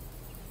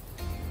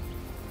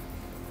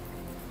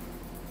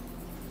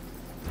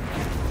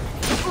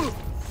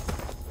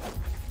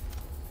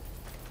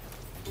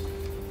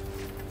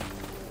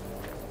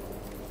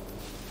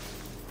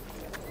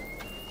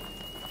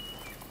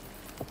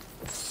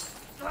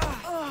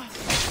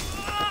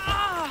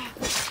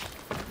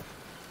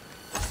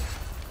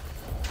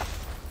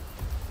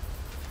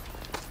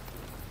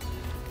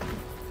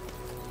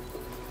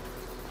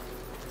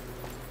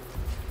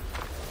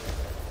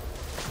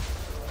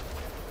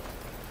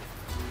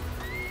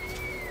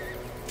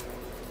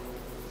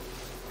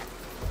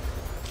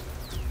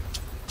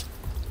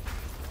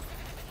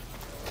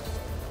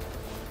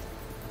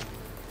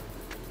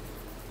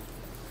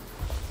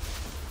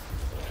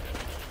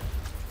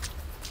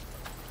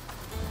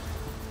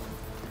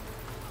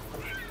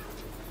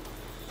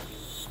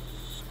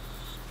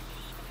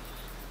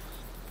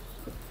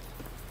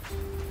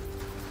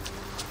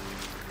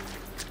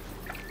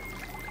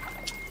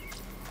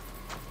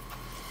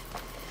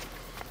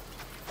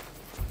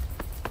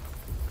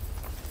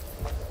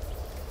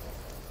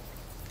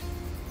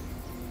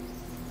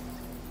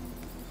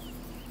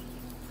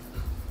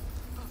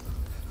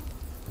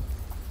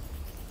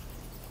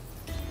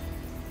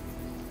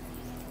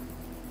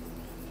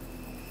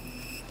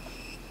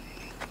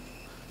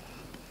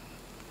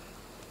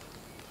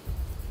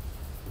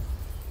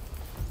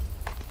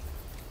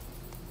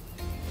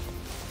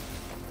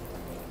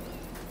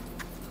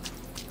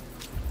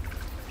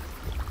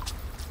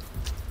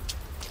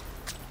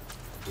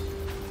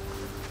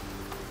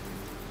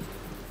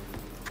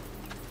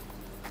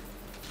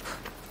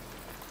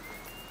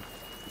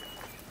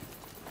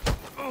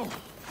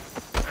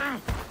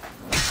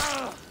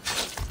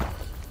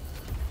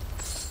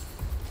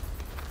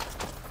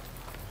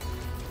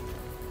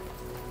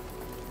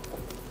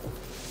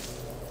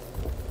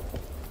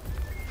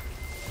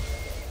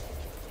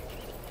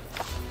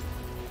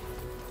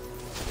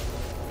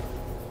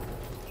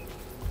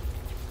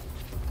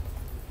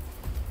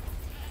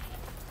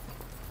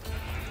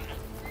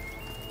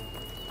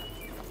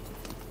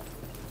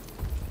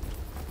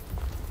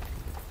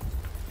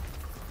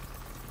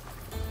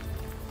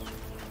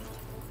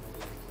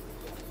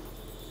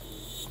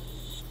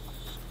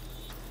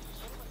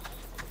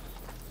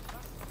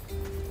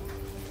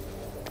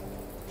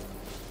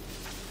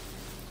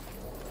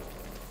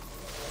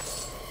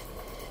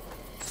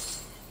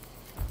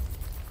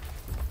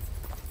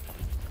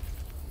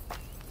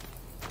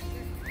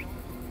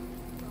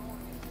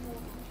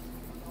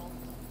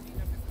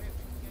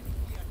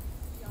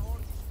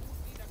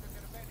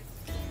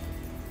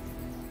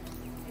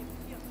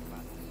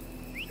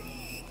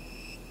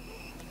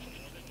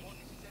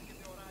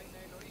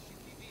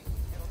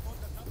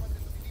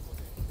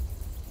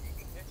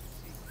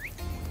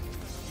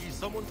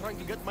 someone trying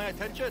to get my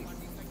attention?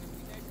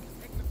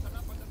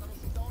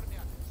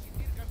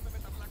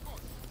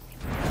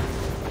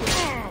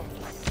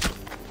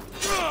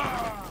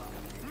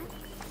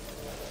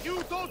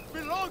 You don't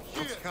belong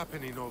here! What's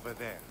happening over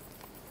there?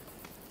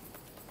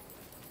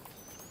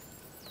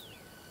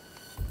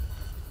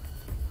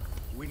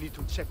 We need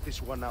to check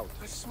this one out.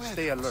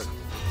 Stay alert.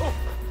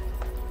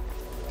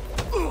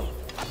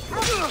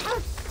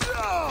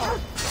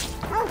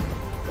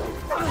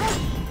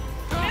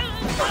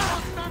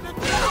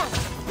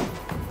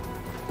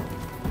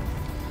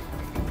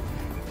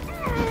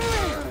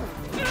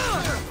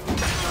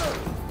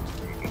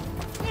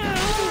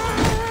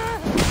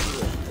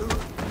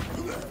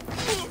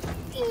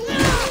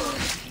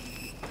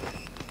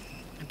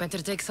 I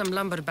better take some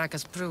lumber back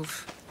as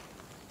proof.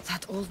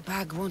 That old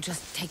bag won't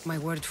just take my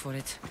word for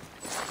it.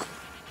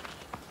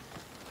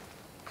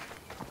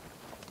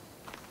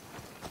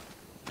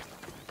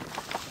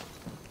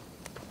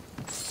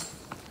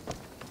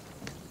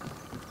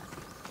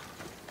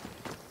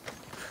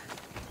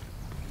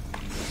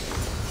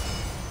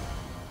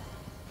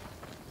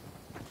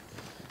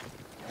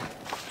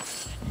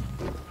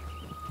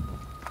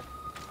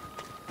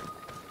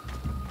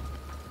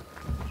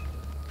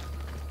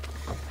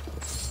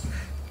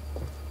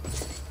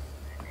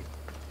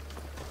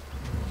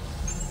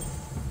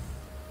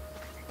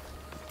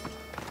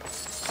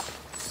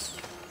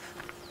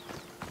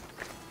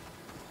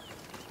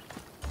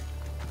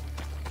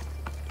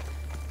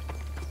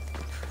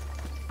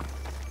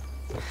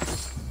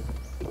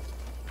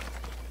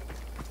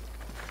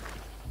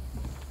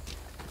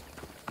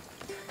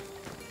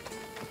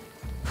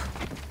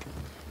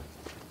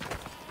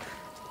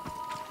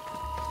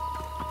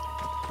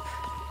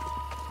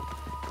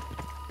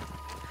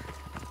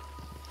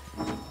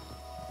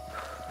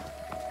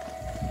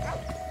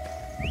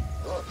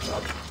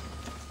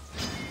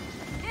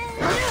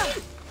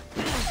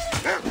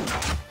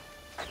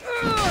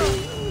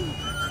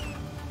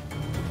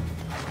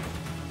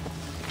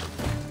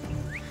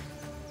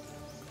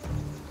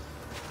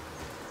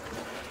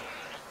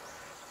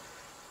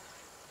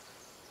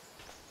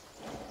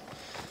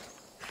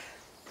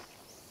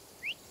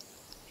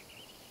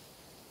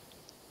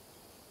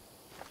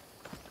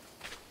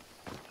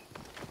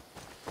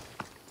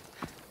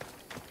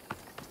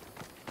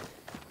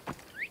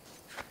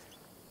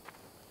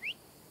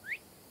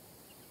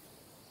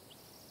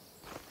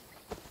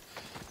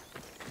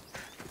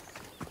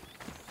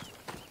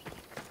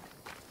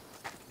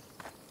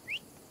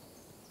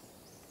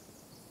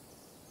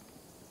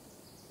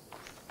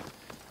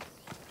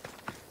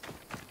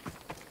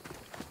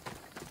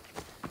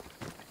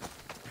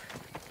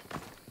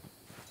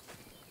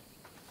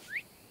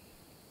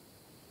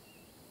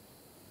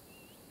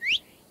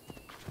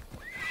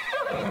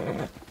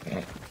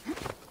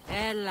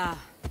 Ella.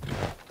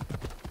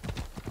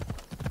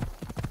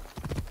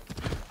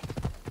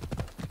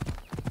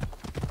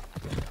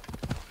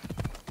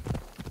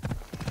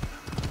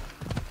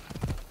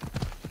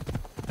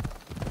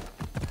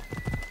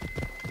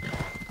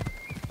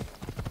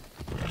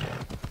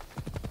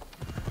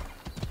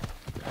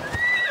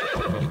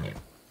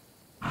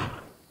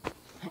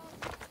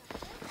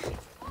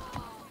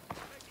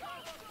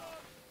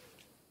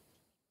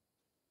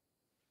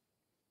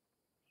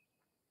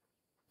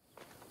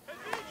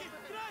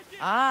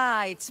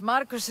 Ah, it's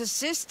Marco's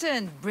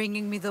assistant,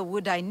 bringing me the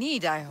wood I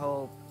need, I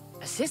hope.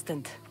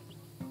 Assistant?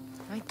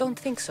 I don't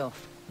think so.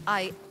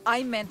 I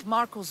meant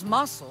Marco's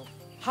muscle.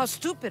 How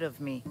stupid of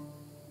me.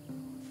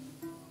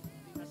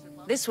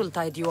 This will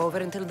tide you over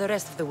until the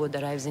rest of the wood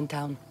arrives in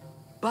town.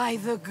 By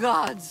the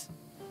gods!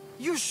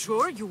 You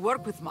sure you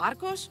work with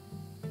Marcos?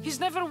 He's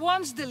never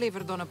once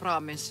delivered on a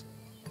promise.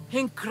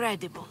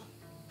 Incredible.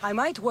 I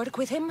might work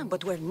with him,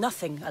 but we're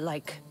nothing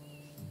alike.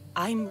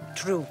 I'm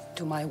true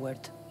to my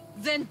word.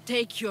 Then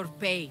take your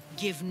pay.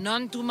 Give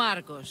none to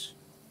Marcos.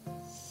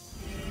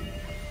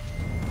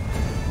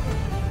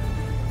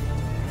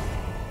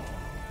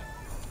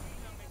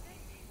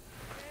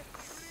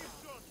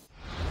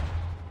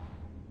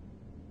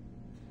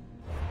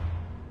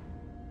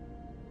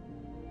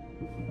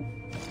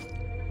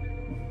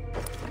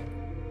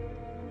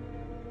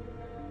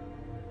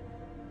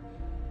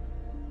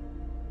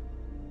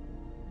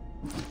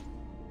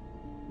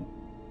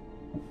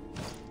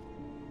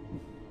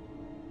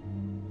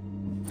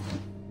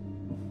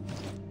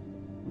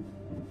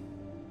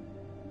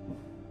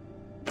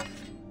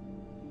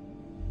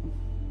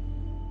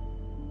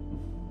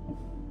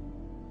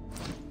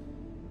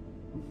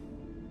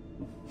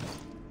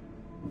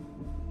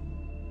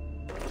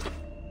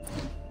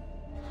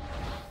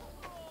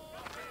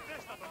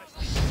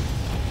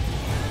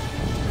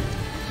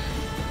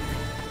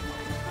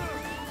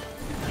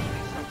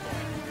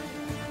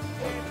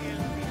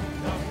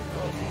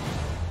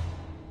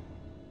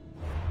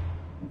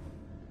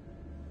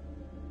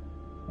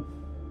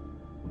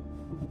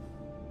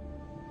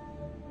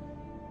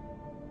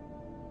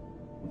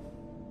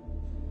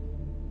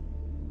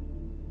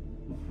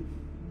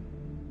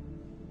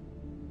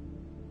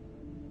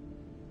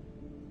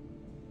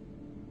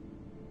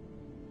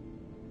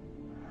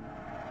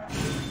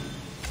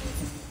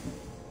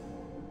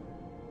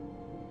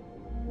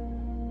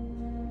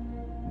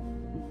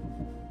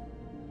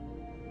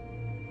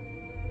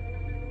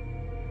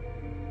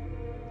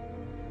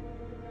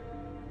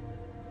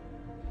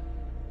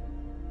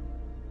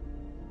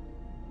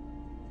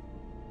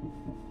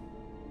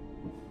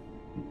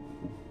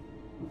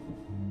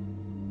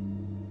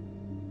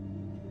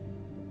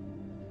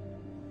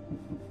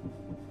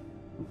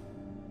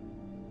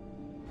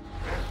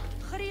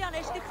 Χρίαν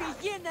στη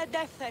φυγή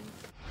δεύθεν.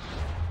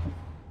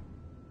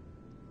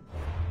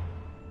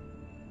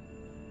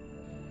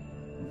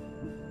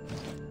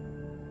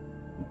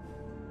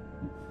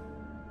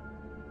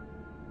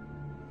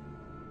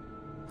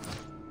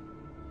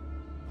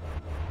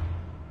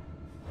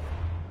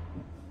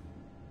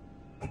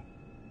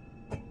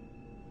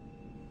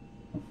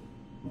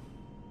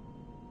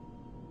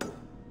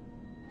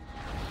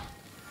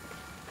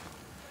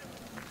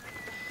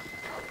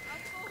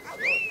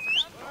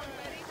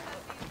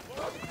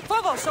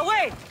 Phobos,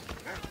 away!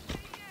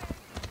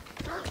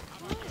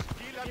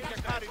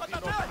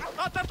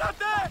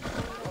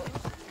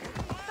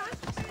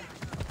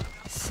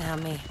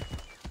 Sammy.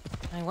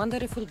 I wonder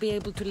if we'll be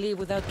able to leave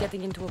without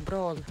getting into a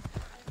brawl.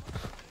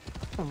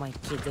 Who am I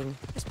kidding?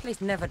 This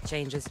place never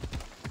changes.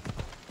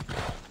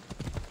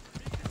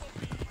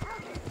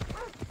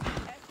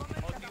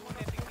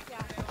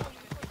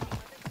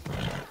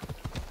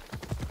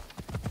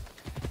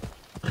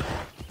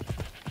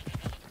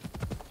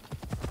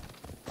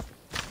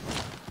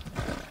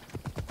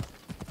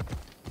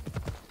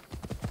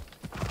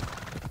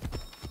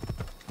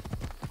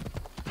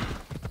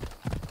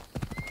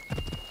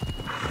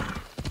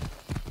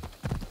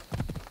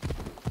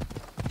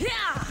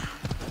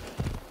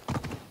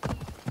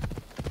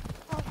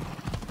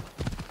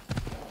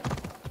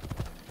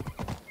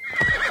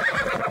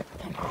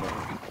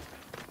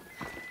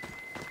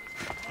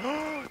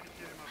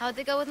 How'd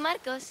it go with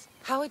Marcos?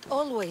 How it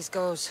always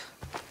goes.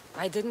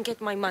 I didn't get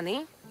my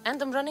money, and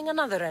I'm running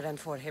another errand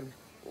for him.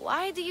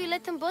 Why do you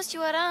let him boss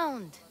you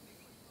around?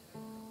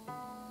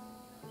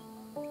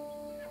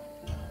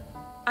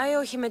 I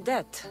owe him a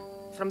debt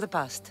from the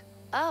past.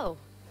 Oh,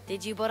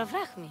 did you borrow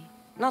me?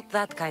 Not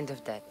that kind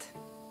of debt.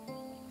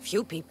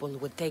 Few people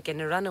would take in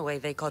a runaway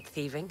they caught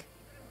thieving.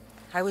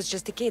 I was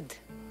just a kid.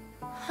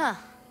 Huh.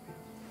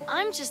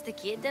 I'm just a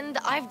kid, and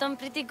I've done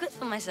pretty good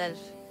for myself.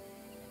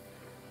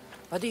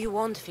 What do you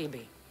want,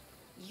 Phoebe?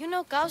 You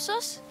know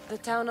Kausos? The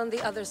town on the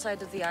other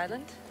side of the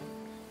island?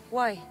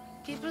 Why?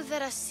 People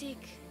there are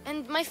sick,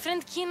 and my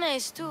friend Kina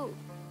is too.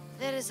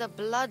 There is a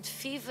blood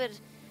fever.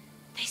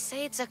 They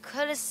say it's a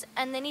curse,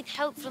 and they need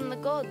help from the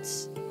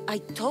gods. I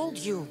told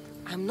you,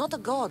 I'm not a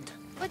god.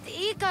 But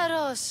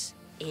Ikaros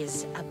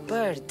is a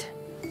bird.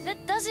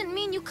 That doesn't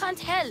mean you can't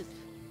help.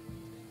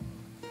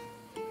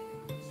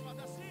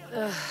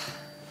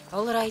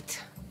 All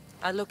right,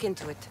 I'll look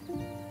into it.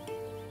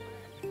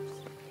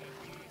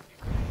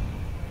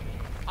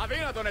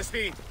 Αδύνατον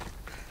εστί!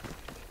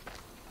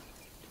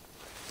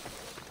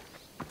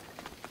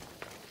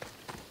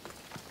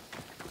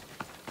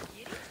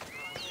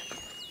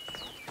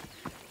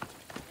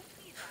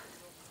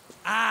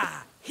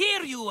 Ah,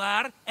 here you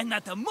are, and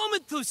not a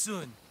moment too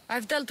soon.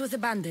 I've dealt with the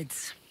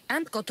bandits,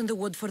 and gotten the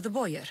wood for the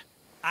boiler.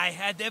 I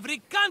had every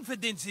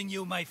confidence in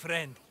you, my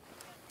friend.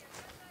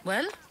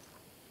 Well,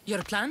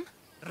 your plan?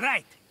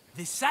 Right.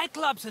 The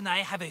Cyclops and I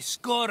have a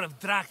score of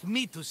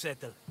drachmi to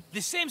settle.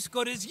 The same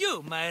score as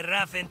you, my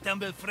rough and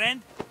tumble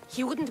friend.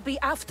 He wouldn't be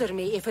after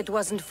me if it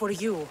wasn't for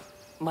you,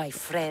 my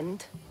friend.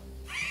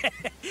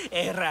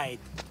 Right.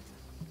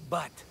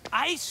 But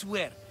I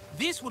swear,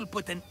 this will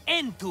put an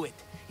end to it.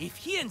 If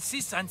he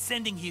insists on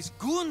sending his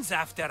goons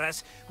after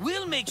us,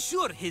 we'll make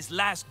sure his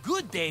last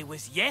good day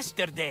was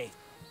yesterday.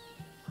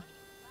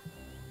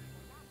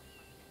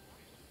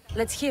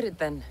 Let's hear it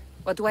then.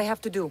 What do I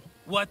have to do?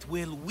 What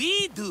will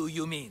we do,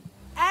 you mean?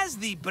 As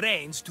the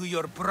brains to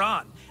your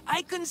brawn,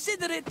 I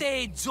consider it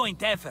a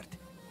joint effort.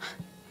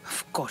 Of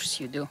course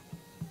you do.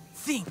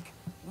 Think,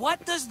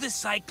 what does the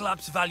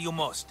Cyclops value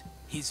most?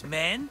 His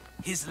men?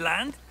 His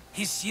land?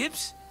 His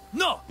ships?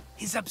 No,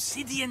 his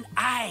obsidian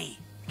eye.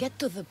 Get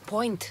to the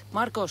point,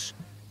 Marcos.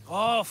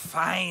 Oh,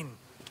 fine.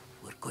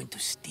 We're going to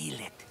steal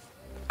it.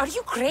 Are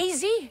you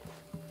crazy?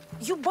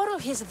 You borrow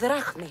his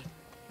drachmi,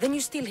 then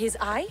you steal his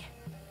eye?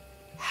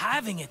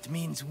 Having it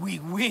means we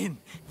win.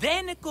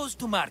 Then it goes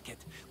to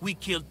market. We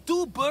kill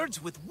 2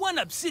 birds with 1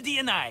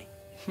 obsidian eye.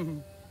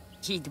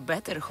 He'd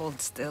better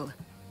hold still,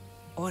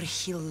 or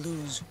he'll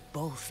lose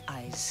both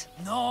eyes.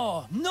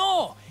 No,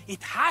 no!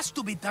 It has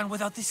to be done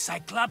without the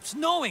Cyclops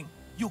knowing.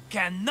 You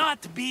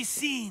cannot be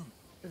seen.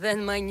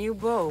 Then my new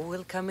bow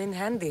will come in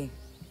handy.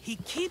 He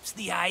keeps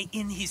the eye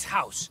in his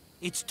house.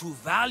 It's too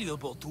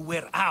valuable to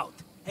wear out.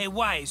 A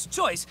wise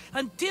choice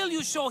until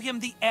you show him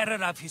the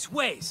error of his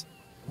ways.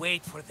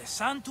 Wait for the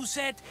sun to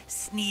set,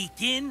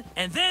 sneak in,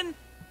 and then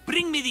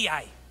bring me the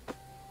eye.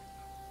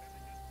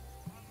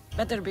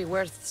 Better be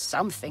worth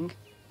something.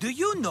 Do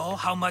you know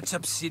how much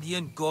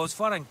obsidian goes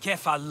for in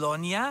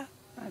Kefalonia?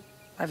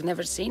 I've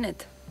never seen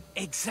it.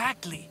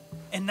 Exactly.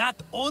 And not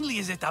only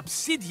is it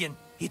obsidian,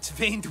 it's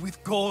veined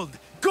with gold.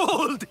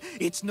 Gold!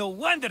 It's no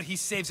wonder he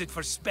saves it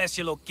for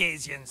special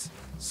occasions.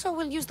 So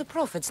we'll use the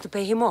profits to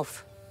pay him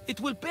off. It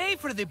will pay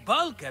for the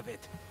bulk of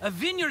it. A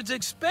vineyard's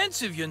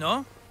expensive, you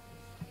know.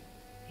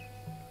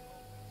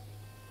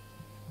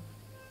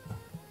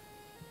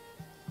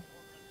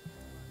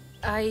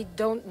 I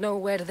don't know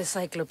where the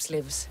Cyclops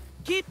lives.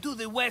 Keep to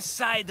the west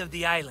side of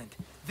the island.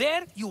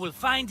 There, you will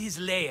find his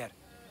lair.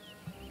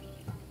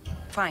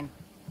 Fine.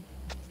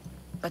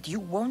 But you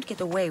won't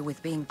get away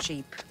with being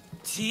cheap.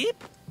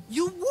 Cheap?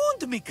 You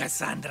wound me,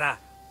 Cassandra.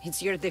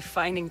 It's your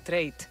defining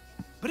trait.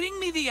 Bring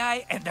me the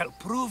eye and I'll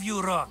prove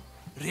you wrong.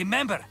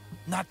 Remember,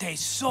 not a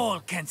soul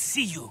can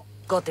see you.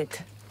 Got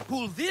it.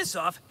 Pull this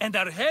off and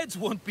our heads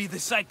won't be the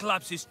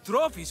Cyclops'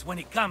 trophies when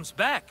he comes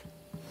back.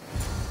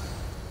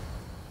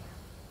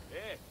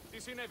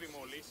 Τι συνέβη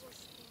μόλις?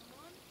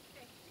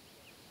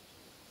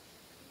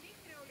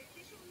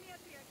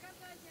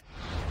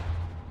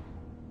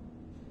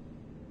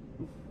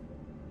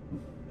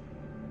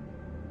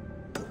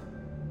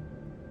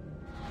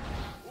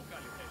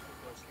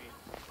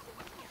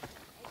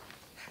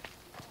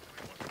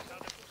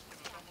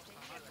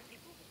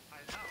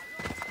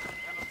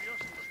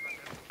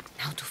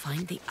 Now to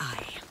find the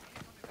eye.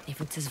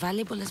 If it's as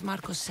valuable as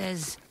Marcos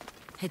says,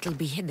 it'll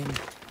be hidden.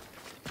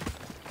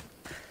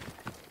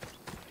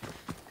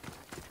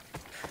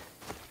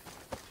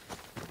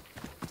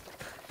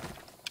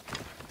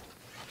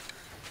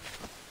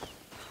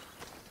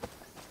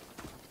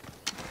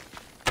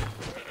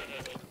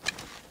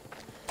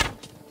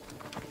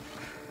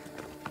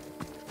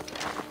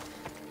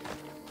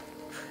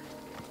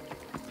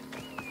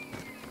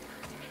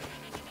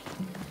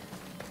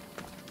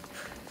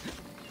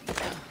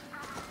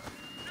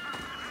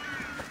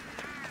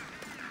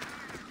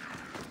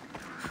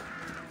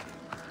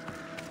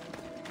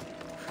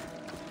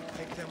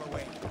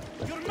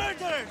 You're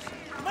murderers!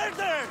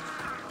 Murderers!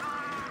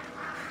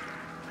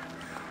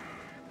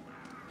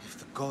 If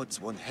the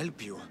gods won't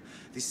help you,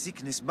 the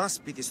sickness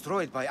must be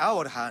destroyed by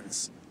our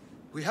hands.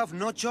 We have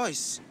no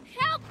choice.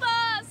 Help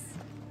us!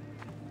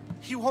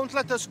 He won't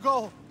let us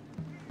go.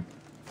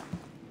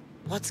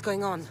 What's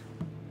going on?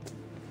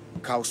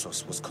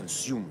 Kausos was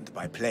consumed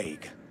by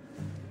plague.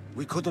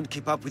 We couldn't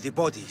keep up with the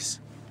bodies.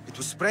 It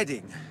was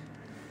spreading.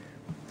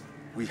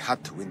 We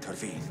had to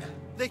intervene.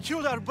 They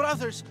killed our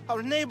brothers,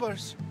 our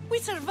neighbors. We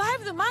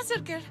survived the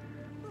massacre,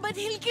 but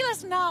he'll kill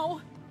us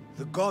now.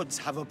 The gods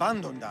have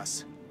abandoned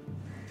us.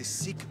 The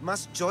sick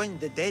must join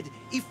the dead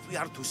if we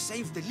are to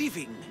save the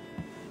living.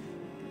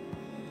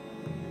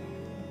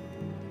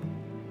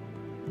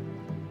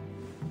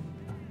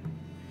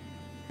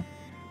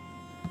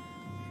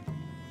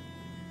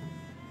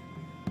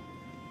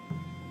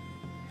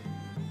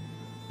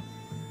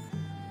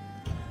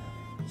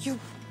 You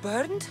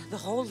burned the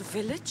whole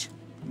village?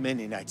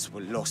 Many nights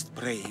were lost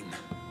praying.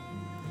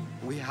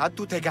 We had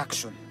to take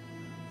action.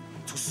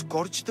 To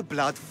scorch the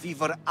blood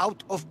fever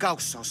out of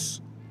Kausos.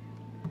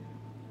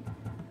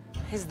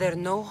 Is there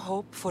no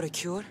hope for a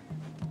cure?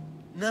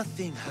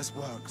 Nothing has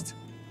worked.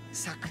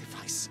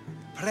 Sacrifice,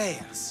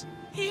 prayers.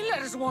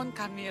 Healers won't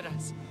come near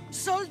us.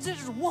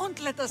 Soldiers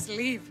won't let us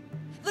leave.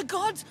 The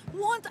gods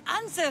won't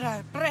answer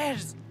our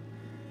prayers.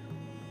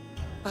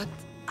 But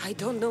I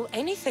don't know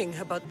anything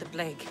about the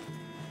plague.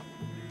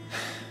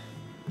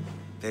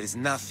 There is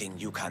nothing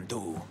you can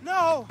do.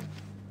 No!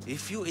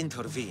 If you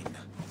intervene,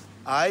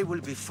 I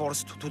will be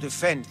forced to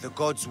defend the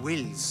gods'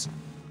 wills.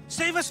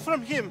 Save us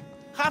from him!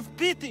 Have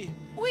pity!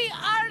 We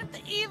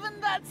aren't even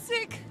that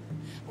sick.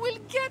 We'll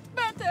get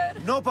better.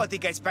 Nobody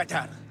gets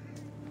better!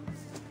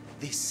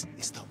 This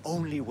is the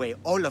only way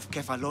all of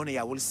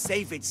Kefalonia will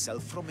save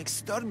itself from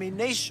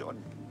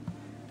extermination.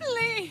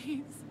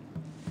 Please!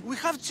 We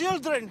have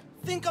children!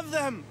 Think of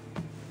them!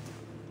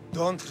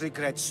 Don't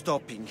regret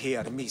stopping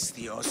here,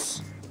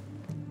 Mistios.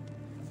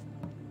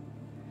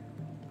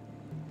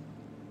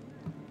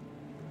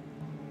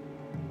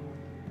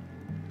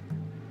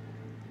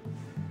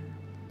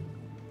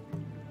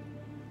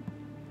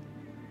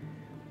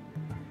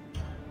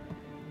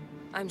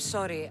 I'm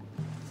sorry.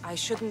 I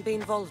shouldn't be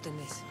involved in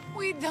this.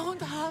 We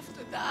don't have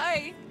to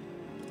die.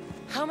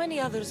 How many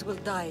others will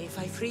die if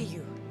I free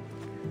you?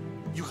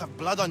 You have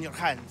blood on your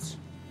hands.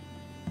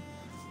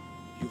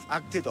 You've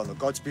acted on the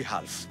gods'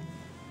 behalf.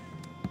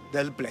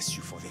 They'll bless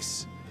you for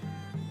this.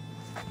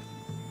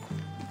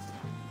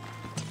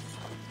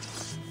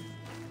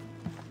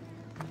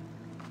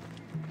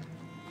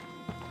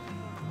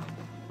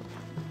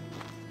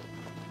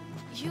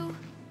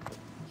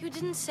 You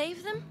didn't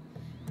save them?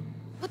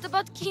 What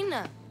about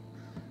Kina?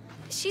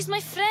 She's my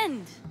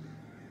friend.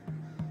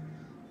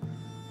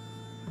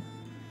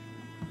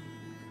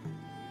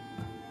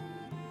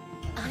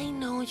 I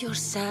know you're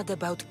sad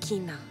about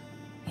Kina.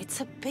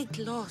 It's a big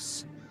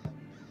loss.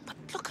 But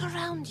look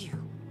around you.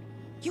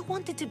 You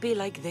want it to be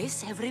like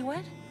this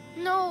everywhere?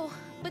 No,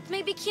 but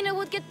maybe Kina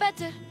would get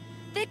better.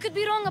 They could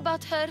be wrong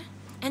about her.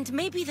 And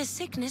maybe the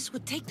sickness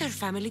would take their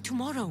family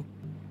tomorrow.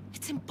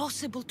 It's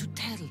impossible to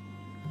tell.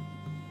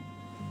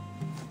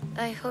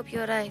 I hope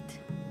you're right.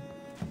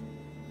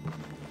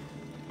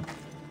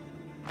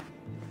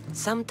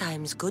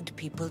 Sometimes good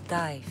people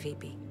die,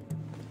 Phoebe.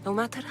 No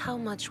matter how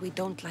much we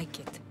don't like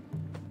it.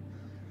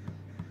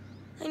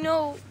 I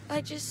know,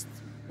 I just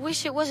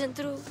wish it wasn't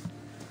true.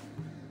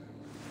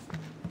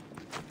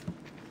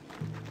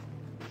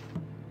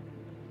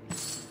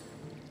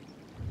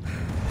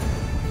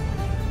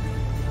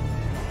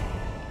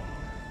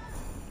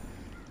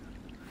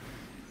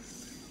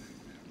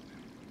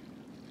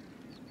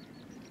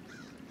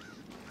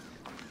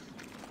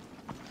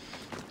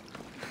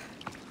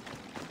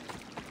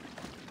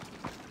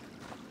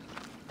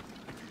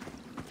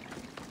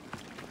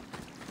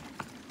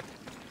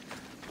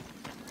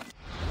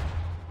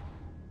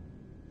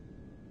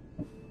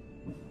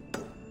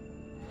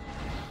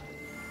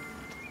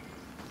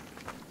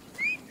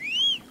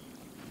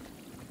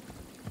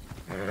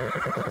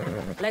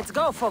 Let's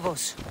go,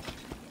 Phobos.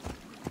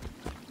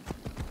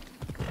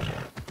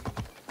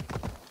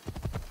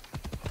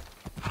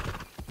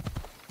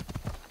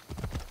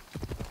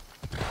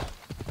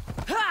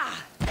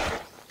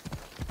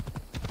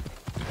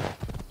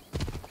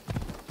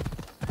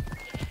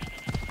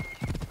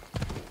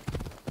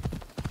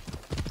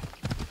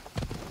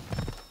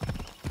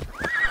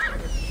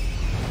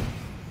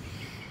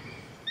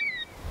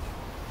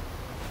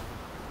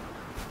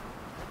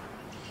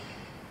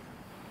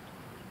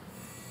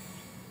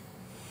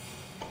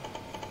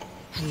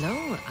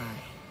 Hello,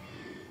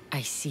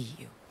 I see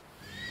you.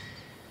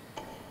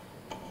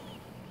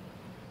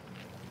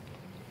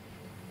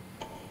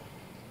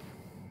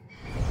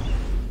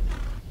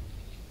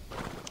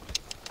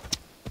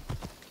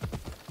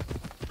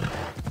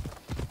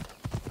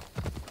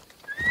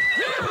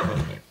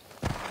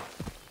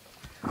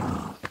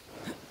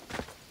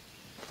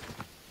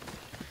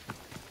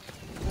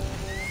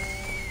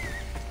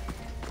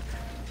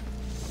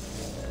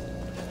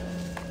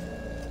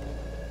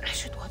 I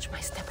should watch my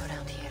step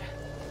around here.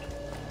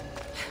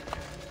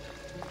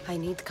 I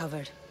need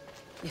cover.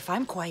 If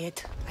I'm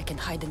quiet, I can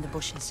hide in the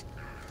bushes.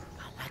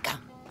 Alaka,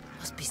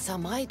 must be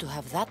some eye to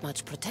have that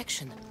much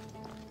protection.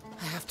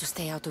 I have to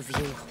stay out of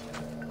view.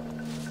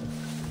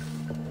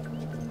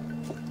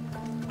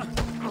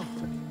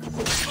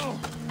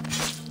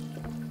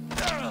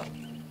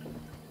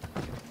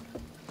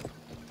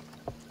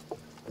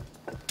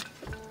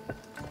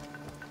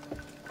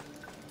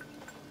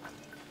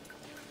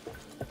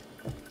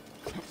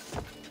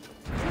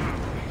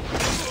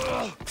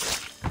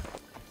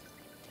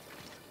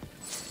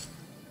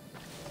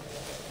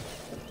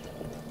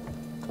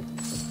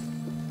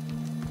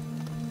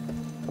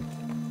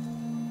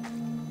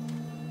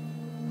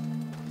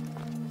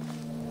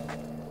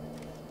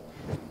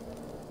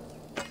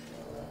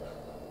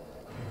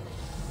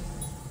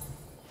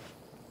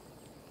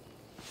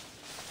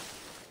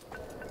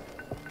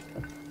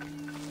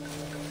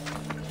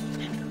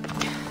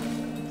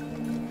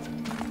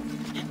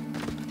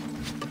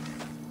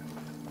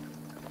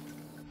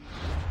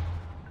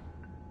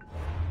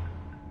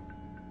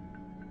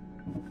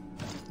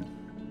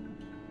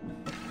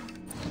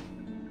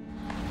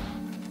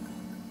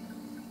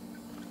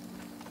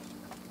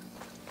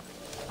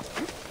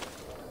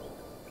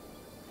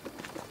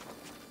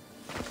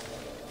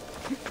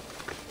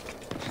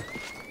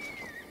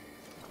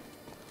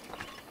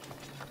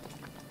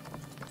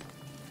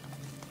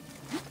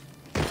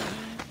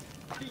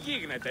 Τι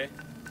γίνεται?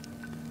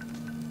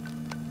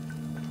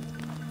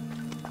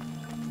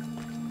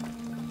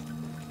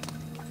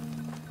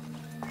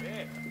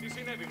 Τι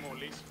συνέβη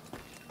μόλις?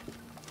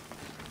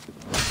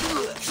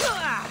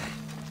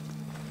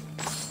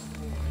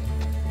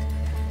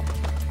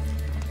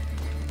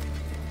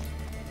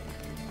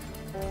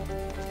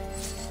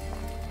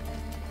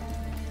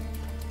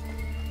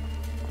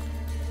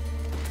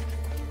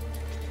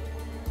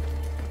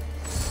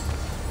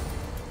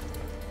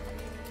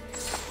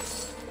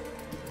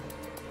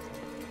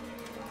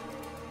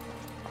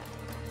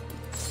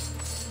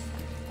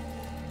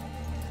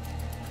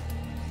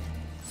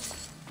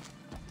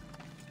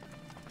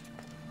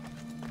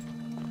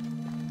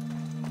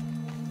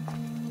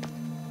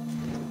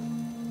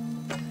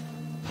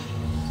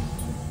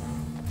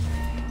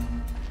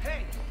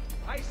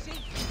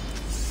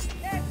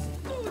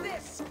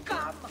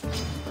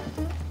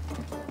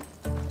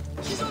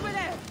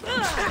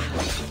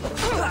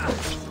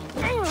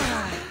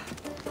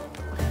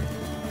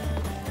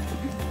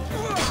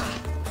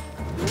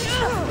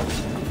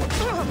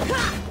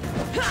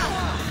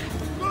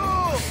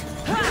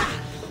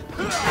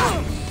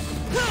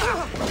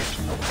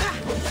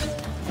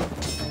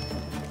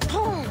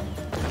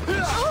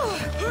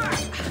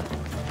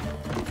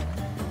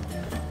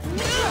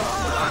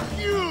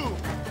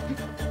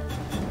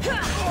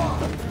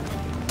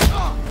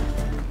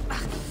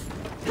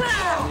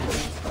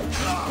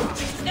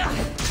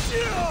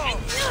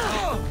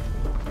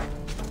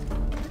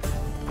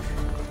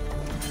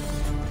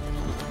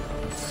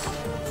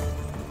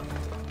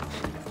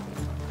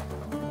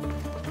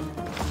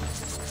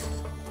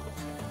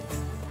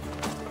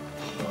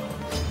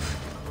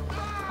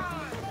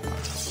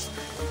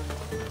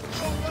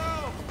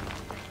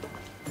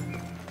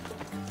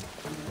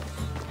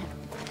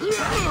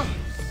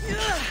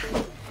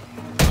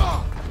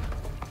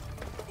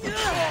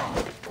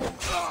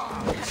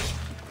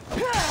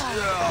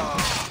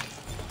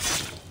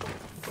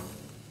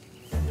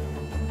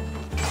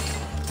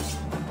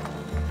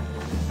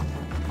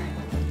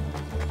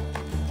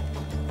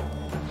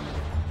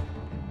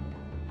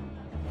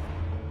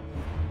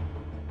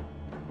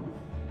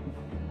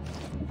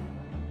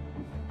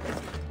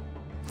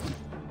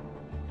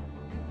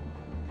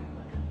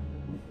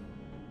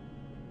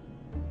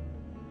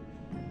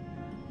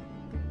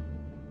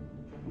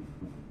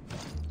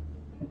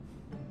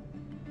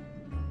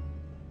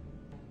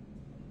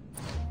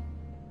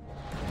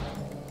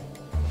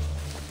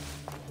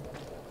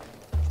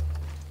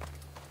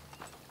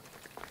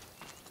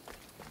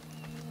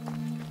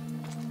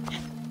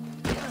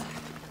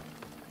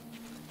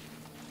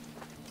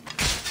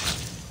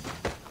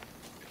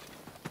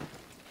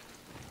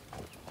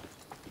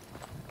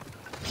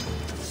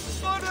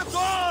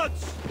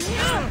 Gods!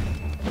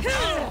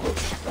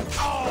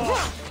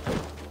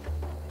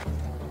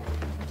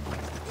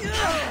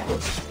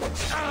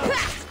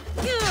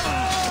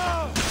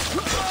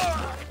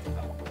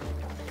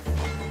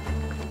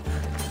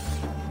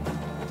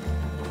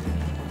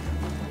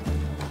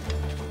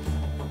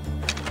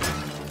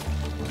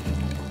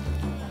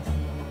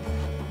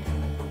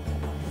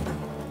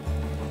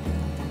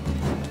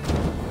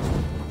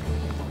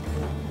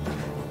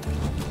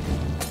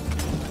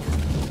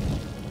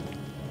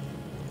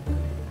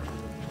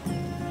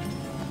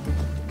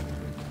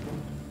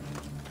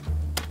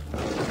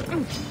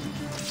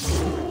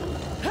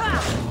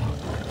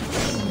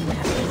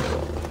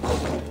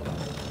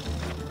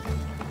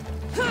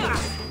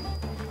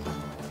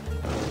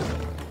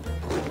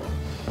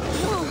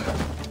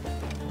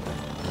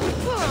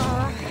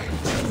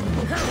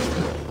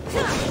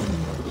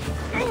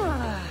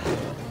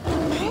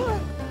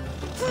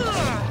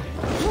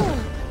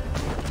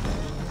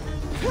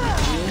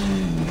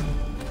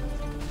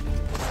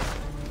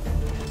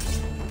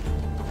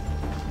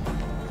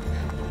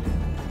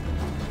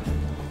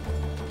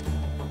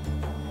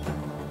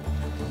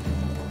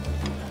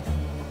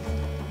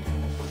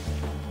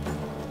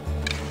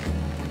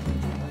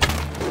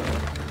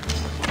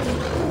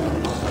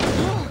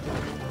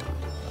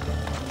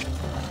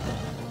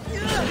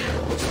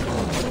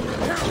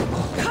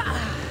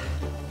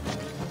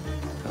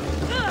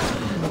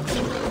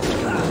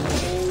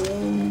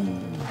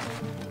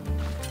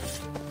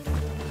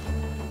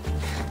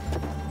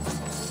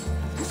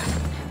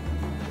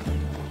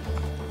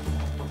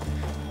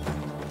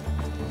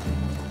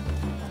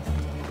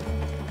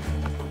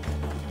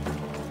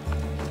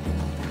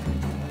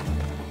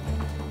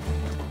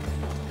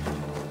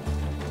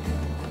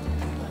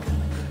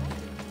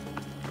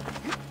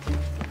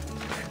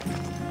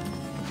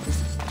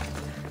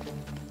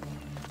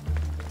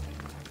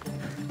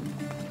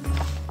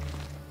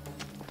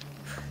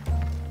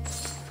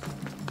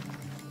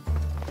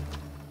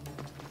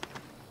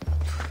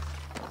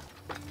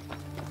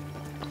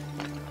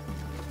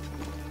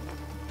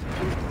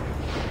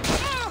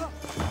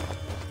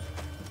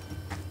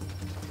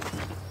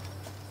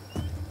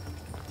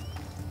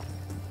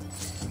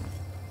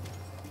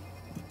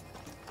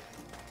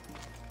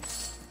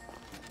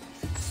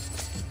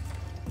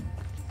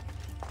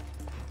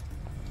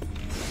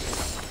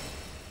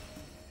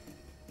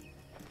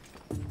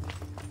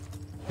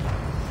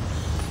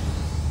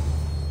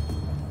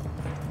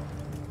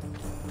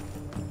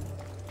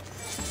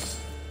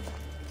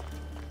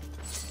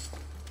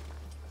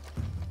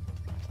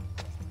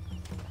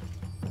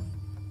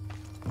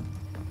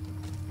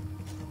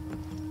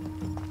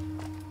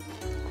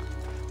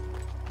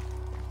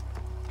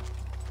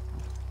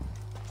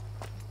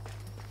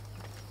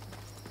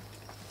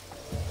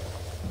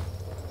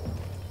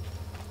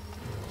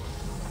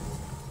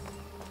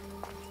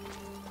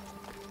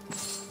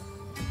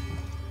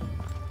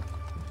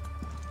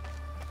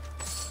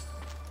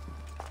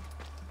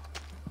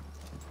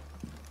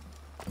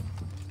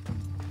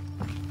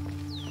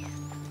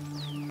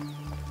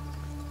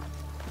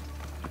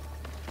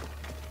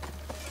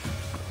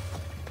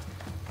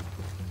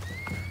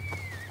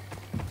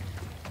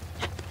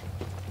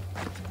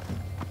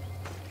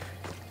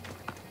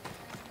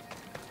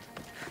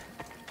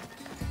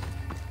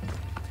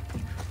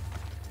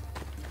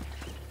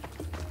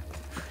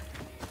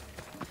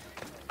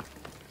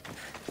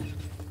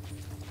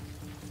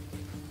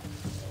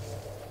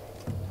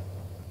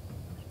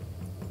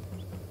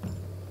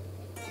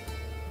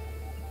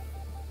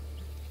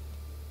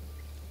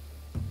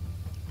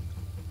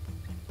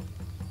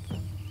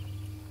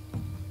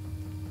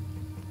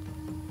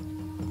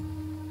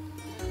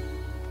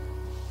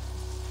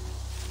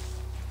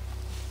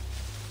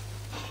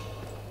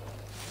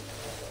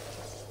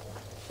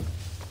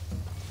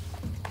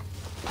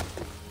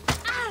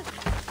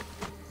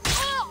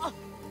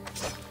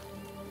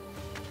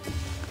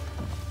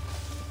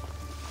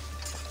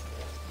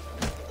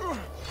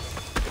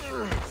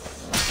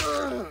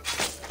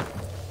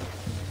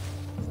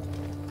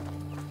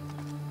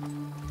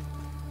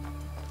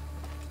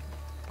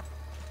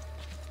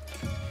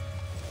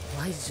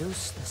 Why,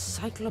 Zeus, the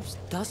Cyclops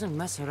doesn't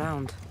mess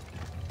around.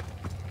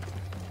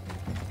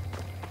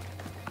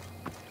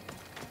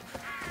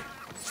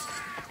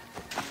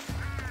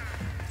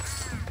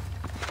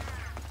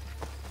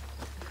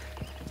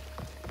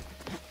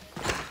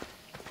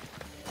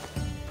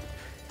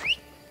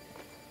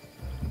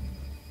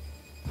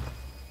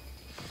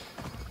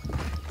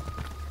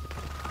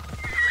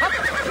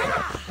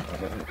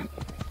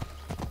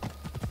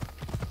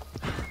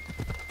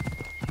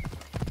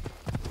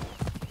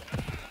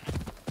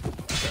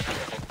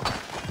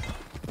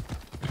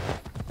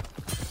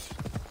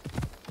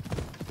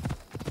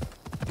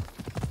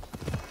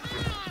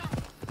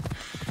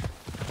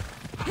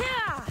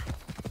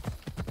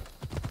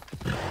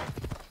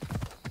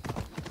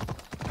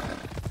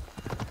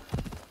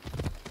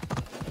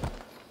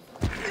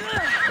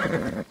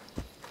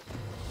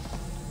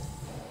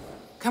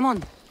 Come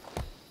on.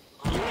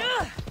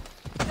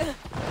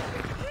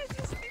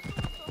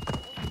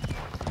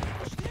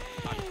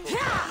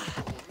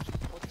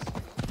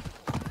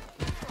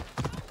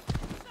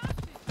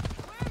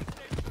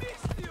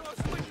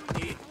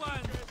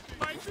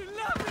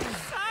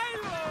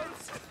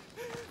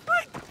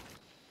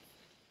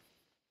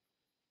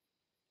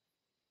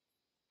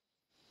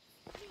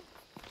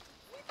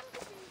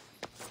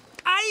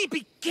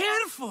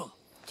 useful.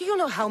 Do you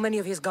know how many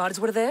of his guards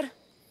were there?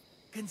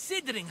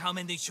 Considering how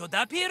many showed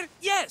up here,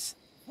 yes.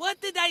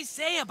 What did I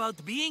say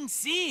about being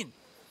seen?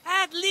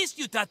 At least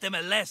you taught them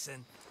a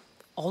lesson.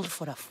 All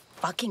for a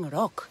fucking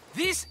rock.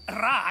 This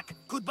rock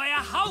could buy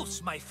a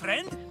house, my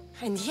friend.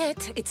 And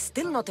yet, it's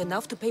still not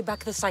enough to pay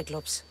back the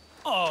Cyclops.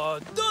 Oh,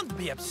 don't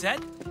be upset.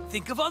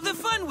 Think of all the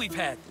fun we've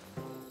had.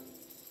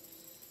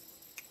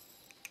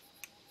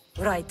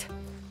 Right.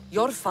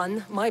 Your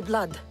fun, my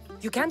blood.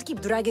 You can't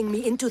keep dragging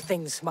me into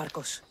things,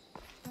 Marcos.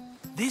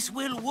 This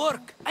will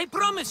work, I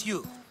promise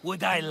you.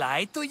 Would I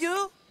lie to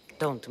you?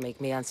 Don't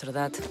make me answer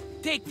that.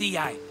 Take the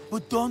eye,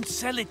 but don't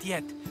sell it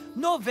yet.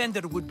 No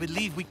vendor would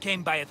believe we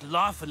came by it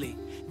lawfully.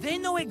 They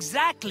know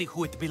exactly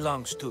who it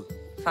belongs to.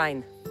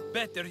 Fine.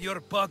 Better your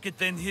pocket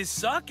than his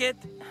socket.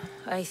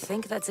 I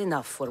think that's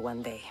enough for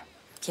one day.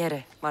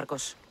 Quiere,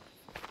 Marcos.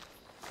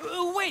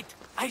 Wait!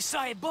 I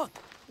saw a boat.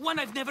 One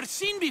I've never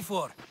seen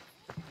before.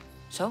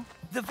 So?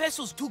 The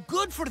vessel's too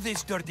good for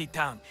this dirty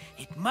town.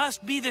 It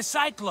must be the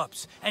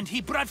Cyclops, and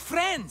he brought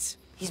friends.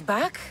 He's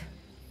back?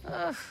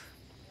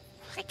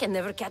 I can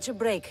never catch a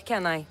break,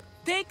 can I?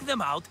 Take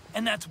them out,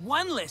 and that's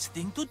one less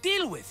thing to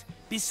deal with.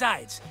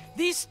 Besides,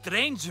 these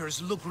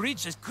strangers look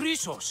rich as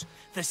Chrysos.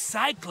 The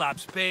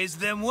Cyclops pays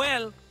them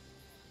well.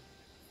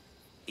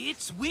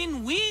 It's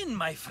win-win,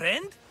 my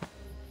friend.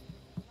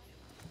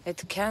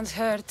 It can't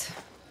hurt.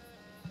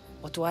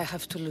 What do I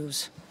have to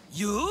lose?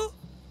 You?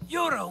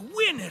 You're a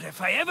winner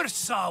if I ever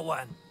saw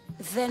one.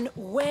 Then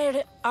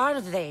where are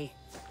they?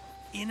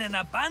 In an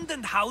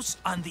abandoned house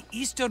on the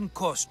eastern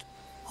coast.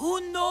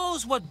 Who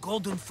knows what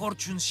golden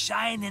fortunes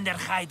shine in their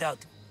hideout?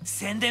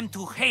 Send them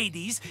to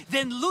Hades,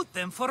 then loot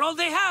them for all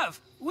they have.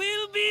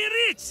 We'll be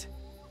rich!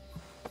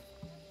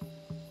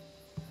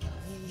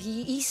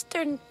 The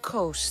eastern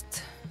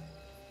coast.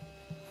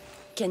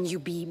 Can you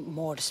be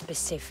more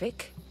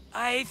specific?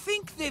 I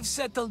think they've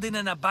settled in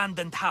an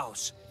abandoned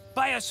house,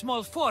 by a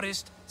small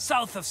forest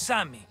south of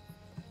Sami.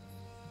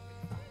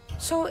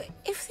 So,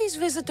 if these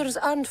visitors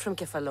aren't from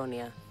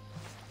Kefalonia,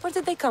 where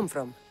did they come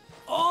from?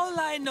 All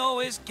I know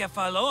is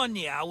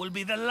Kefalonia will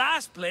be the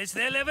last place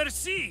they'll ever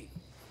see.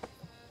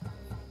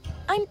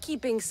 I'm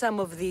keeping some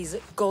of these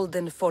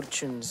golden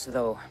fortunes,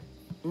 though.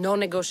 No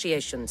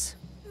negotiations.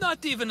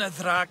 Not even a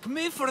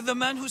drachma for the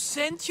man who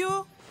sent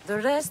you? The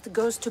rest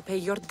goes to pay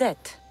your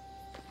debt.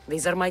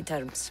 These are my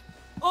terms.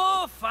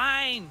 Oh,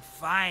 fine,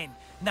 fine.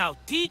 Now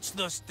teach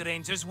those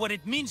strangers what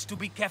it means to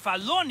be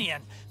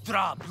Kefalonian.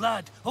 Draw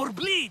blood or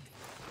bleed.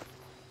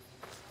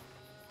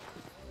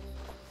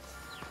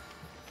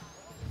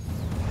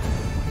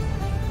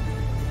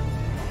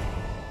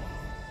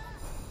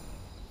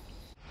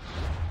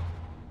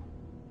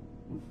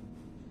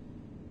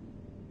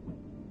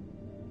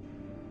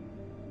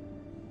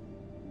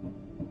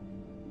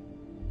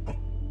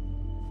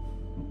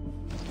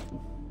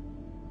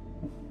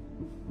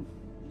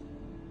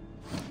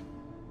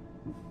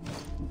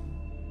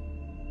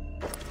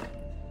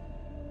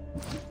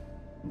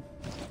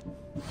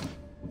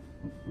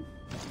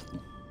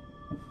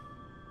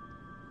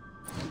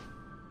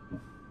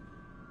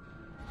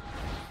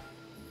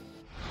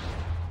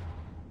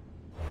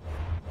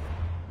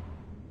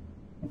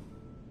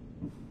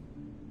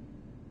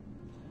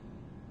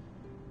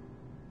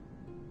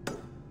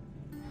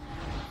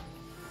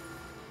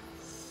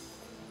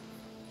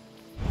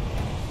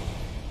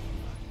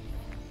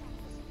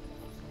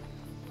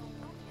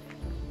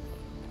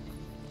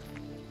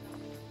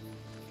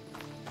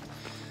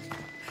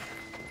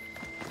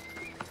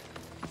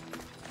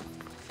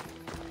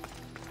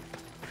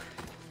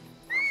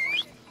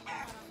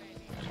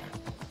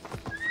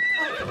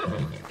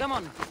 Come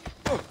on.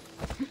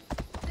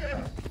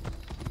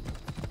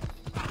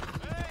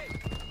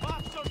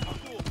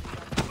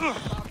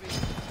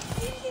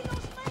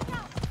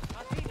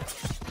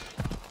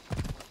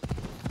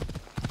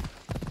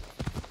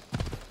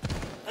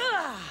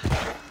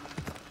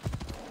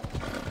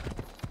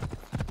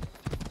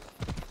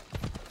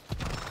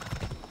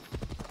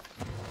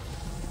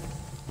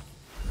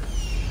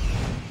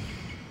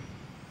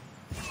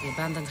 The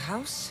abandoned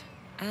house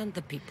and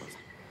the people.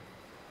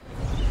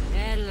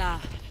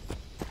 Ella.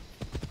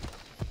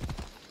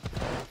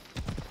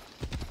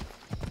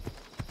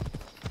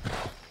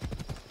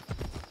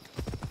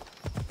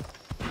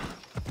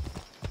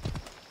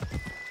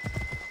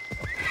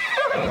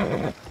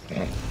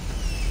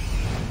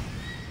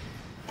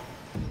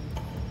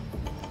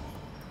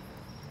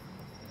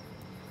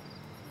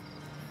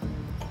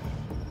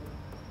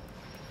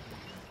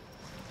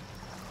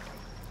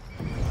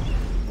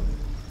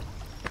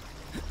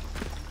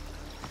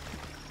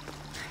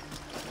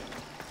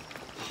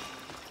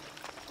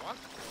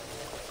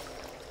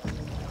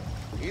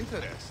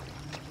 Interesting.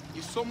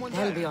 Is someone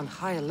They'll there? be on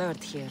high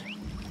alert here.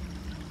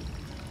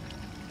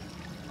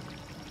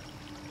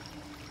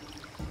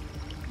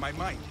 My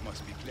mind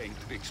must be playing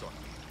tricks on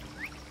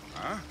me.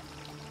 Huh?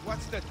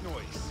 What's that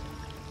noise?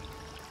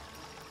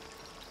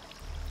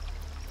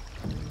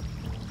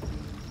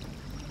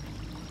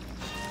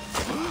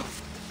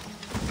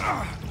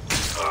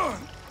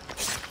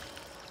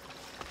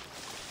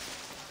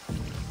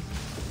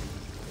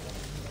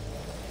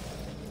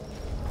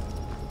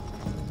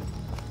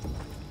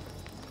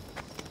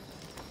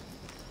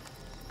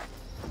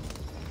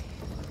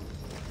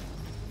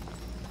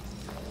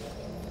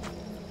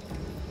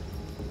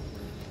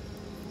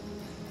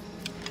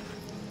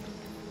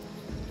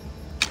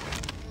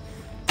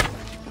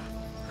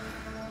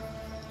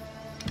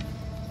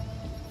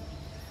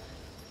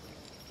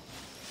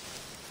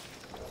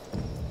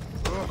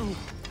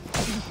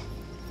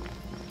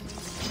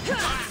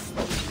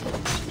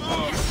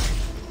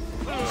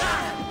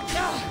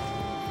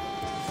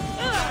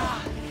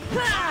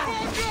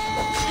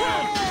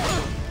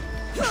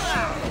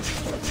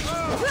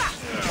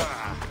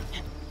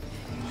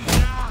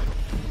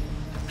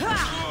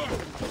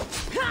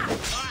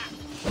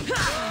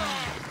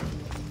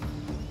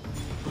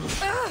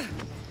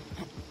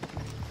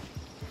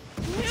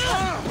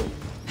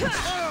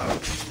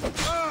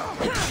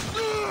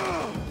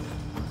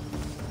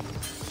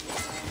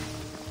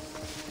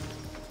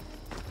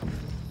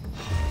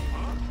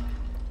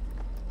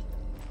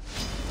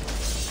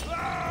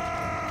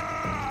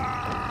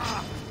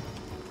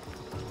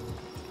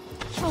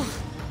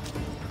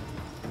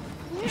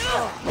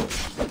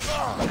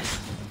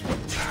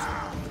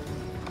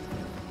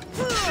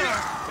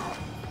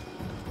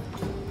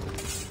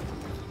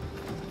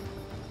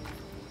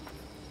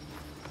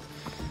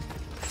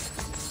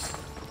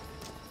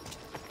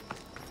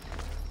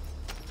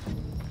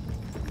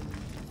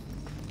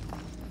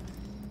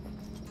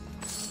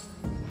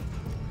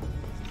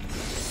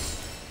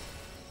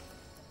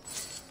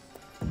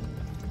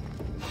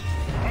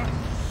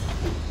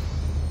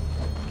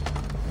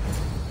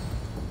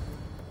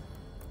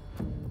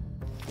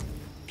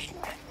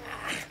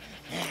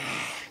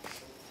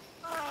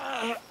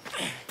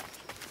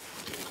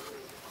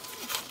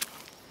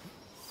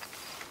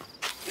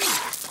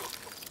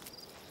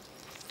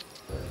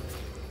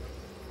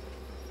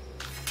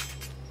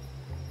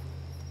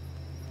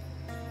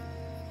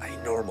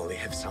 Normally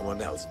have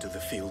someone else do the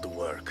field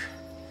work.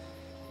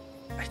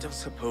 I don't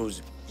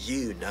suppose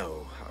you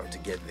know how to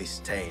get this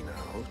stain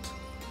out.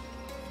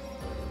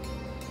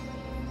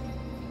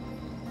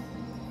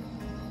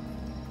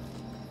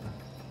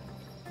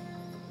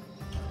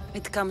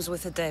 It comes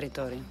with the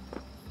territory.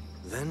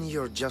 Then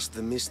you're just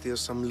the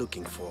Misthios I'm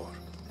looking for.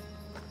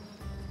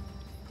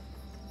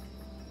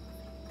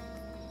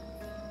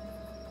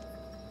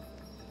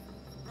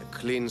 A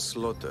clean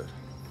slaughter.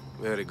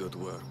 Very good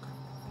work.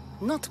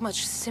 Not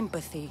much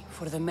sympathy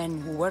for the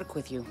men who work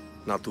with you.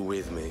 Not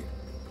with me.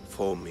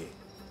 For me.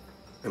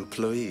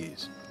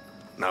 Employees.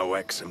 Now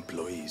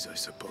ex-employees, I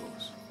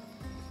suppose.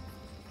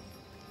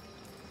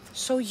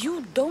 So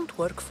you don't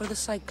work for the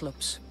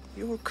Cyclops?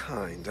 Your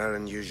kind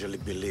aren't usually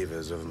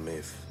believers of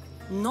myth.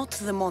 Not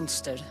the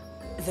monster.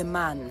 The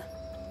man.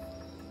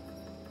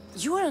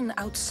 You are an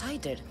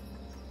outsider.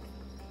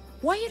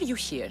 Why are you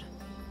here?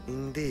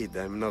 Indeed,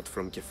 I'm not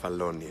from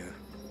Kefalonia.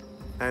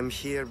 I'm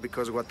here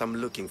because what I'm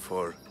looking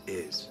for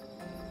is.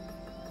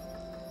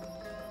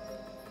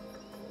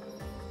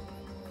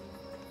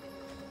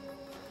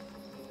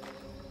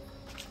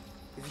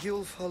 If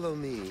you'll follow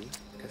me,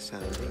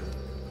 Cassandra.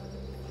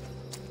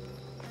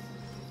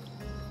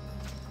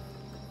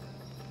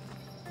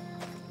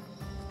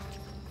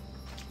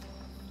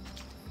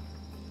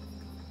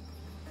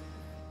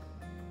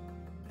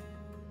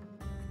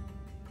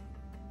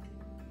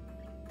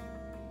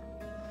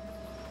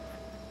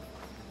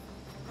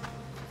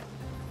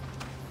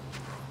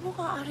 Who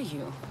are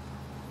you?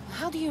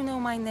 How do you know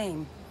my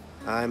name?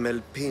 I'm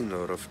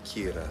Elpinor of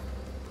Kira.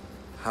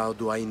 How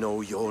do I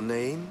know your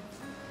name?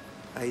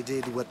 I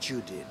did what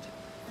you did.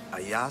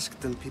 I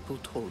asked and people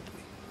told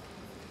me.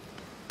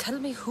 Tell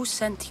me who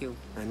sent you.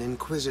 An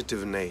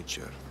inquisitive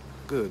nature.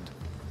 Good.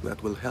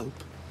 That will help.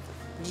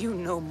 You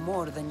know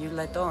more than you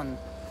let on.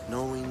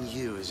 Knowing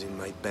you is in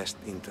my best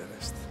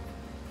interest.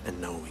 And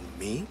knowing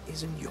me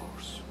is in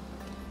yours.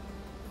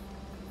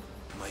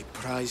 My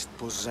prized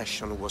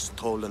possession was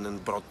stolen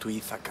and brought to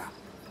Ithaca.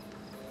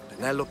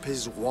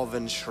 Penelope's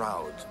woven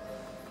shroud.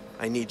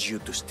 I need you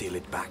to steal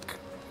it back.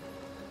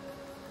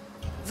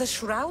 The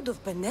shroud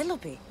of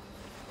Penelope?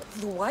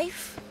 The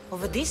wife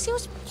of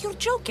Odysseus? You're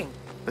joking.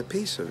 A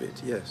piece of it,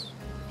 yes.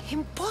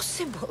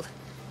 Impossible.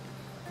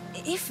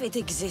 If it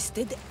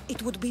existed,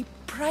 it would be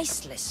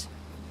priceless.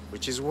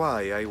 Which is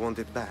why I want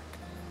it back.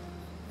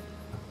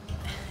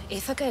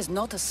 Ithaca is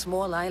not a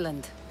small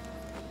island.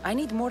 I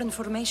need more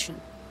information.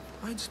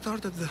 I'd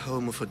start at the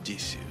home of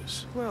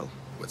Odysseus. Well,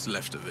 what's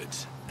left of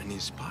it. An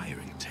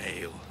inspiring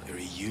tale. A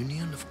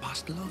reunion of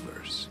past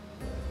lovers.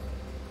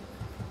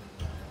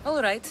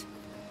 All right.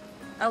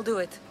 I'll do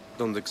it.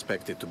 Don't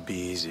expect it to be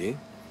easy.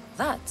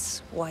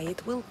 That's why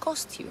it will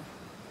cost you.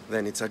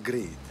 Then it's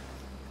agreed.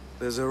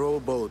 There's a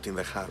rowboat in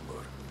the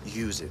harbor.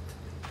 Use it.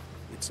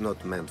 It's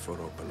not meant for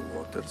open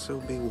water, so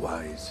be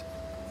wise.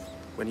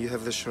 When you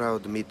have the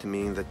shroud, meet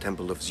me in the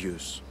Temple of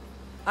Zeus.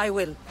 I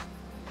will.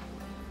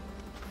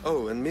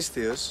 Oh, and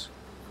Misthios,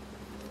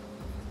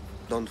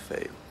 don't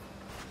fail.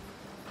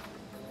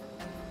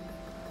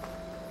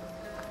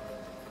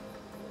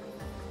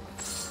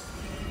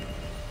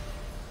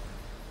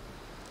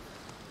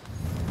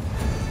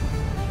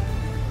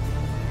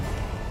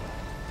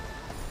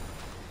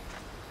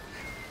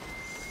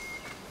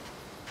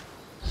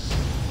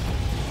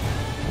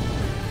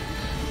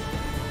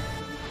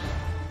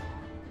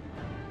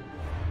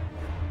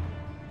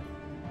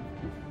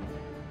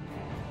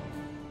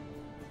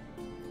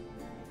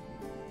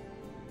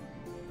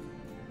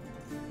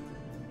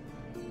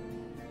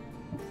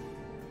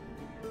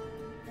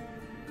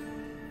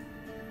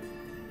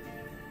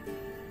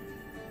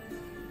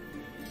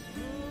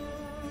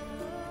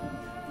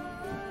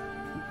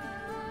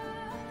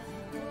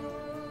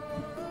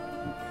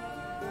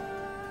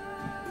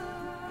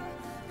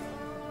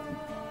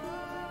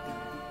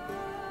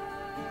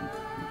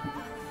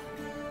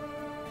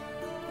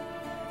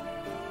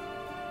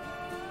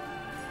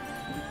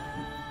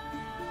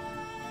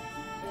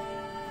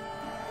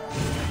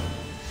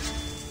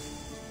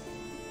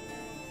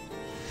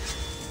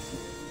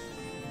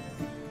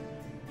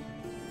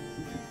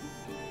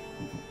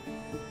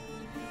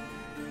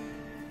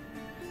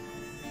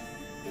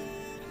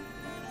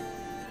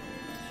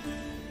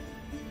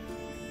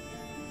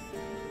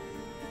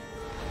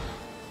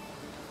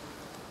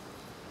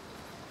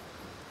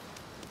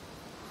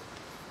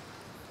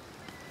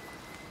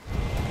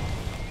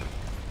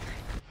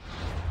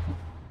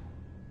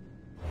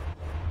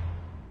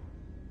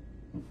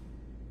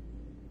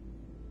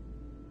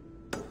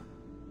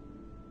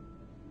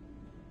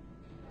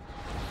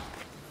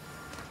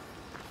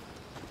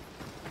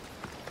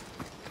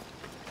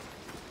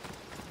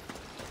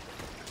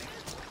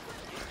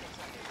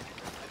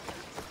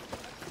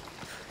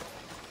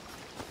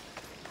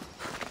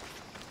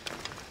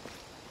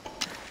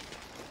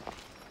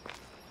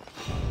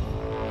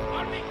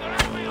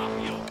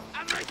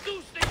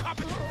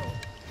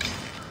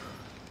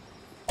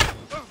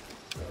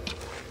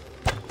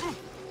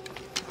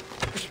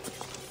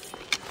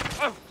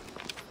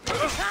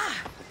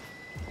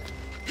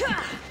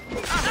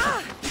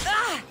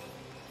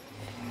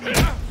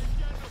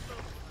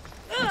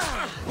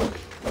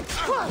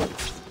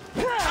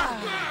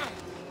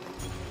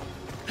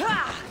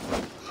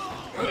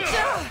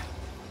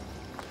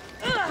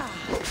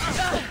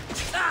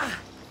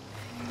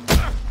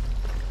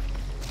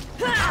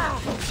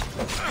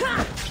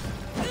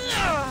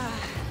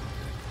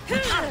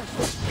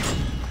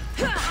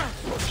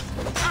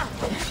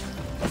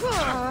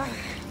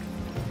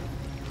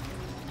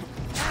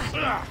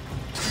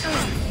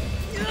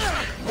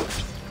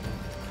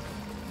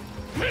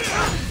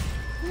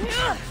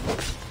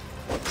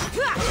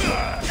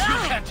 You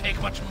can't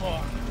take much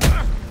more.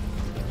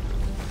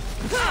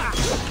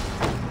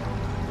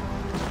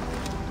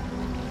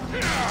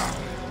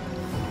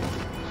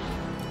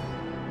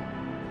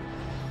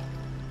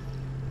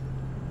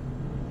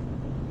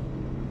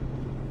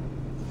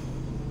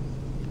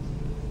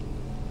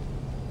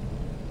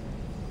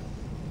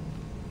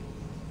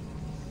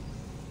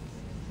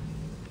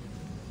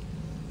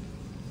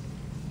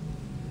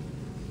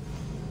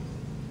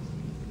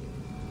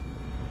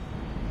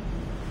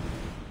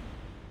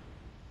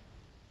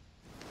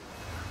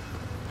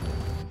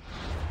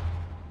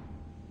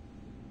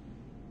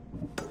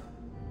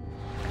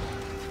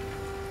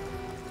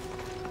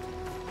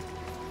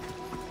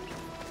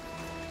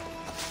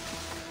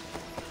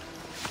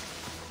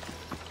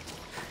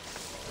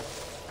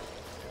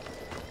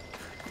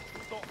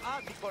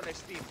 Άδικον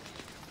εστίν.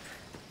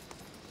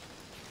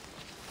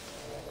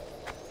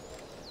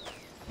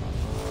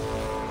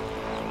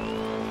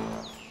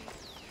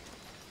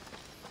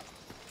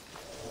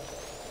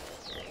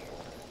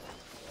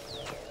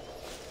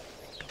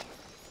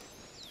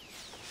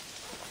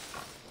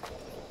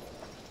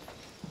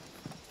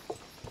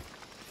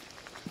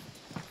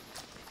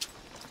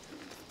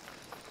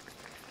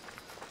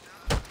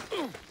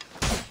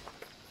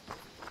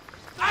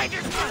 I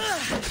just...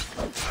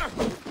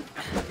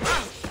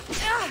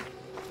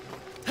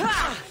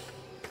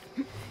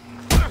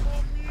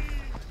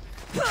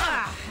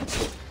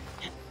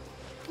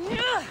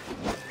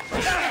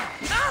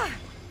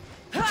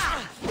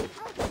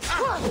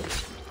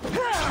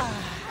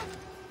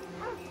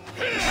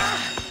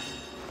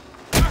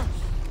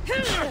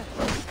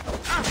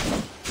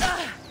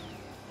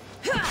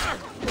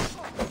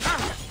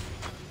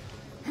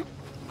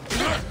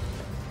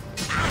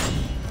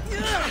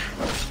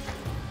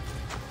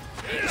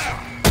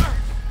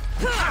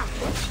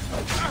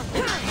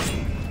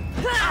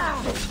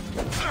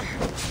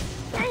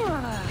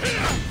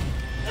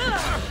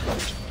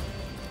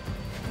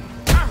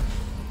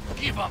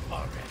 Give up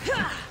already.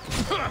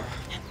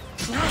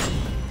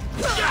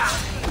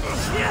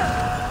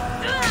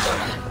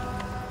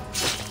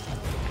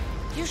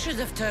 You should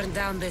have turned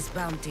down this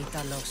bounty,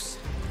 Talos.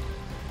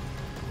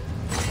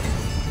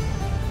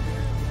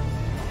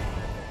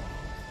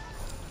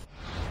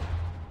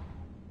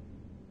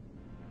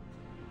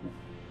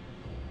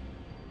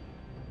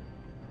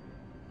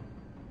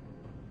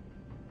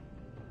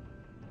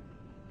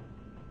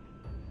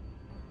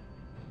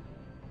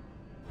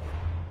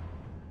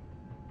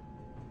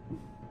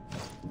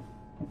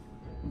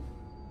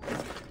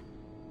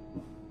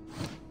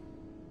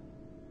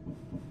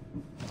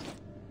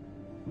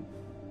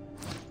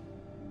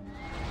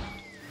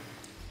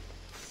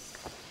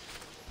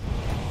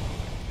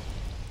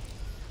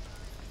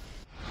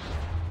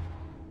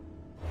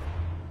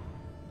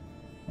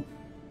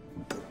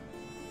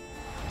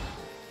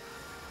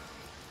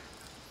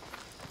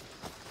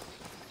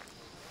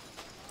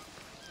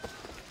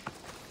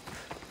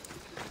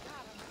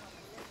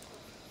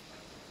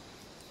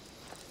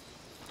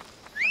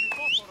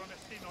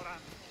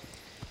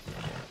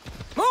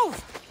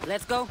 Move!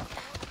 Let's go.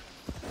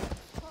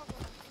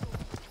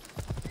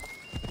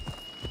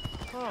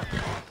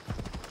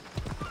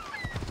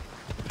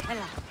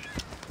 Ella.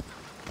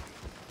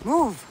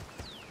 Move!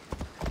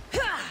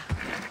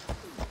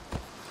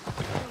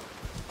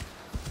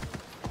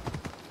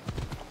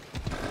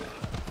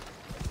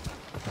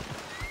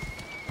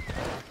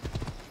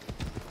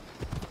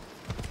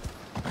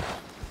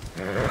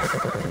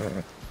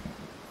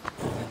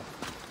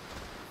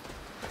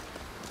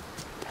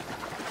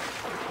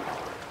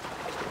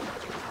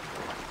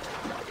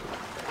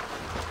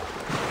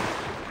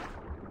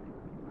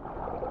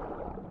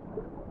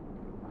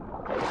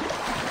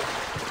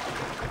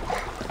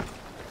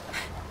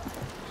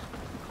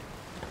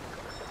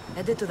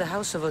 Headed to the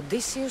house of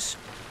Odysseus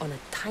on a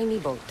tiny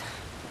boat.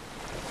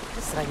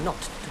 Let's try not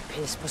to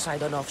piss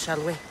Poseidon off, shall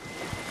we?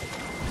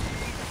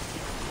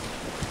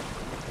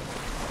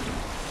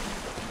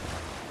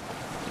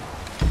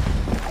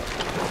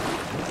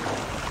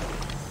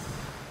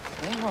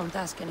 They won't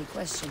ask any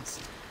questions.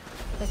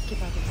 Let's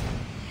keep out of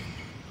sight.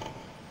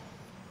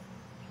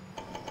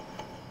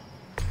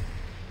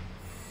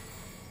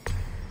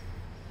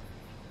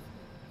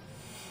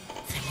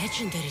 The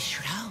legendary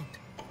shroud.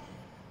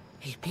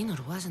 Elpinor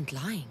wasn't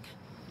lying.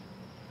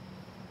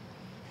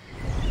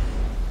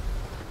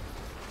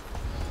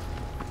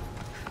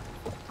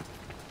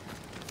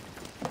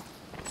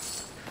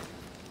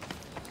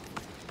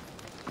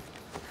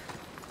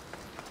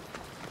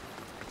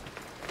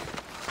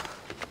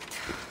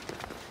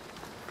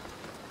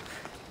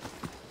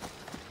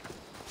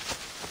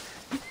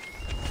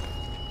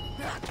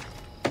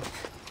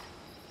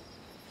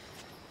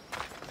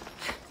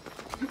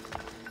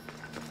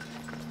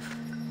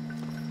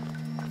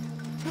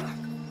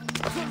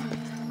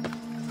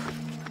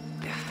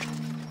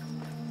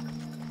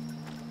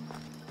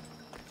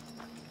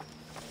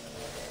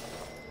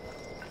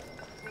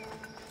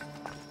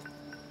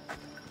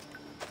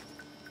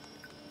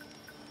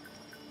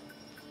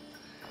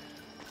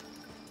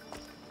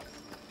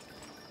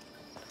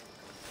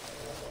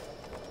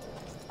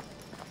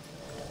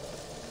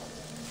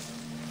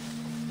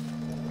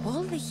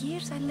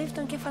 years I lived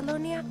on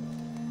Kefalonia,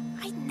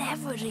 I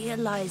never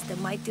realized the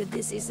mighty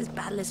Odysseus'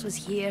 palace was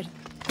here.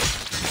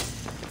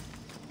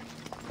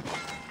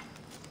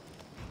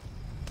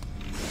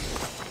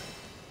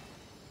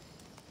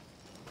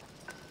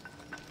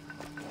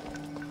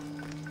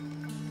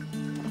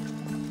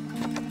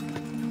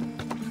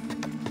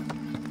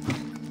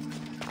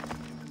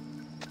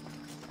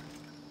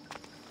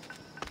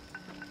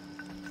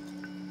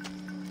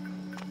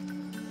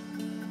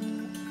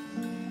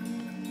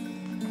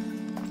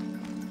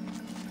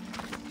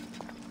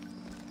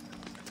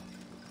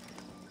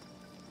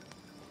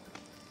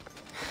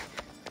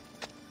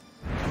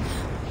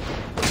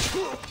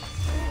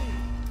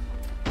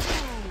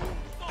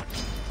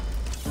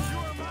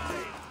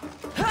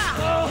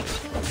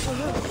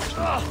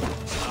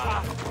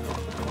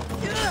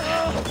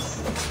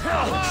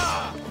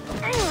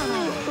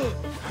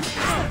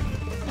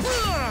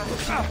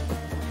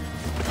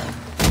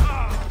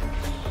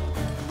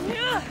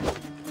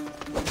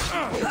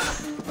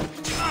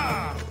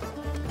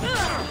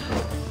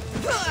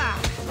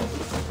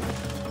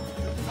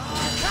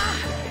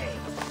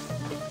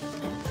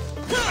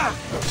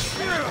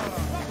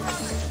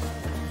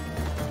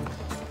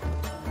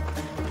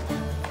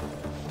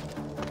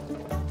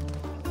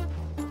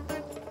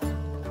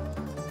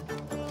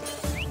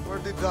 Where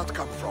did that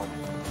come from?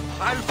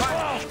 I'll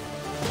find...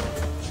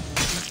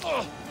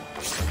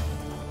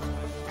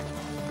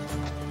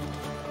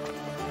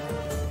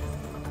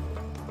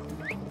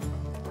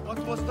 What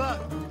was that?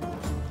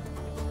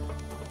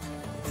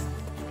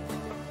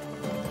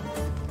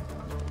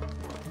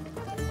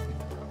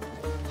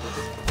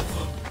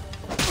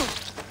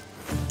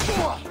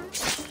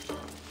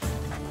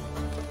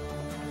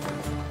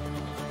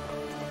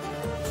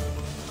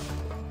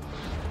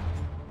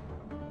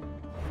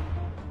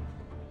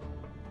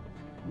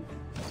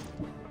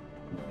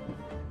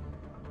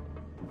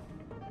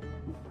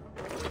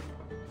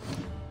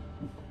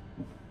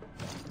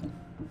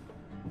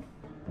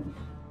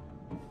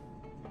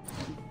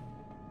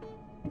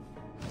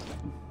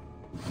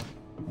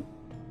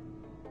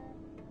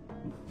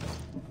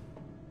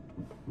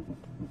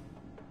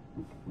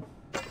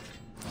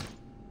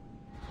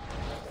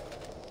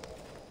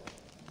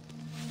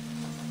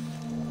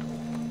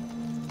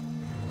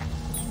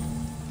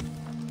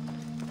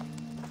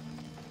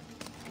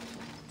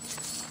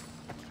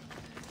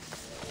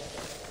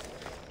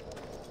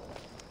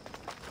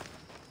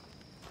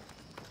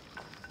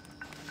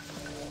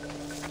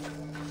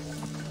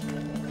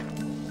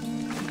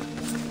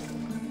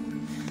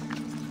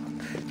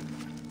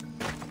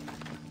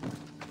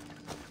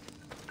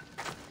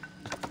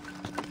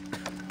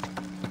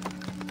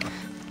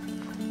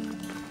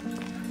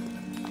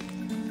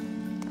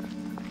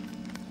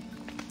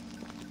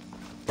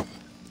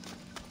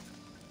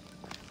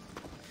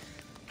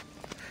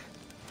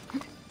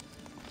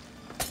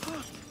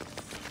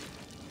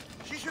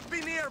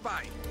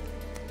 Nearby.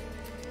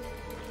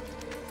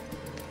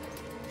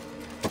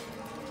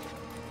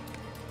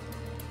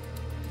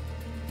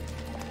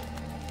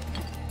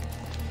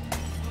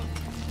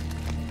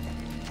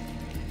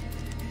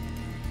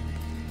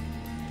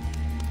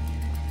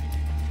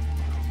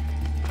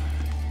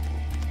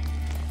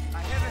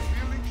 I have a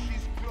feeling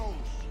she's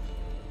close.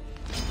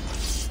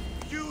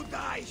 You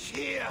die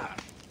here.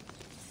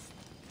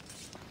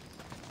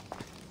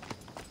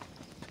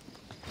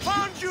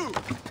 Found you.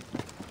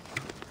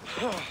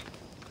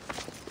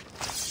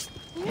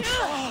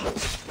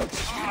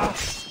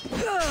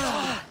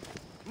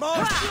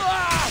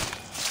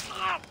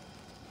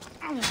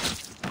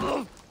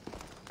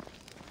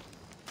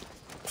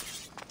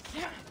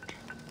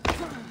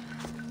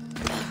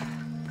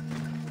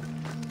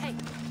 Hey,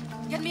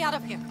 get me out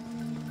of here.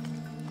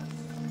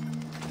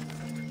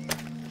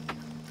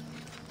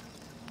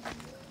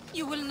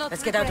 You will not.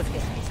 Let's get out of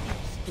here.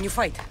 Can you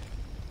fight?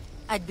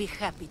 I'd be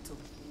happy to.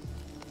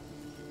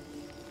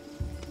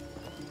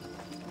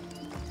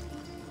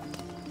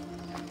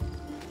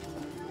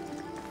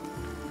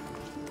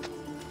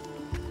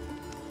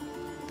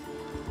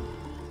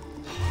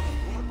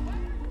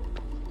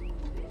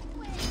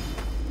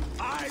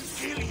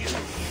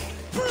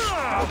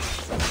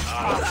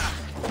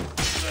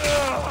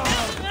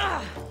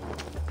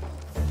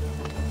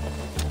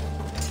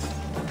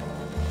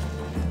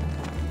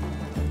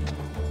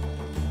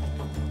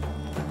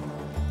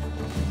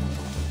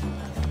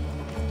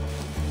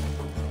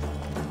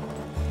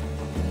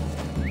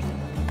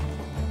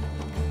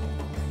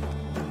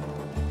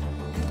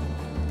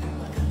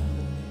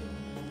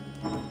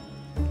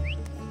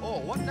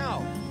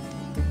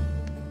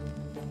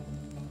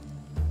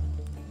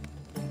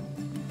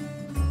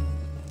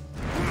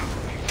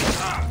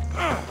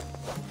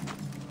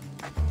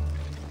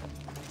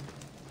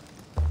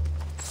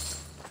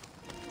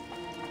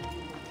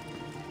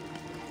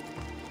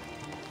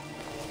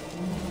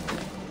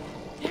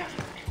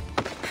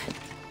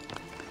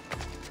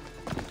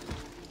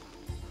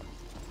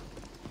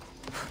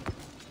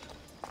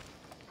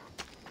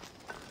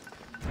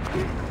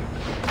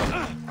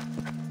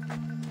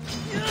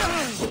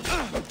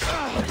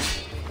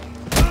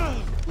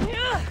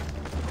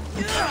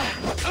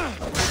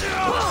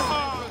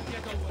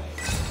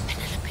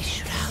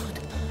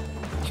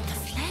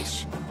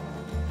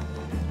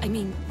 I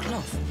mean,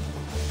 cloth.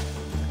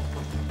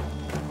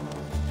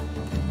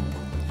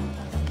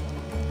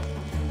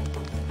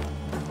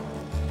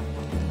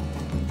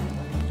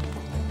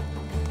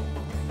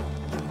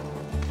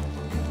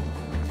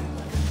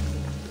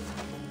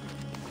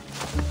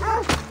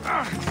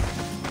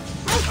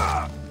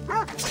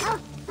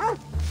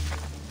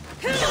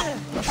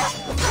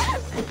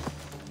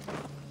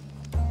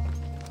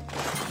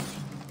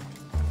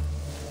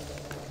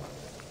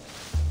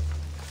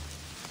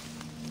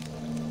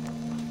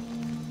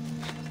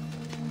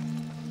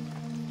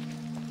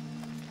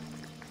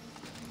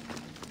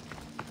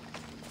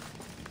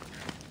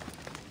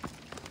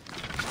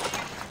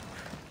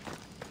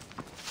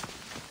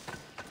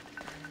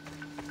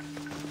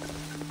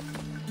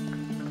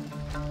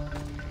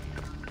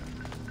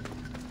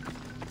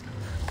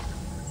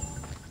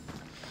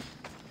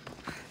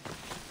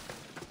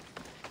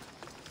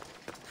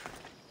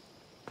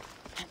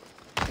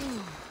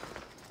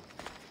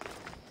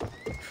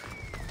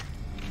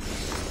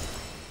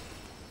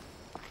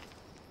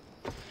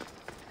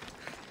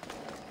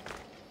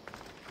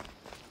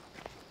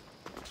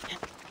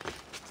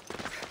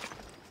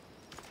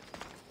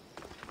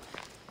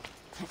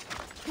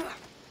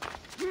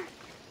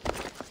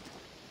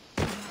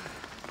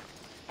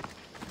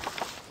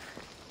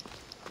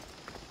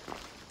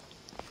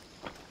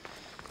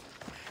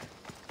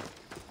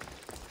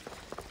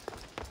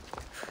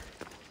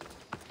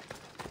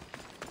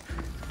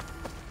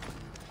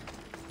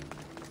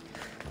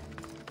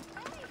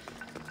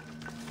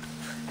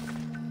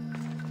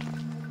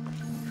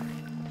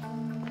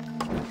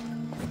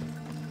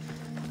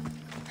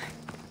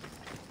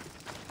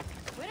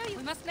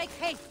 We must make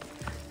haste.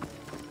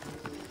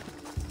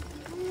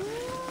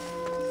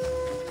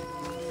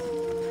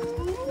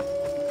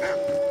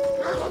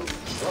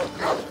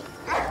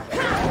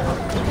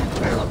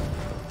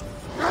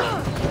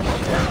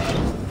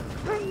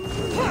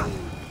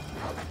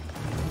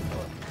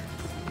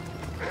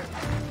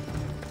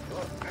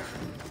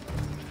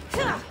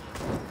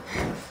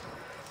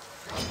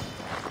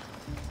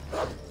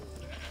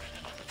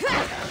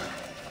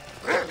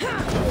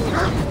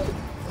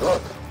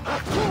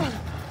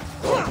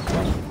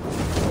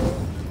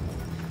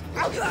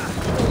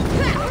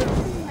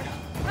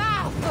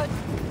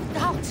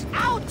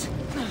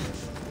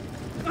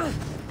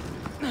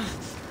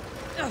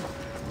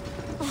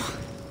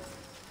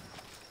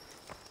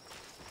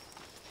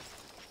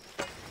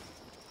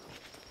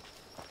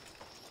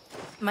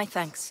 My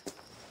thanks.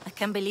 I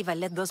can't believe I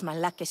let those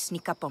Malakes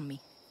sneak up on me.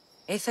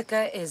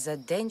 Ithaca is a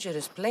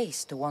dangerous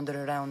place to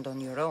wander around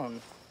on your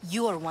own.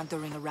 You're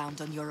wandering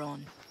around on your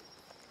own.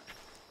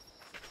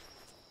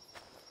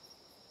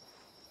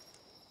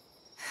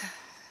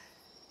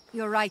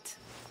 You're right.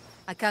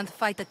 I can't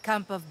fight a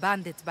camp of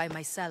bandits by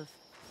myself.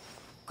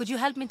 Could you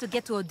help me to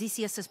get to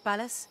Odysseus's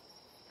palace?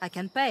 I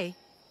can pay.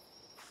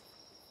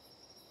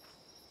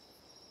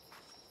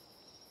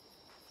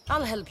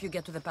 I'll help you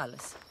get to the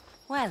palace.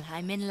 Well,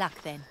 I'm in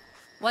luck then.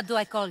 What do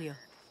I call you?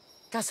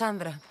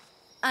 Cassandra.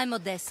 I'm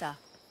Odessa,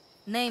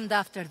 named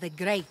after the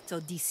great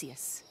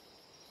Odysseus.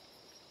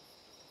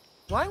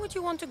 Why would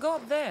you want to go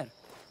up there?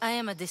 I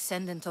am a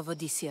descendant of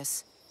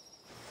Odysseus.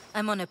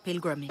 I'm on a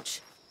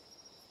pilgrimage.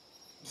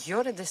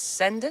 You're a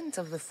descendant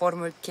of the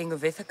former king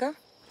of Ithaca?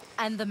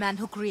 And the man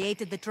who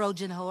created the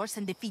Trojan horse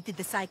and defeated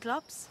the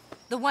Cyclops?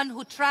 The one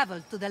who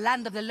traveled to the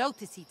land of the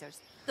Lotus Eaters?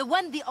 The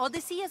one the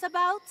Odyssey is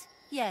about?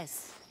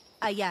 Yes,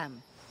 I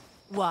am.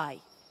 Why?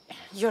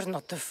 You're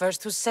not the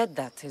first who said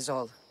that, is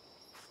all.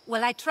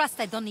 Well, I trust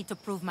I don't need to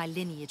prove my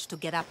lineage to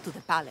get up to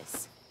the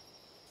palace.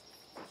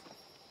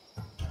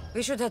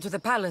 We should head to the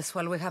palace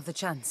while we have the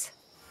chance.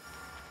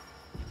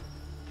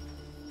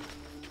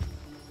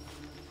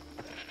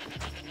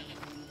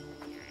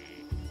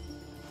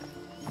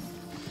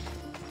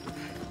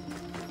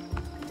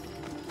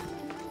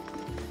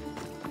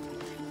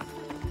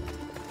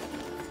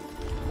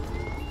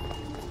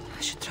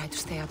 I should try to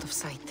stay out of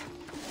sight.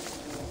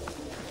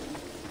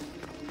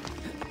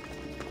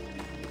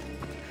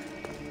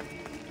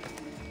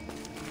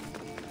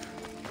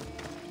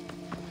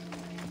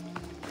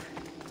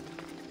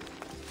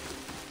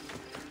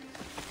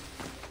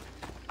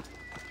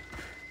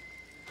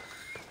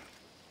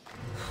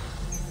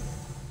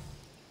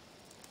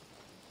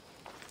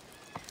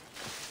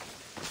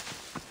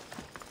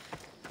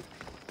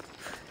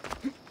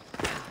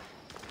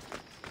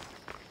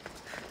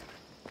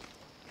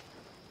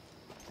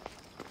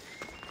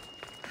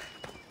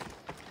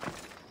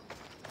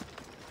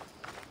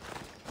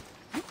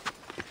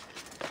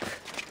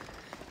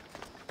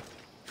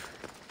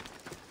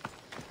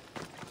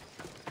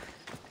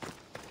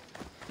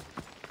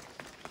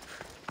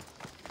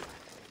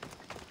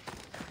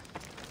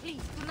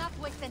 Please, do not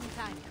waste any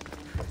time.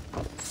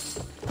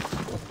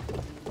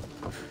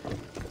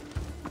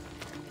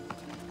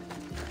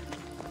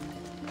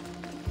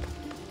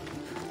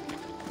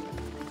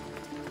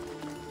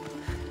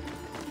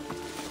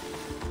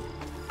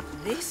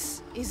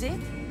 This is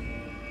it?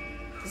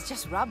 It's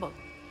just rubble.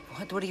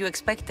 What were you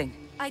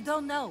expecting? I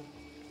don't know.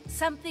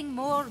 Something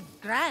more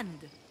grand.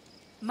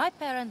 My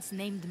parents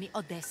named me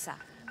Odessa.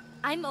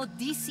 I'm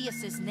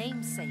Odysseus's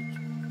namesake.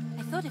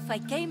 I thought if I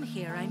came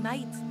here, I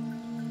might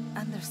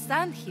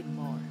understand him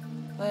more.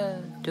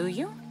 Well, do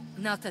you?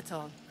 Not at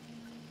all.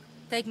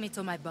 Take me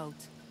to my boat.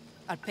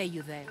 I'll pay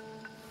you there.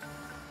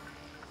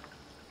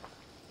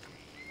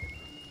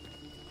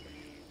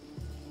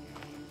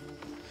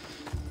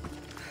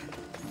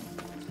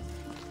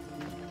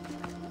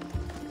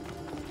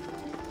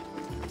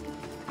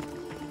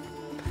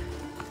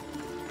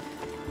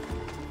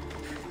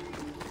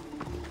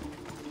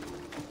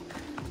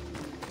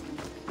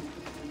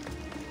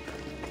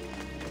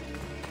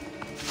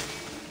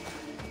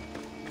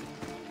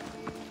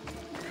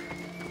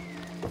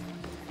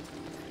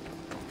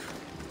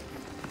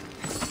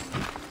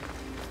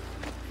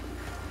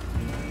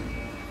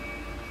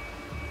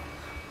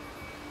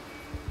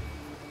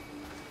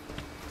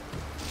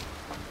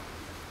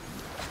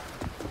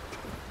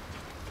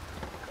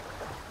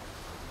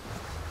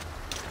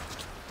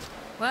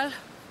 Well,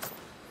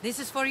 this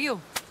is for you.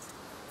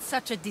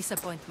 Such a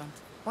disappointment.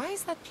 Why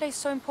is that place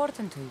so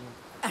important to you?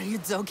 Are you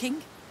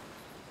joking?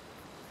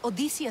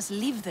 Odysseus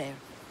lived there,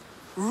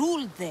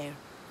 ruled there.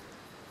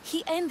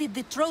 He ended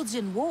the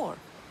Trojan War,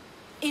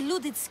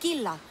 eluded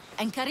Scylla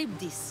and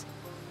Charybdis.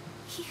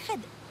 He had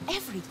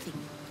everything.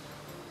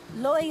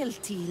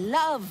 Loyalty,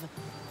 love,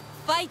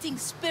 fighting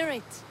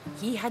spirit.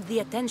 He had the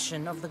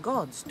attention of the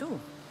gods, too.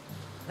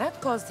 That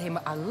caused him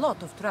a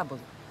lot of trouble.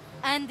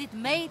 And it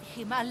made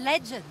him a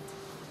legend.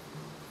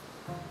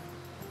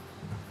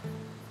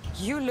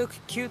 You look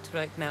cute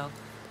right now.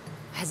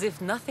 As if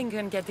nothing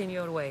can get in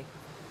your way.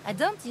 I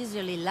don't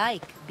usually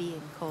like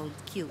being called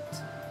cute.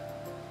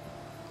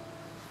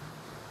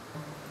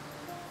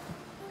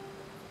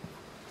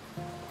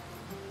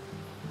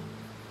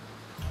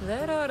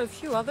 There are a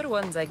few other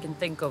ones I can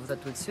think of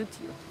that would suit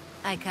you.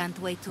 I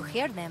can't wait to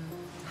hear them.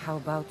 How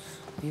about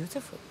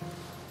beautiful?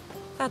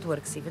 That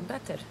works even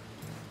better.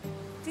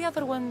 The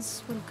other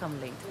ones will come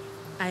later.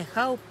 I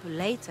hope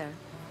later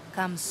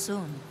comes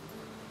soon.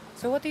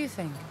 So what do you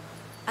think?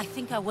 I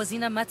think I was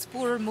in a much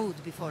poorer mood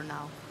before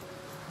now.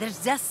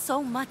 There's just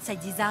so much I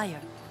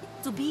desire.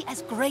 To be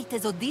as great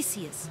as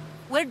Odysseus.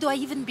 Where do I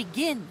even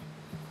begin?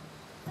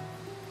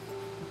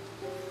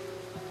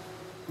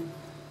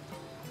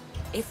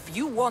 If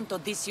you want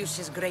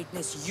Odysseus'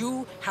 greatness,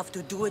 you have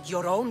to do it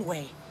your own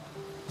way.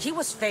 He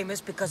was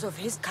famous because of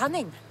his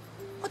cunning.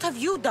 What have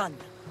you done?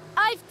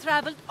 I've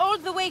traveled all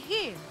the way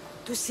here.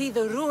 To see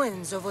the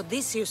ruins of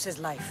Odysseus'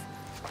 life,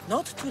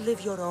 not to live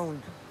your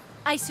own.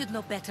 I should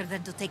know better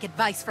than to take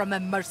advice from a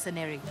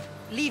mercenary.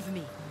 Leave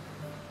me.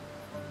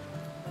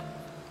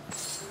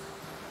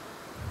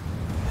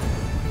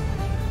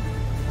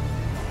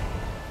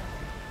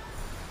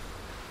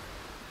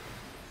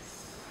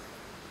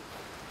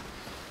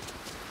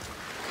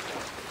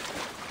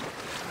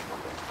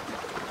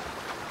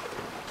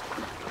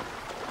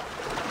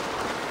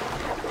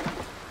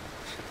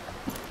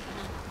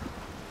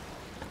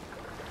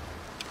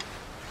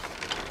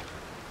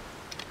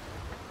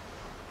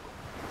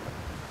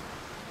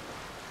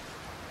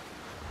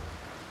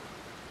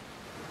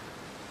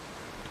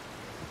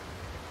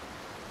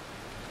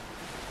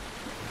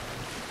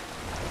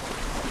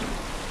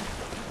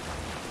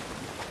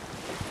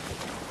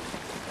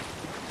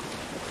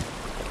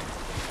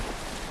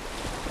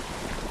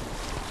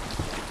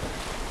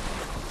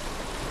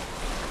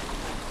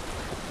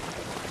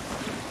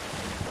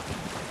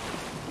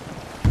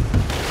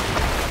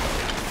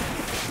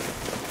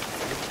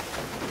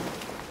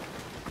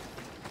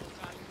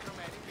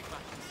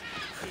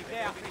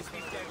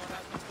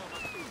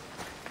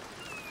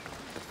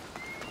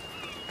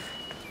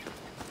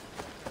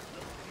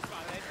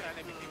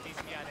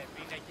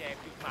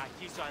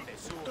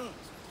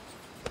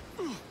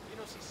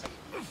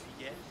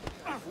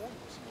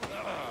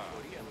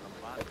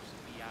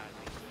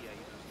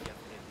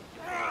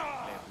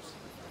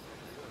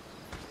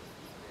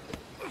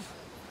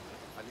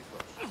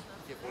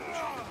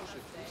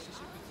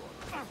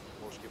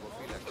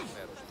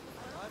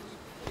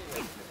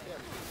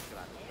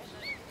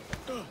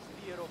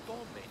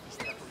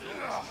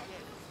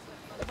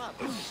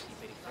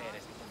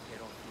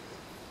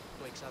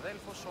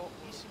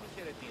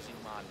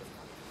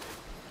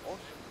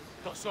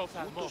 Το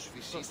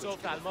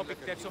σοφθαλμό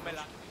επιτρέψω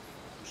μελά.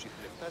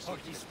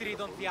 Όχι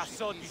στρίδων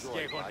διασώτης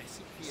γέγονες.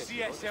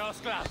 Σύεσαι ως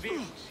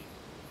σκλαβή.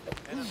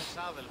 Έναν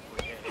εξάδελφο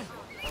γέρε.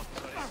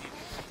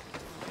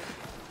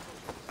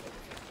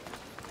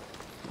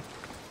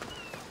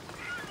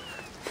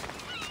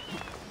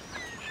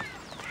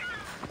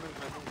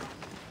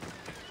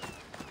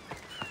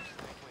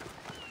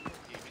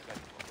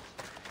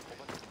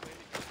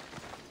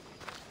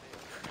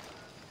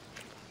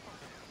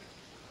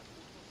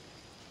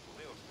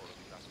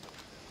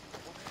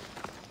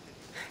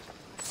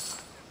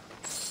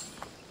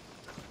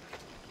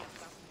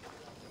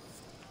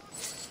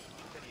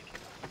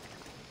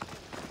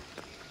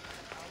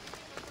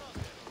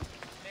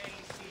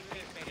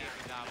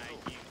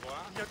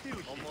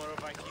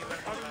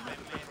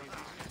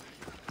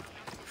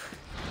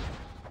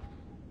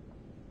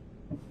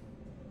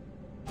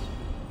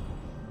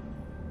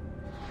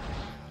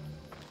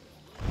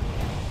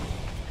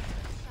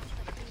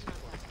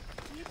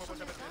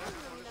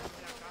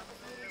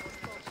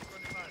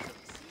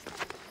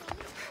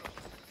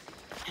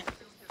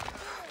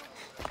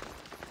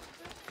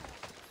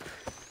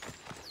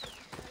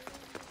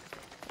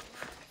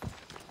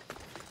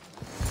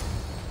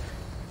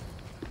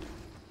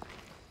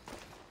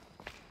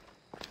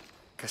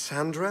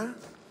 Cassandra?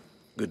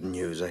 Good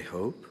news, I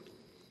hope.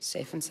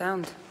 Safe and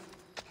sound.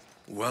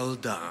 Well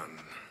done.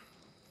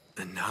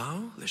 And now,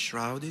 the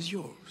shroud is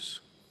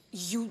yours.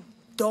 You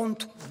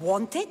don't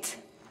want it?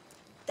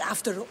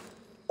 After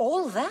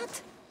all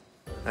that?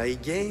 I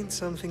gained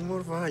something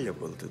more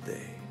valuable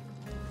today.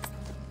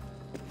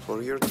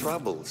 For your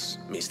troubles,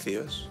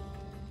 Misthios.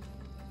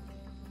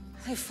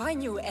 If I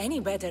knew any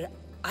better,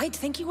 I'd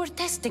think you were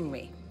testing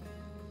me.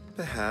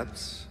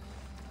 Perhaps.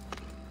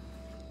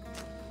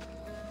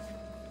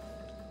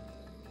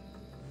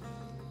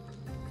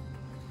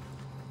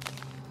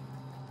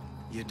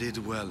 You did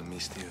well,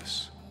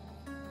 Misthios.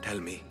 Tell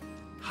me,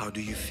 how do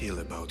you feel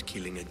about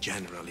killing a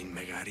general in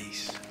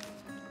Megaris?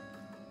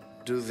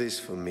 Do this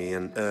for me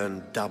and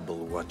earn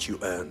double what you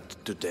earned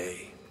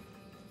today.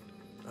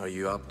 Are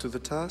you up to the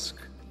task?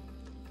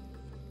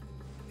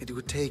 It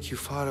would take you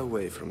far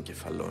away from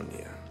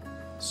Kefalonia.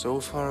 So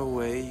far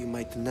away you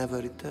might never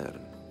return.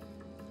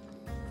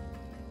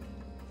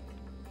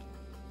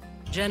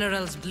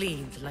 Generals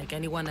bleed like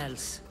anyone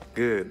else.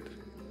 Good.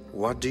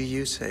 What do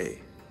you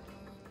say?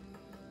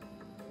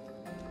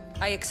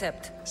 I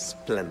accept.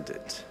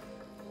 Splendid.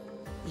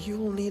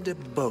 You'll need a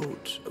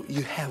boat.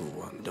 You have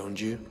one, don't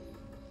you?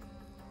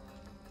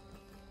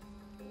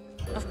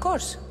 Of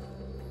course.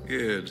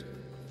 Good.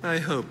 I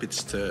hope it's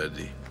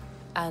sturdy.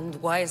 And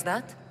why is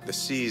that? The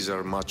seas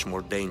are much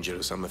more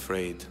dangerous, I'm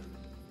afraid.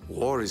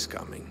 War is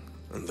coming,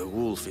 and the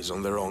wolf is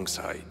on the wrong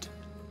side.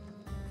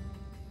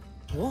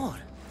 War?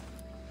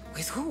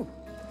 With who?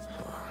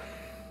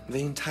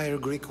 The entire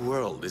Greek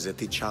world is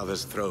at each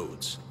other's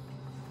throats.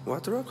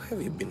 What rock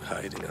have you been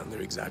hiding under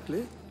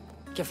exactly?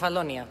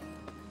 Kefalonia.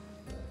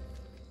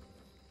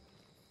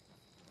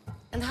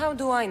 And how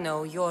do I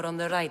know you're on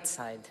the right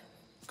side?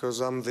 'Cause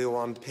I'm the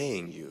one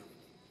paying you.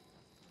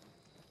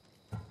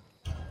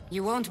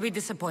 You won't be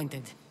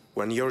disappointed.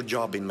 When your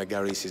job in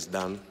Megaris is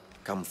done,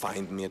 come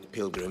find me at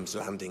Pilgrim's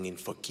Landing in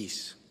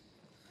Phokis.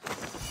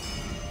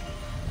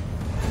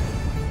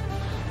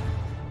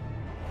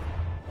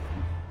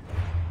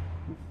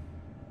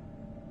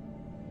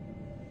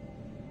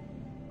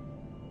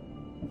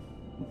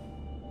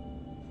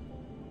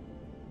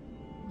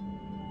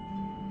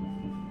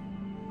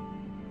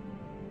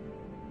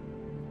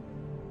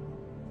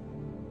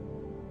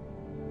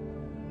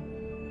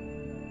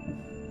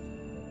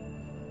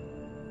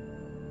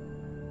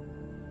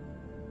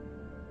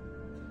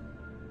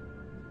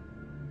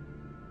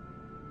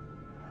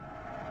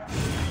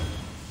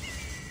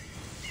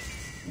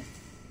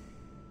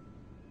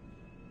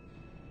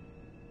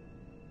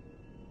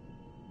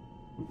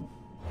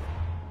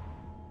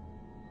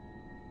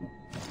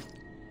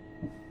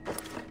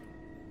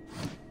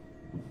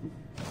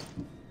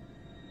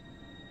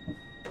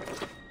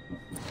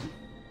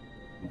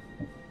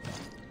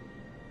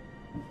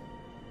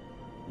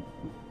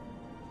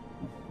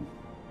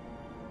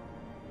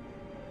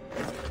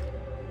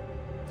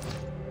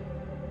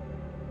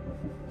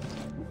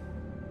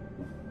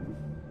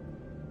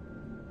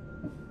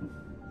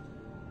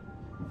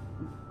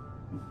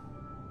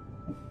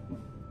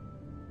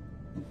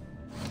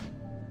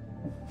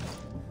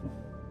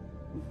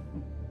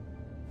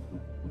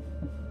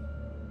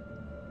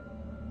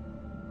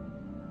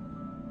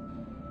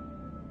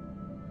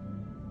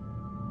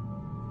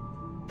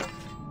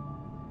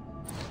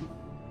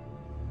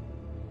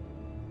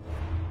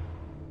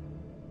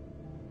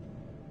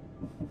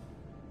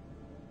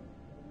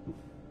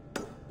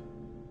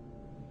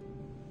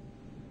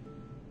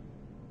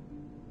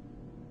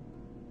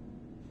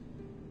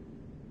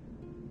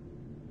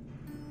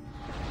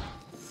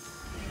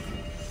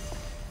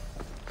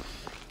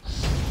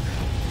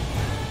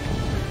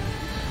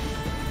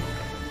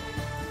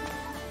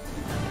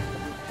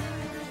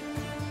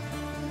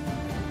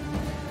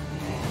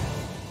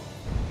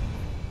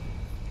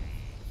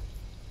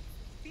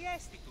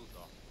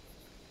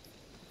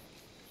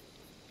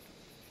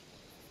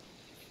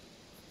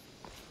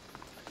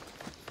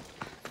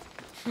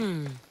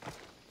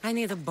 I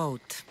need a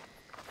boat.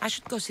 I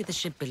should go see the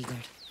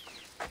shipbuilder.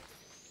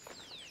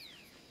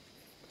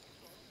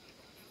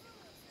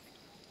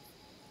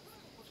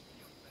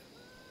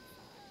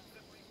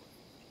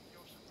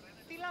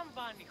 Τι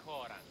λαμβάνει η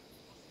χώρα?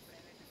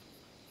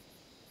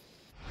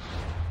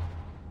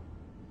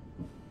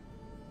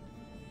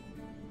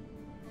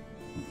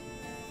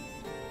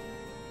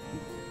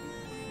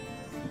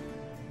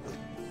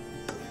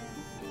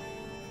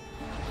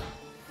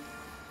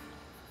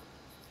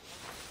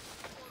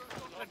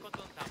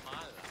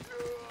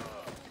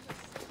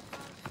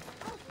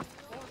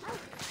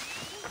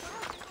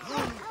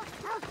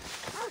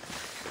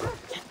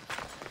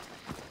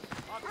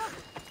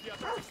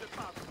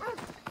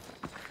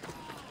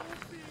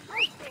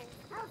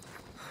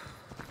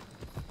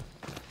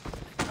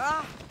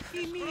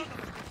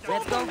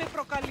 Let's go. Με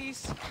προκαλείς.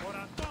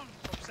 Ορατών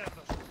το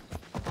ψεύδος σου.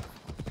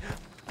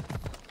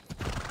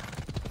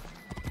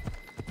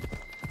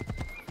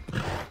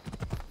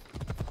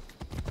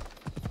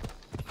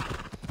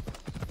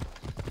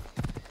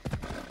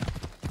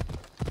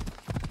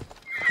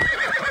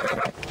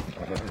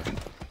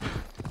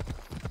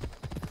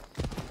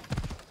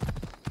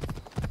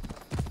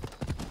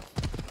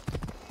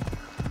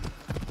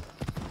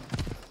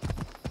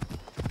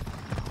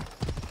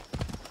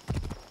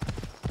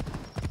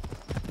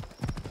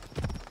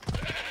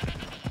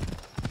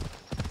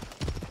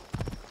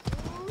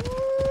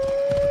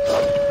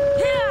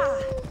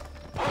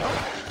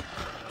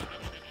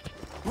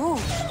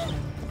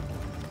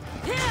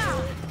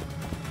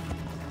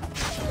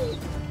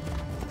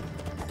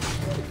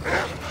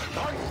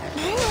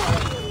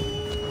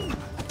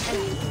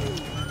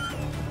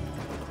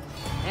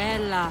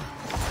 Ella.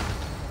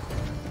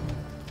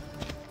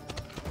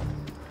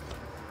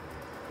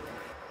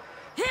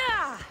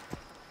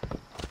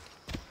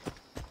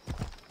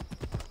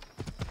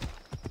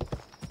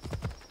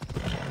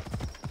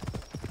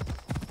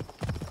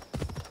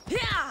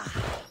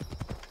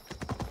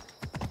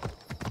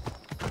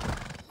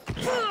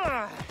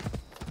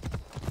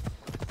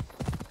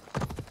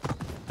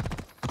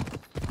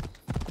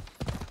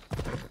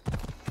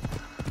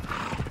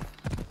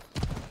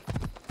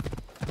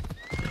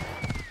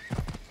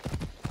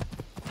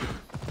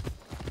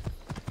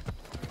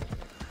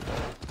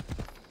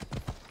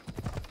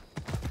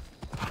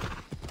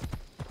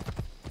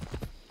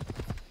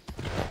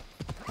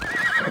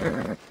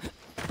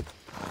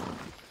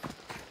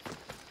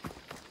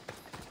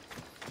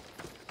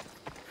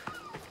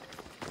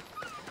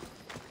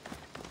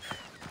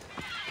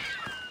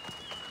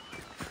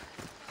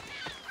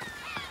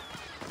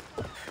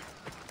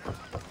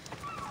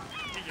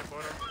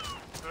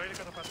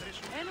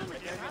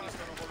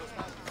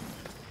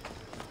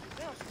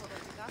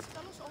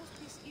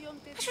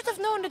 I should have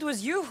known it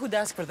was you who'd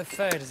ask for the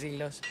fur,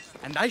 Zelos.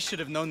 And I should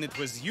have known it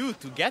was you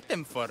to get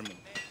them for me.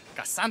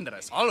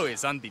 Cassandra's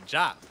always on the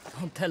job.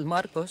 Don't tell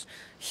Marcos.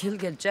 He'll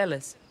get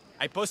jealous.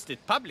 I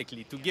posted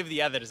publicly to give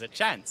the others a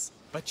chance,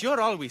 but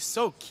you're always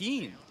so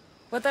keen.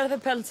 What are the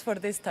pelts for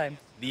this time?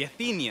 The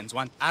Athenians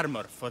want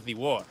armor for the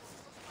war.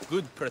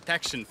 Good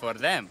protection for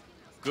them.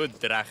 Good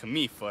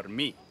drachmi for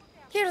me.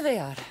 Here they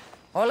are,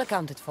 all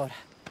accounted for.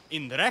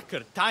 In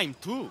record time,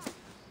 too.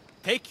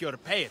 Take your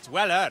pay, it's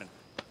well earned.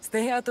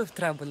 Stay out of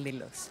trouble,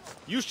 Lilos.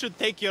 You should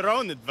take your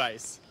own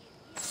advice.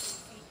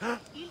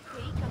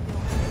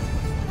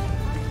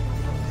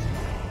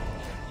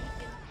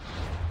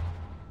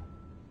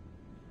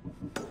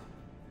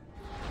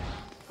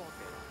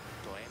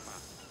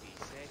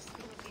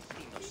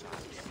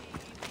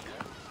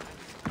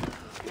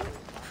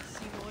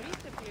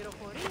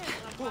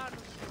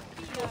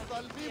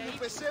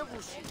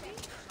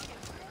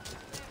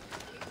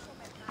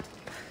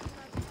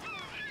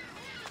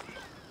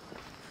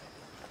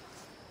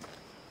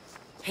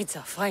 It's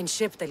a fine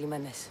ship,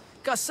 Telimenes.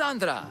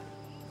 Cassandra!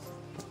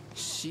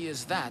 She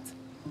is that.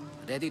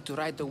 Ready to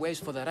ride the waves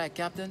for the right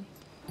captain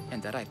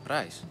and the right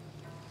price.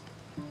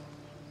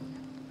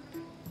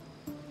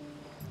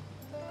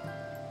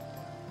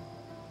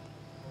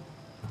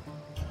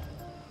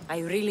 I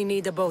really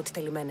need a boat,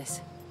 Telimenes.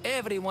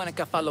 Everyone in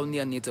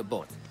Kefalonia needs a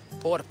boat.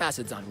 Or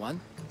passage on one.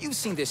 You've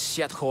seen this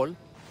shithole.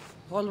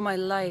 All my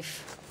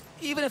life.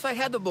 Even if I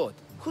had a boat,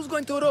 who's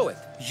going to row it?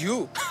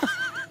 You!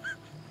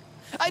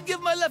 I'd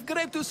give my left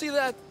grape to see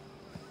that.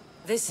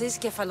 This is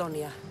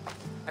Kefalonia.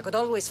 I could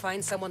always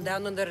find someone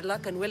down on their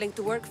luck and willing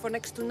to work for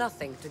next to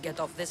nothing to get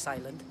off this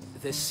island.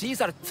 The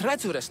seas are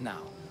treacherous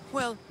now.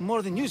 Well,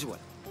 more than usual.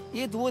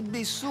 It would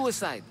be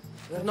suicide.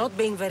 You're not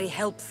being very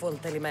helpful,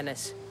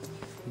 Telimenes.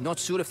 Not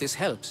sure if this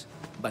helps,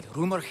 but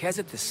rumor has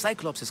it the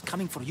Cyclops is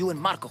coming for you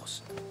and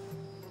Marcos.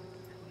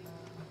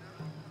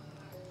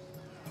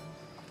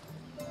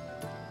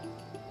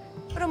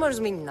 Rumors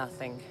mean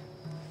nothing.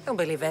 Don't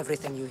believe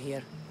everything you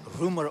hear.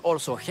 Rumor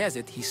also has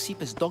it his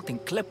ship is docked in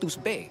Kleptus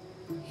Bay.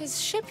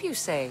 His ship, you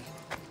say?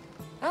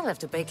 I'll have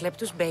to pay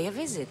Kleptus Bay a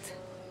visit.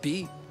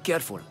 Be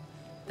careful.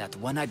 That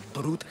one-eyed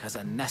brute has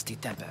a nasty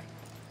temper.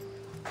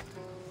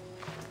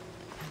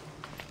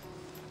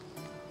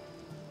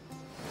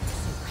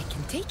 I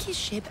can take his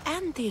ship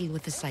and deal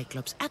with the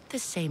Cyclops at the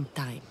same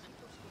time.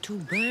 2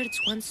 birds,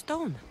 1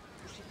 stone.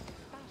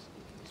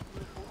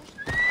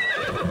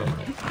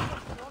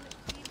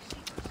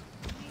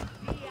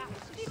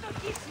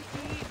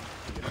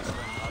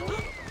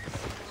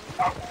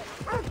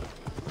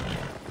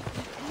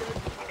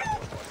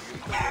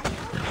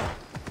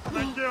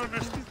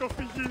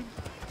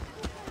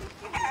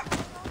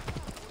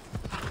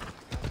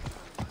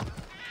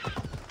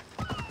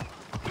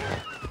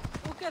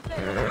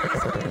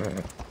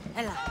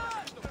 Ella.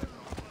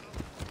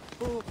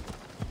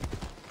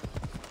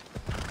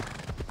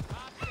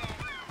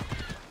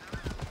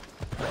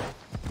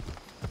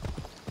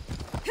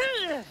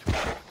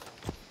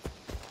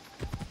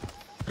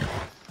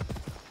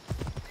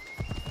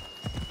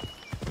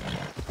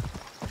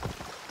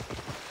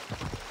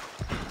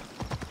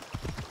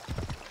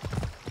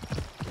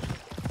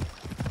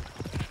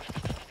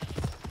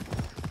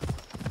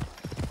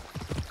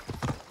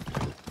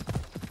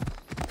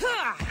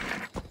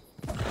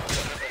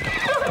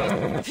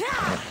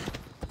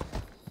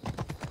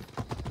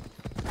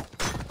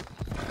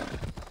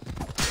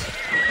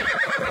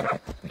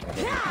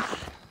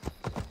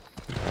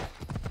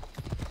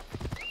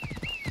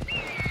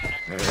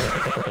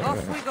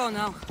 Off we go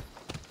now.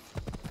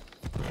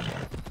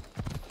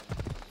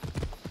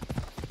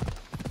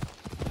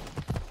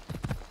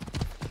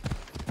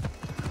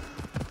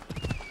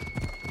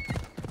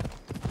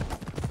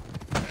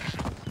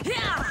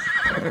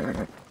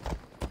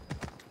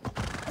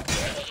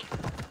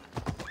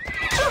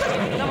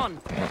 Come on.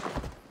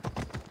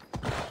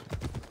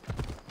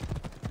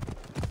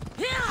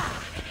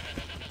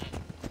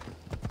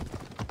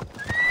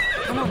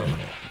 Come on.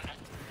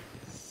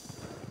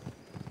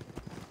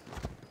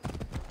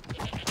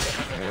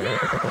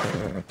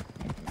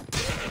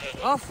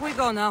 Off we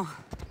go now.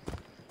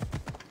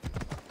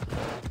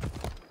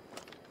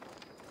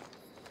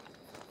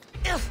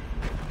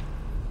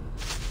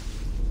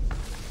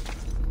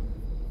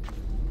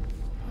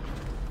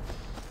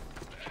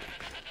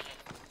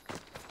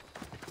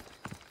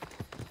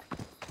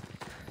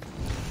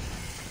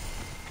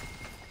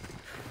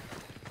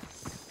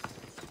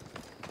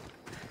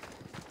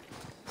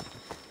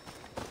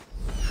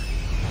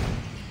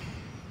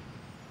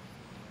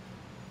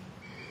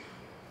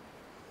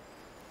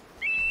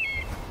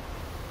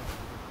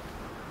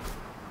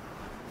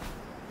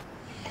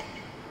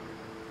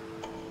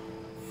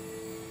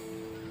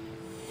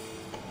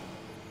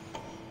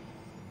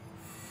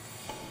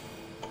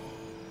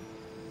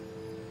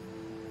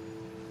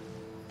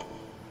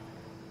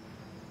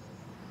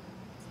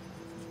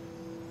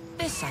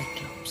 The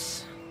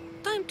Cyclops.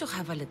 Time to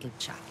have a little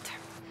chat.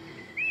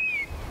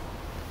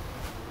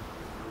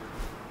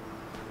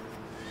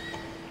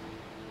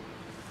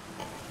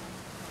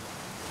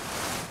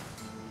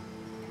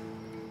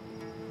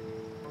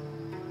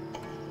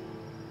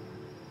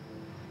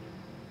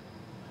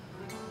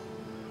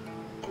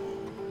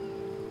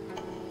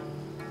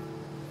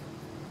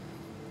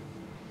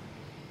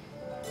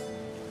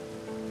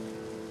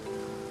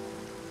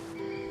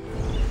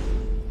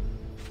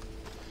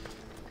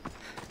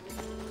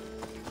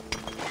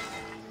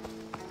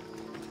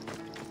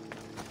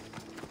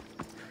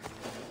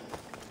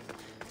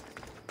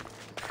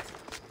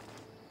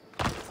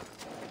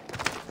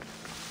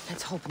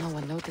 Let's hope no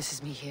one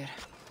notices me here.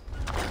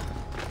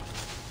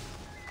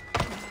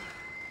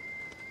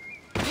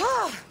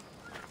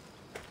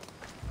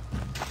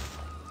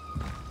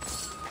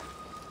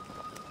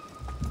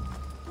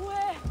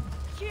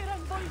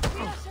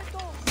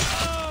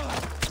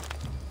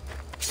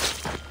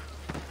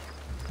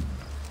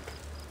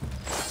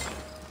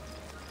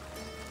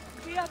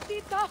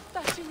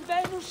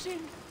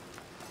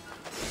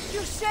 You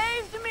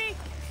saved me!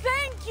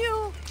 Thank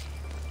you!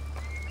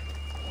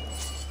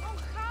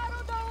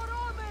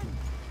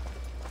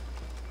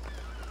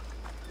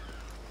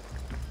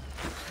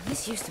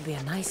 This used to be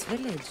a nice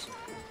village,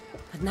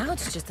 but now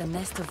it's just a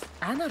nest of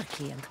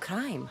anarchy and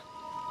crime.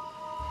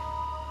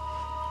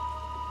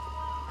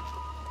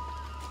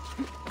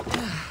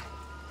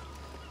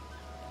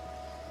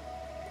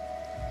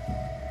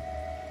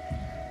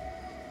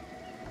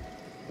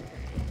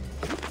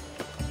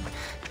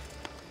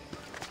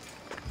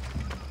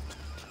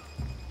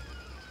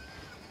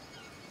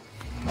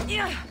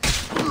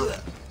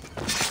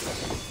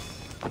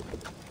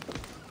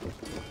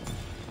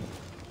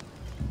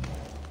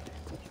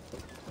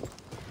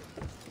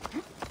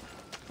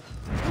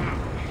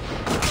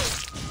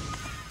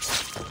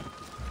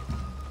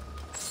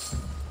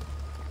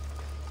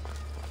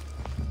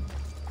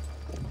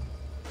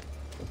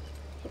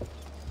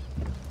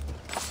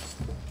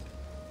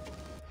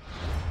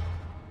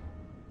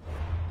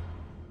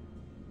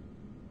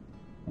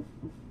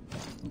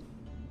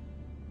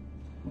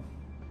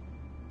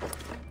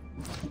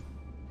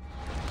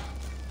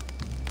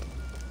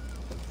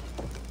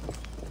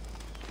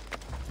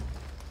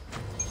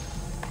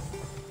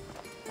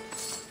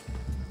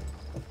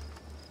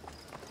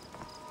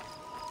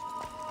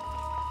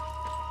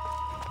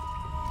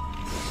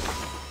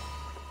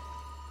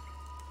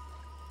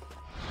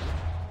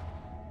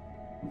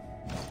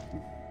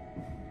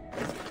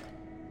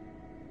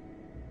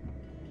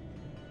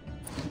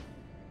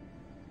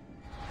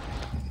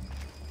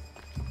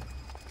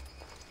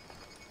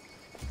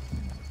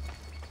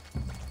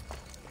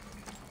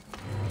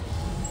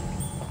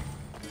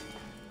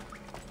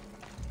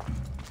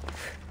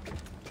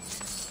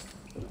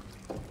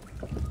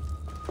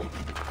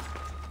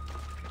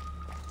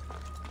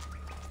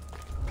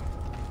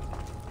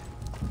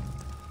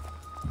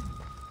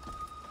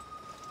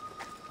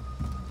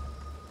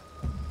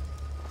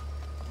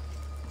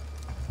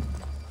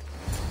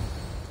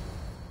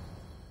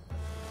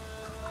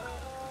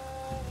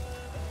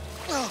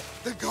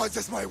 The gods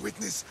as my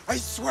witness, I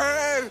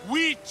swear!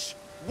 Which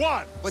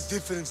one? What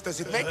difference does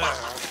it make?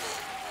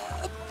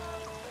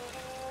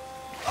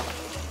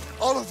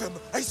 All of them!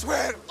 I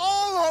swear,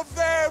 all of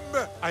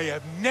them! I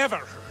have never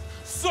heard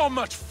so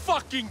much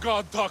fucking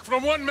god talk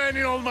from one man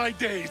in all my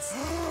days.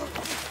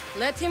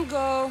 Let him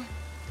go.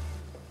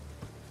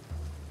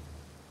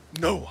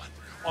 No one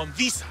on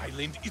this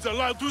island is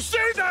allowed to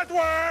say that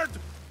word!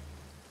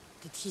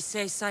 Did he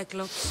say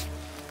Cyclops?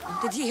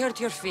 Did he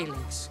hurt your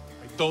feelings?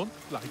 I don't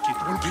like it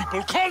when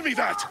people call me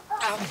that!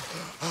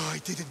 Oh, I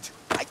didn't.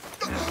 But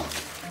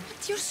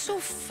you're so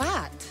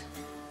fat.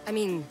 I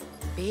mean,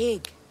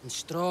 big and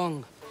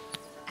strong.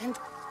 And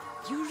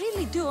you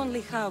really do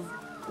only have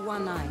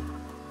one eye.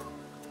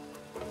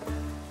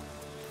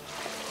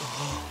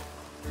 Oh,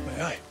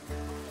 my eye.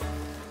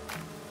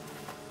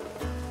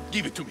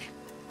 Give it to me.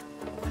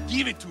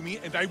 Give it to me,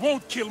 and I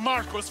won't kill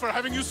Marcos for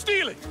having you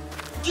steal it!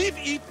 Give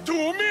it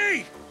to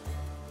me!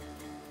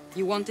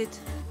 You want it?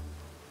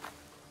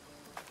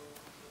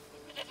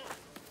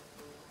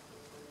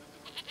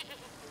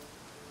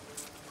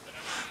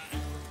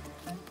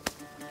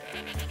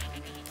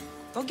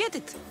 Go get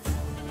it.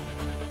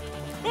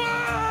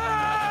 Ah!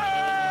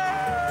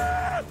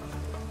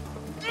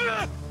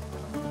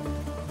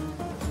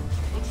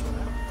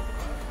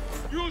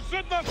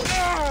 You're dead!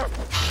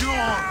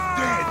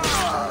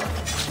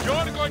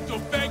 You're going to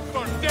beg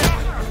for death!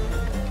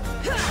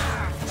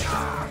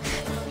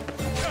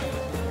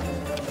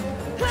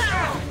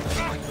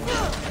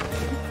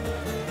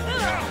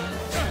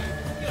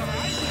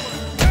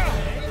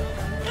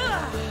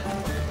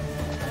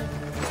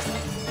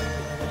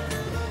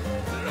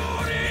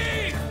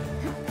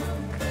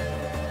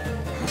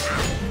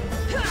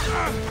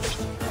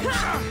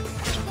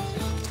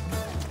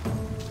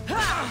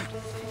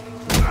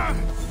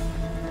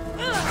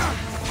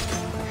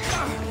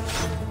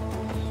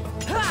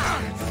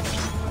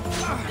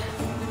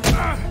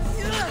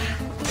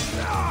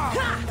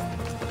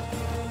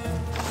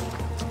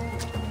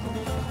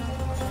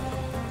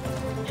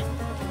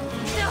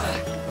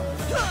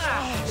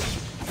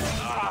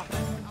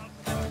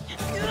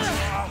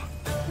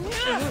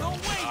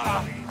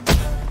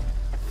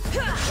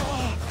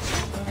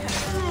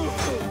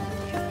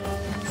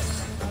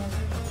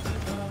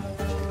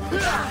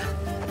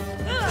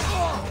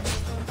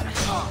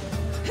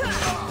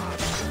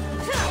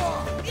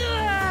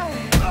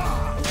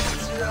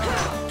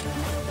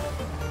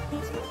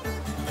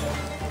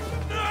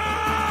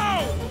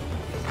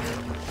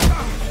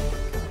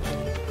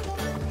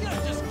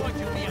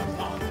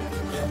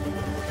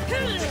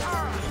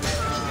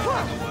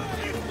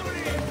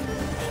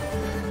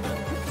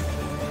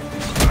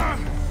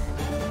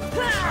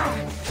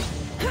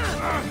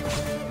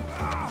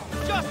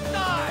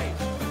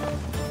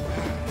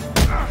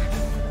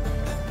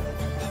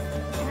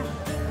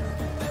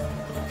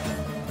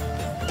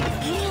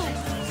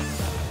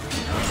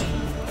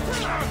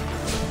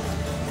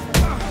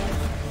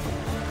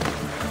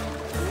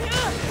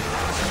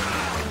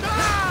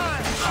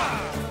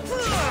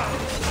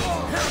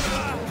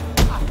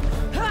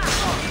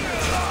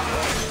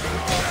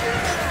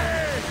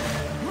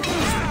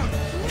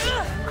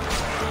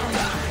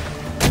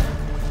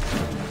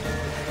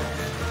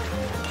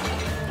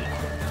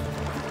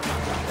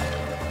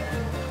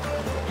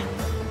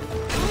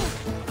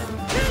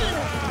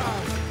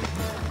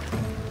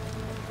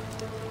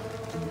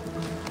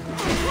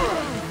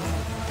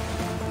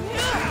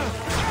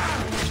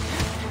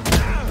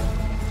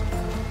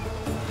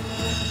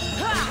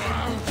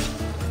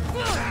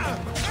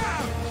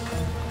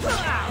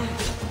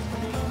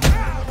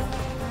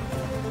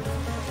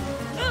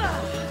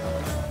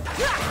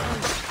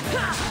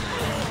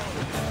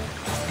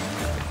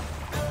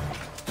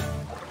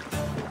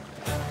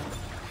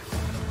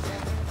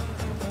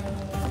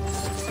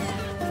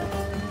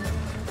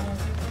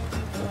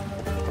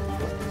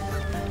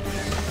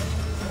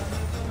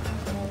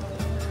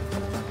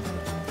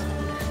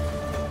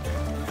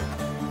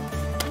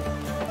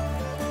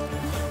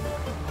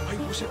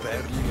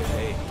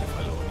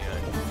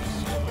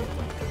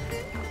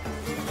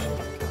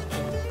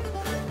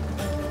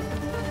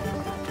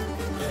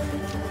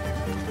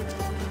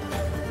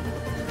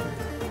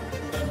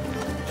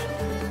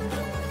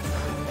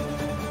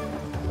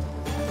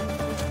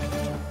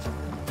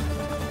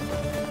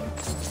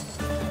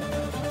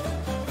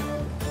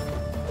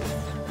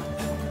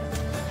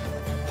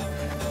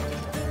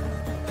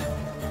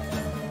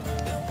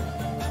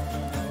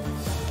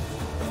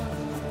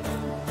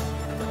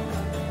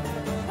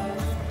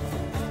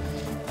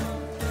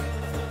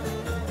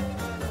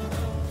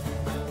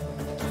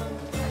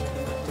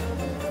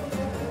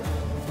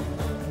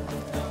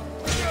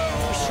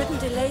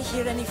 Delay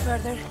here any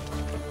further.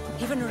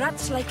 Even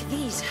rats like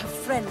these have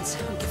friends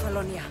on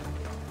Kefalonia.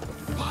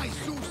 By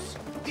Zeus,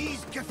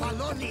 these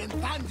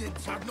Kefalonian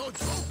bandits are no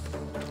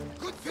joke.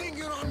 Good thing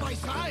you're on my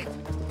side.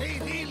 They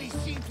really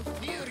seem to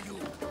fear you.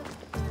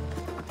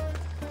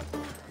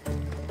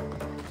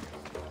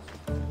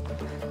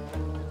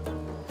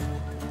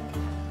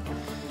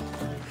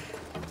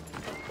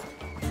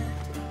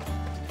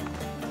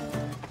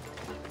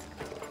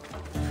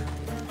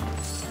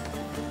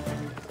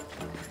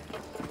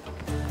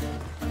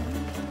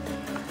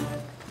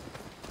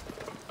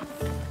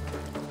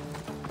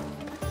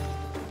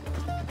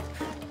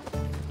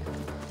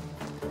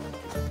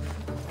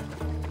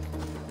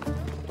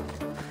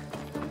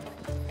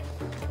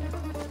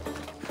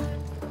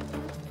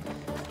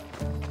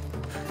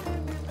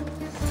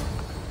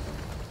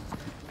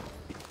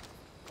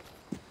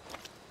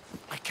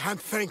 Can't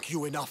thank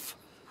you enough.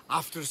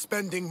 After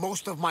spending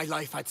most of my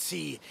life at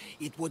sea,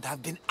 it would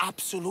have been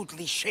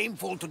absolutely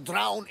shameful to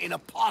drown in a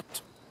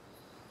pot.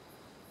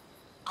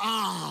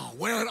 Ah,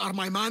 where are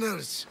my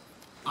manners?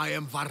 I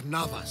am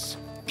Varnavas,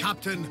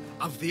 captain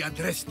of the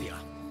Adrestia.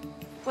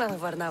 Well,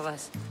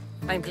 Varnavas,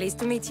 I'm pleased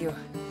to meet you.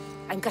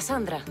 I'm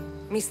Cassandra,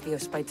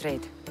 Misthios by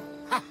trade.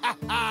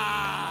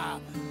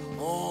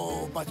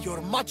 Oh, but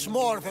you're much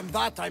more than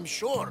that, I'm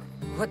sure.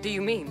 What do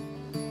you mean?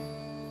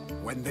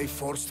 When they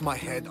forced my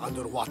head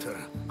underwater,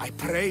 I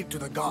prayed to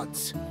the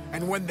gods.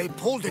 And when they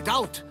pulled it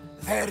out,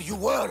 there you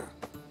were.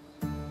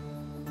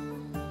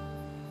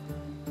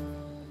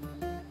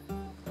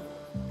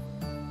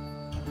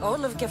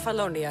 All of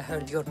Kefalonia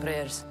heard your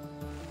prayers.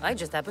 I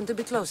just happened to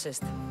be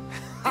closest.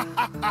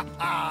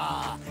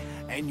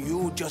 And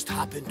you just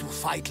happen to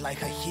fight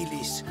like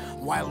Achilles,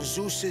 while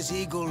Zeus's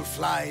eagle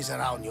flies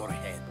around your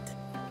head.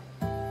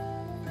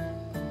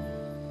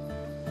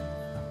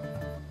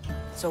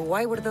 So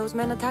why were those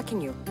men attacking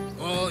you?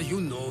 Oh,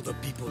 you know the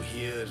people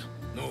here.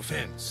 No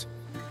offense.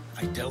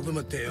 I tell them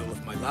a tale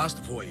of my last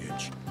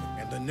voyage,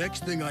 and the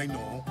next thing I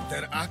know,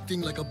 they're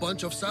acting like a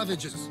bunch of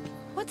savages.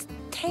 What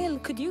tale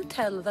could you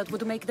tell that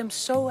would make them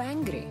so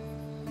angry?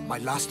 My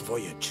last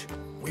voyage,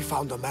 we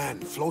found a man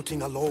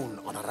floating alone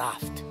on a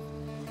raft.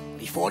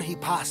 Before he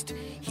passed,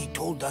 he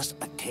told us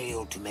a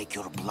tale to make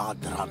your blood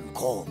run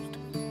cold.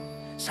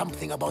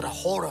 Something about a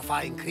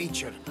horrifying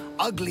creature,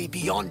 ugly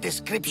beyond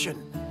description.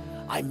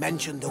 I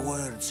mentioned the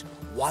words,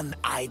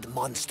 one-eyed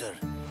monster.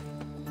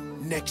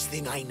 Next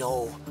thing I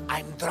know,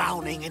 I'm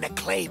drowning in a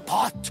clay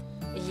pot.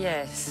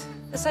 Yes,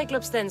 the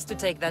Cyclops tends to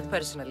take that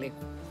personally.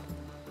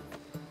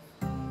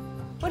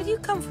 Where do you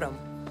come from?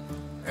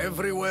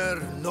 Everywhere,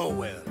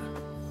 nowhere.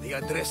 The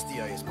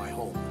Adrestia is my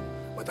home,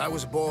 but I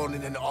was born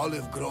in an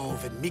olive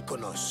grove in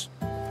Mykonos.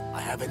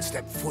 I haven't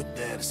stepped foot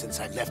there since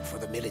I left for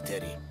the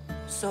military.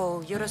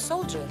 So, you're a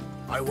soldier?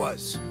 I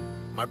was.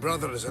 My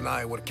brothers and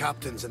I were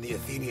captains in the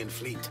Athenian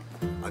fleet,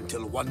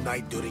 until one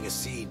night during a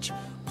siege,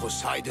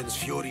 Poseidon's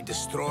fury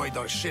destroyed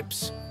our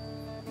ships.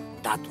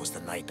 That was the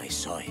night I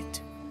saw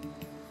it.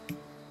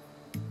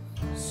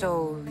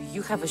 So,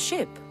 you have a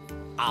ship?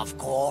 Of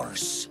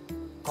course.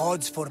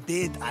 Gods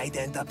forbid I'd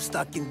end up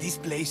stuck in this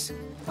place.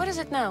 What is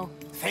it now?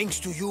 Thanks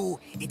to you,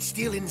 it's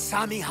still in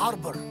Sami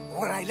Harbor,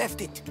 where I left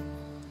it.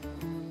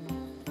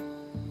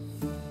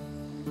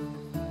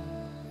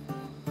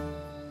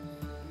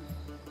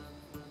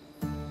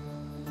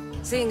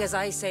 Seeing as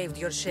I saved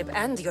your ship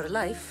and your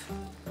life,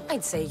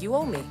 I'd say you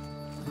owe me.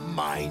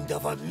 Mind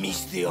of a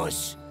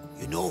Misthios.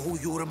 You know who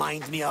you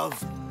remind me of?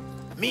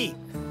 Me.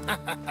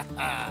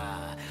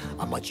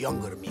 A much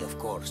younger me, of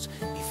course,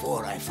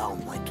 before I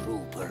found my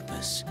true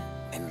purpose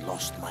and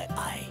lost my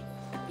eye.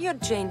 You're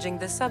changing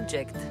the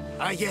subject.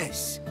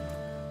 Yes.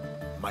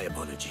 My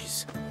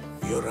apologies.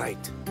 You're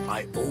right.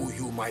 I owe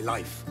you my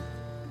life.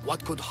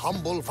 What could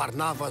humble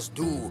Varnavas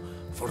do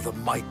for the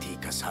mighty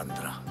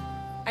Cassandra?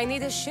 I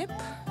need a ship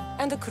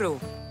and a crew.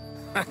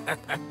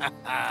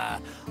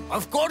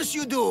 Of course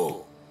you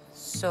do!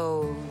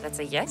 So, that's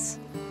a yes?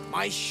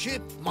 My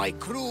ship, my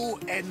crew,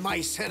 and my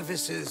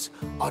services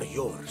are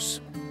yours.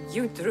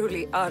 You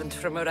truly aren't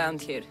from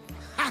around here.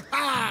 Ha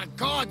ha!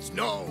 Gods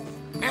know!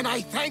 And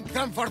I thank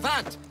them for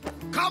that!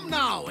 Come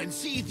now and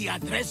see the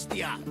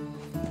Adrestia!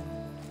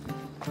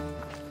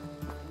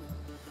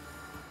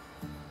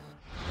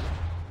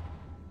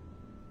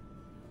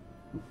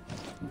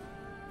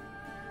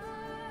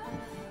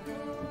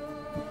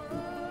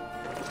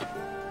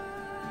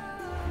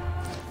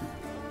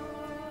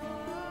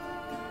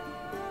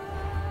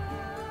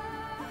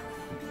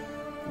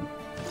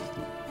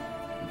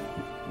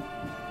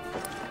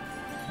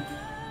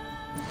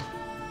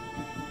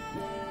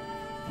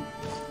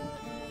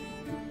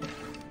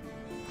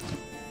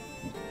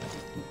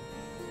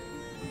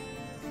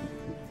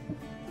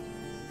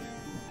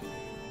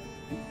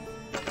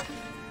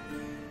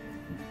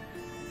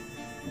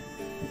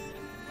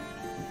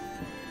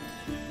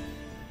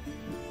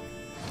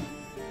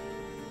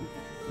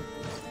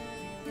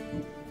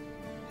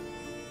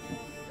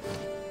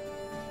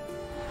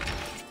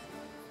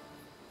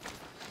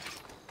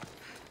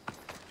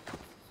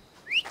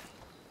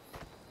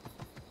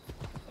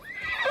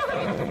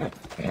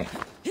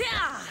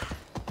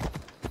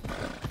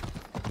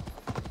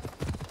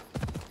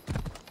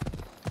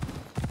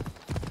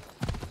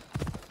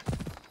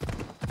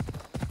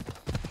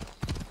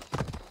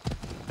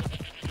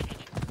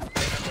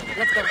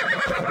 Let's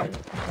go.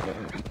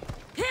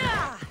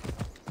 Yeah!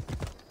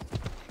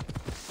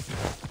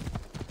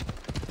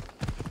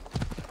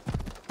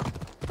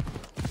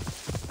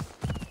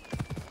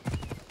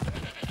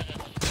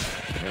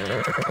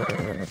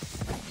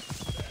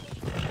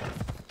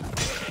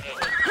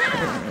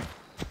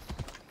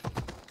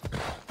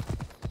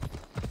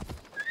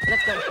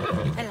 Let's go.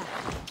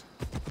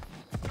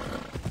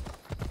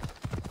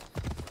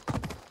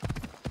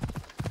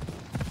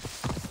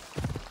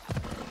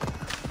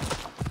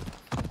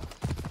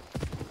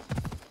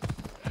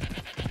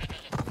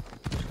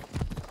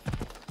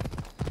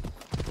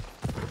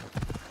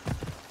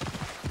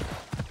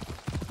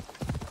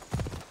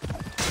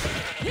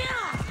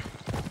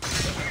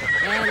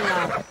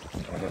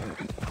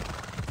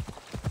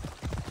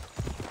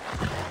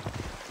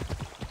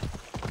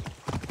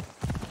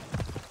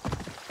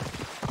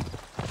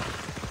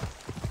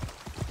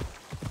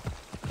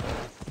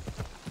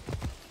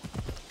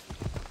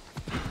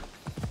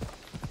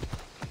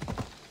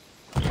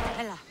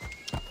 Ella.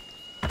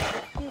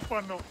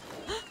 Κούφανο.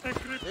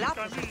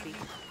 Εκρύπτει.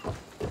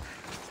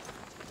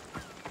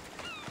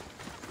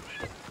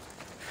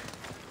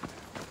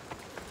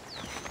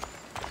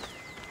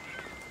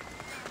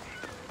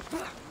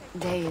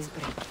 Day is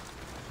breaking.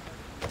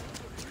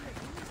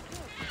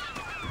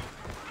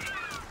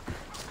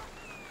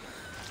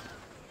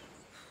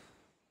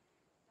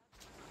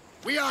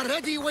 We are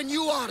ready when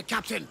you are,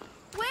 Captain.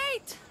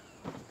 Wait!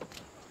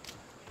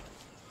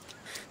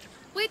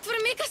 Wait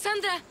for me,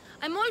 Cassandra.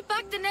 I'm all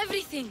packed and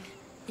everything.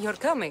 You're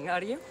coming,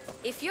 are you?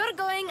 If you're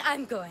going,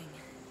 I'm going.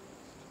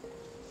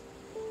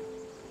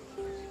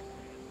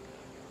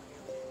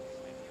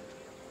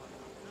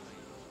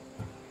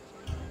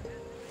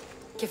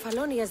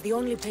 Kefalonia is the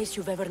only place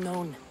you've ever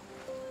known.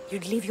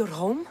 You'd leave your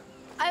home?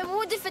 I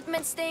would if it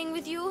meant staying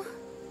with you.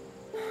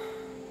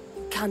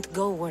 You can't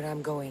go where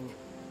I'm going.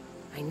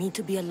 I need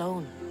to be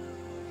alone.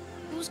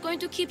 Who's going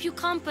to keep you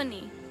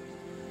company?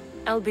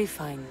 I'll be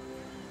fine.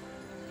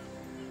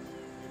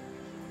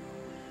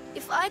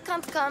 If I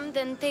can't come,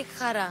 then take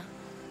Hara.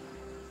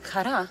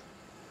 Hara?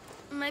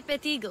 My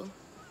pet eagle.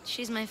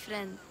 She's my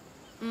friend.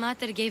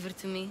 Mater gave her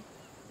to me.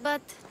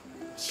 But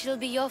she'll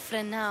be your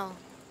friend now.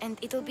 And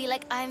it'll be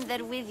like I'm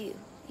there with you.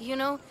 You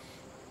know,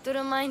 to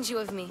remind you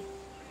of me.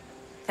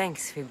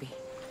 Thanks, Phoebe.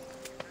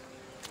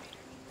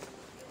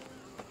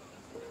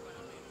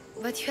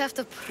 But you have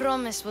to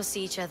promise we'll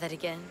see each other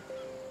again.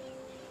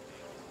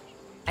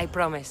 I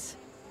promise.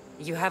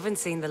 You haven't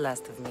seen the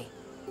last of me.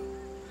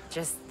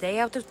 Just stay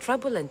out of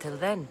trouble until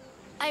then.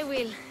 I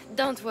will.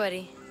 Don't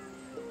worry.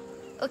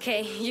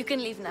 Okay, you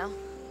can leave now.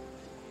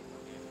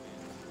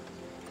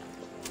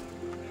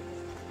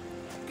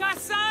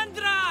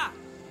 Cassandra!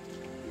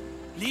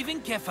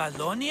 Leaving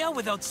Kefalonia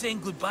without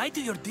saying goodbye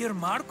to your dear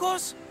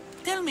Marcos?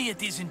 Tell me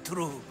it isn't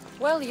true.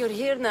 Well, you're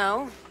here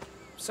now,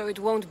 so it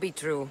won't be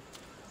true.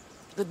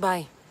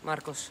 Goodbye,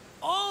 Marcos.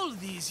 All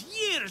these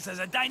years as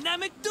a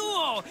dynamic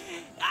duo!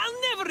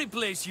 I'll never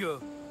replace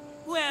you!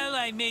 Well,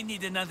 I may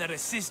need another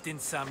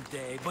assistant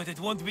someday, but it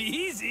won't be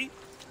easy.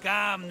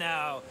 Come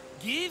now,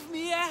 give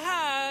me a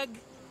hug!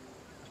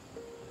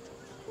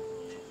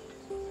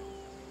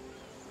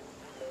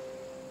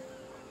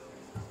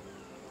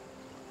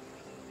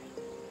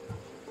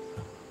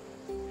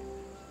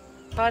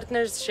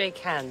 Partners shake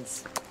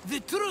hands.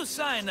 The true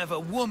sign of a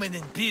woman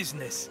in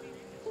business.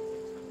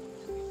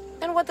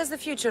 And what does the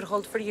future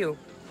hold for you?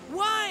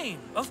 Wine,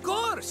 of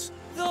course!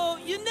 Though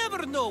you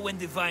never know when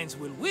the vines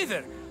will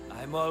wither.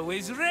 I'm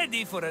always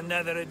ready for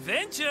another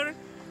adventure.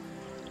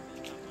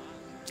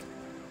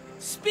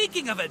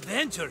 Speaking of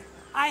adventure,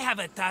 I have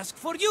a task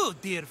for you,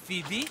 dear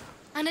Phoebe.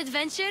 An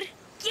adventure?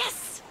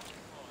 Yes!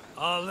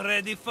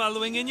 Already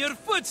following in your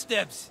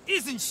footsteps,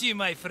 isn't she,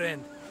 my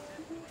friend?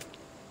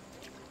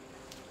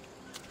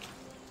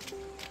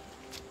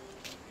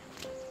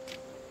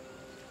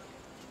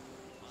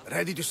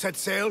 Ready to set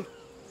sail?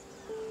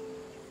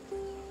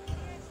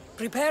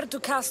 Prepare to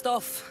cast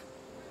off.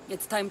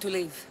 It's time to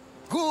leave.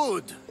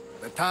 Good!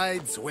 The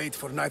tides wait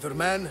for neither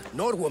man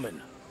nor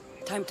woman.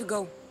 Time to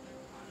go.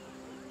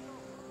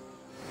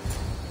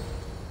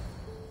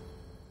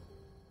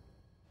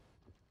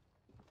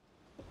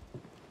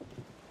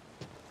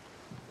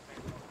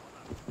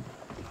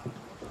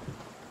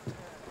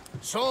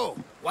 So,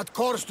 what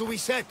course do we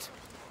set?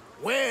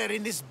 Where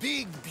in this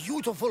big,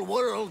 beautiful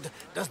world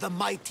does the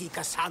mighty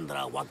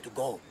Cassandra want to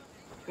go?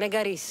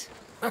 Megaris.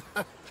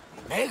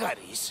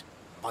 Megaris?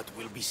 But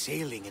we'll be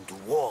sailing into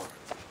war.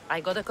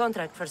 I got a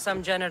contract for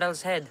some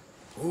general's head.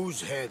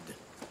 Whose head?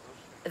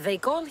 They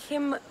call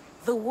him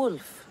the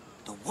Wolf.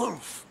 The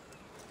Wolf?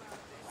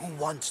 Who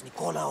wants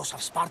Nikolaos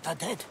of Sparta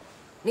dead?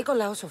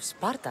 Nikolaos of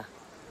Sparta?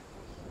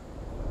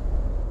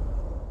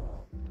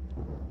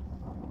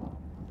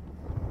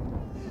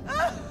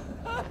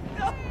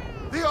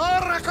 The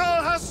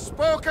Oracle has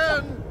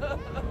spoken!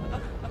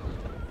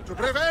 To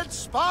prevent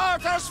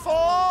Sparta's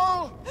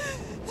fall,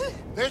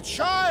 the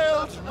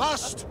child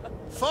must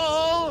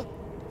fall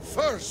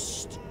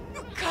first.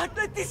 You can't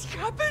let this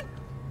happen!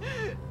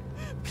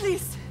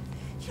 Please,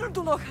 he'll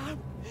do no harm.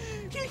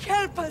 He'll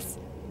help us.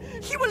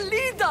 He will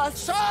lead us.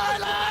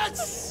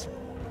 Silence!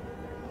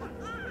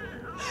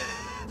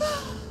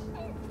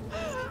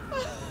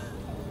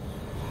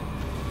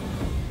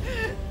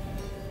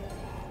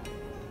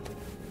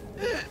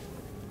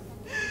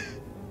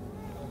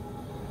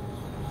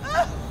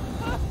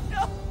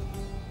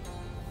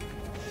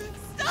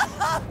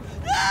 Stop!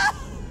 No!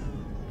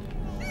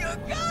 You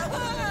can't!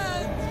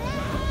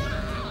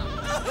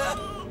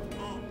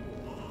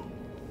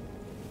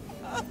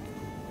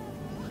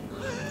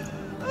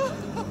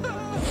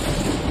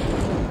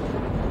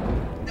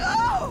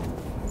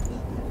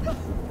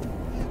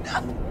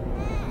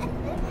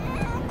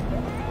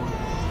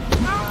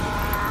 No!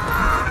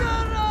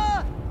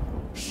 No!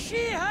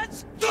 She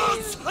has...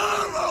 Does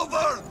her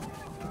over!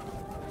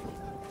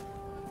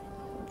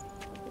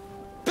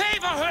 Pay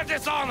for her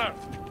dishonor!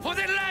 For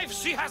the life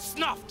she has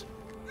snuffed!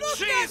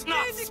 She is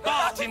not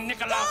Spartan,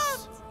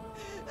 Nikolaos!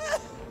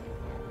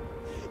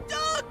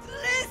 Don't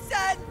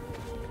listen!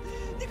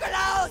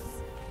 Nikolaos!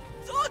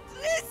 Don't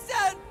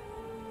listen!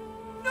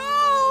 No!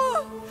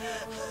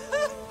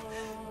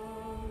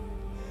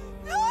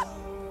 No!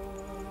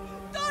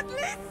 Don't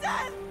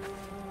listen!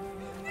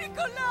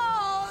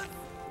 Nikolaos!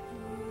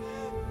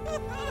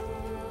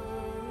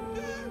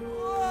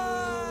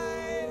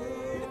 Why?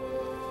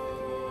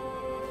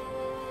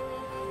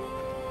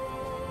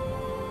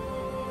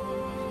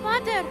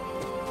 Mother!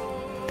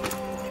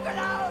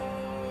 Nikolaos!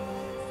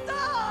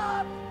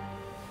 Stop!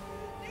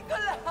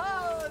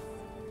 Nikolaos!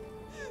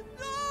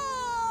 No!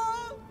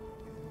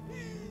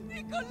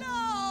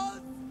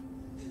 Nikolaus!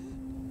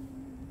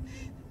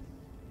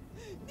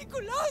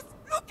 Nikolaus,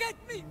 look at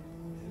me!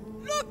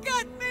 Look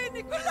at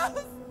me,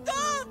 Nikolaus!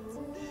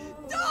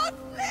 Don't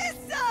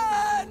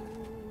listen!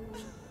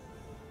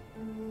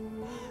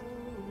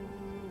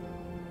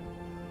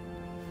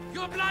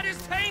 Your blood is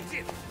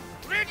tainted!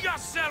 Rid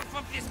yourself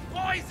of this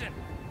poison!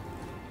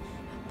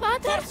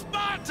 Pater! For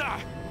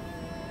Sparta!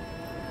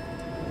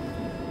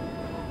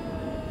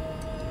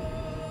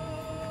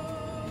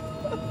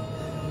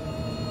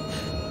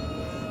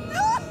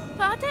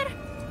 Pater?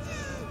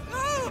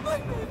 Oh, my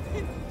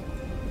baby!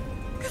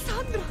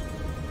 Cassandra!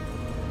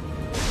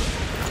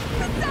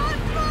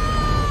 Cassandra!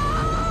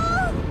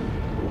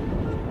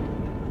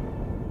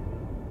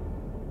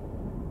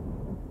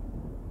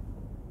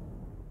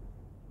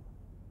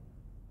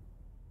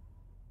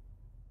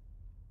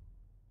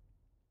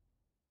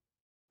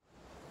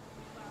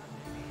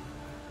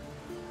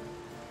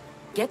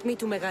 Get me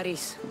to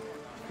Megaris.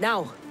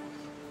 Now.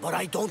 But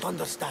I don't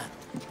understand.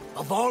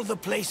 Of all the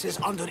places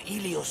under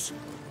Ilios,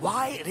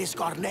 why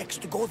risk our necks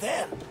to go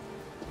there?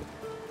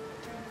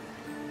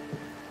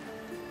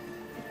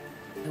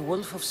 The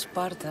Wolf of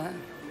Sparta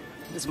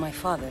is my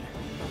father.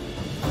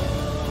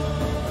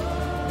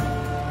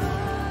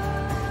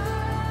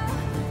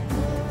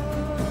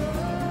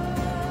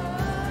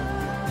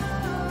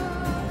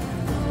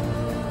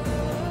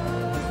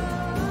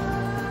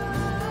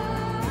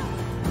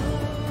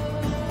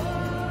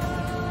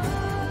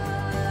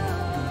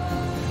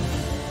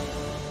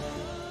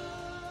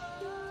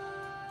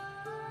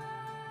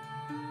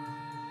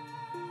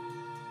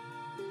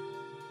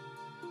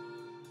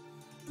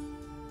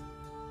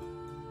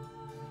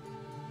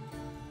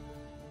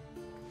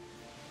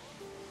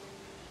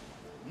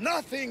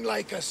 Nothing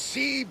like a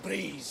sea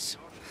breeze.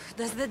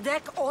 Does the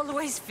deck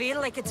always feel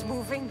like it's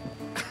moving?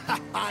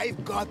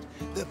 I've got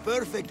the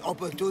perfect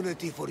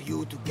opportunity for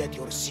you to get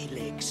your sea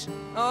legs.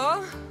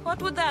 Oh?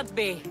 What would that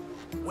be?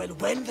 Well,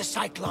 when the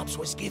Cyclops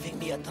was giving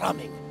me a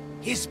drumming,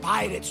 his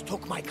pirates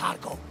took my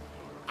cargo.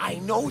 I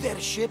know their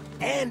ship,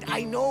 and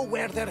I know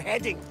where they're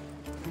heading.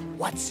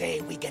 What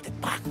say we get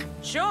it back?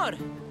 Sure.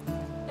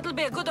 It'll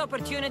be a good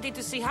opportunity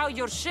to see how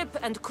your ship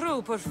and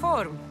crew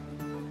perform.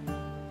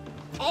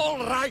 All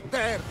right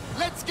there,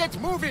 let's get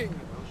moving.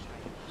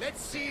 Let's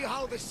see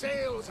how the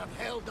sails have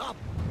held up.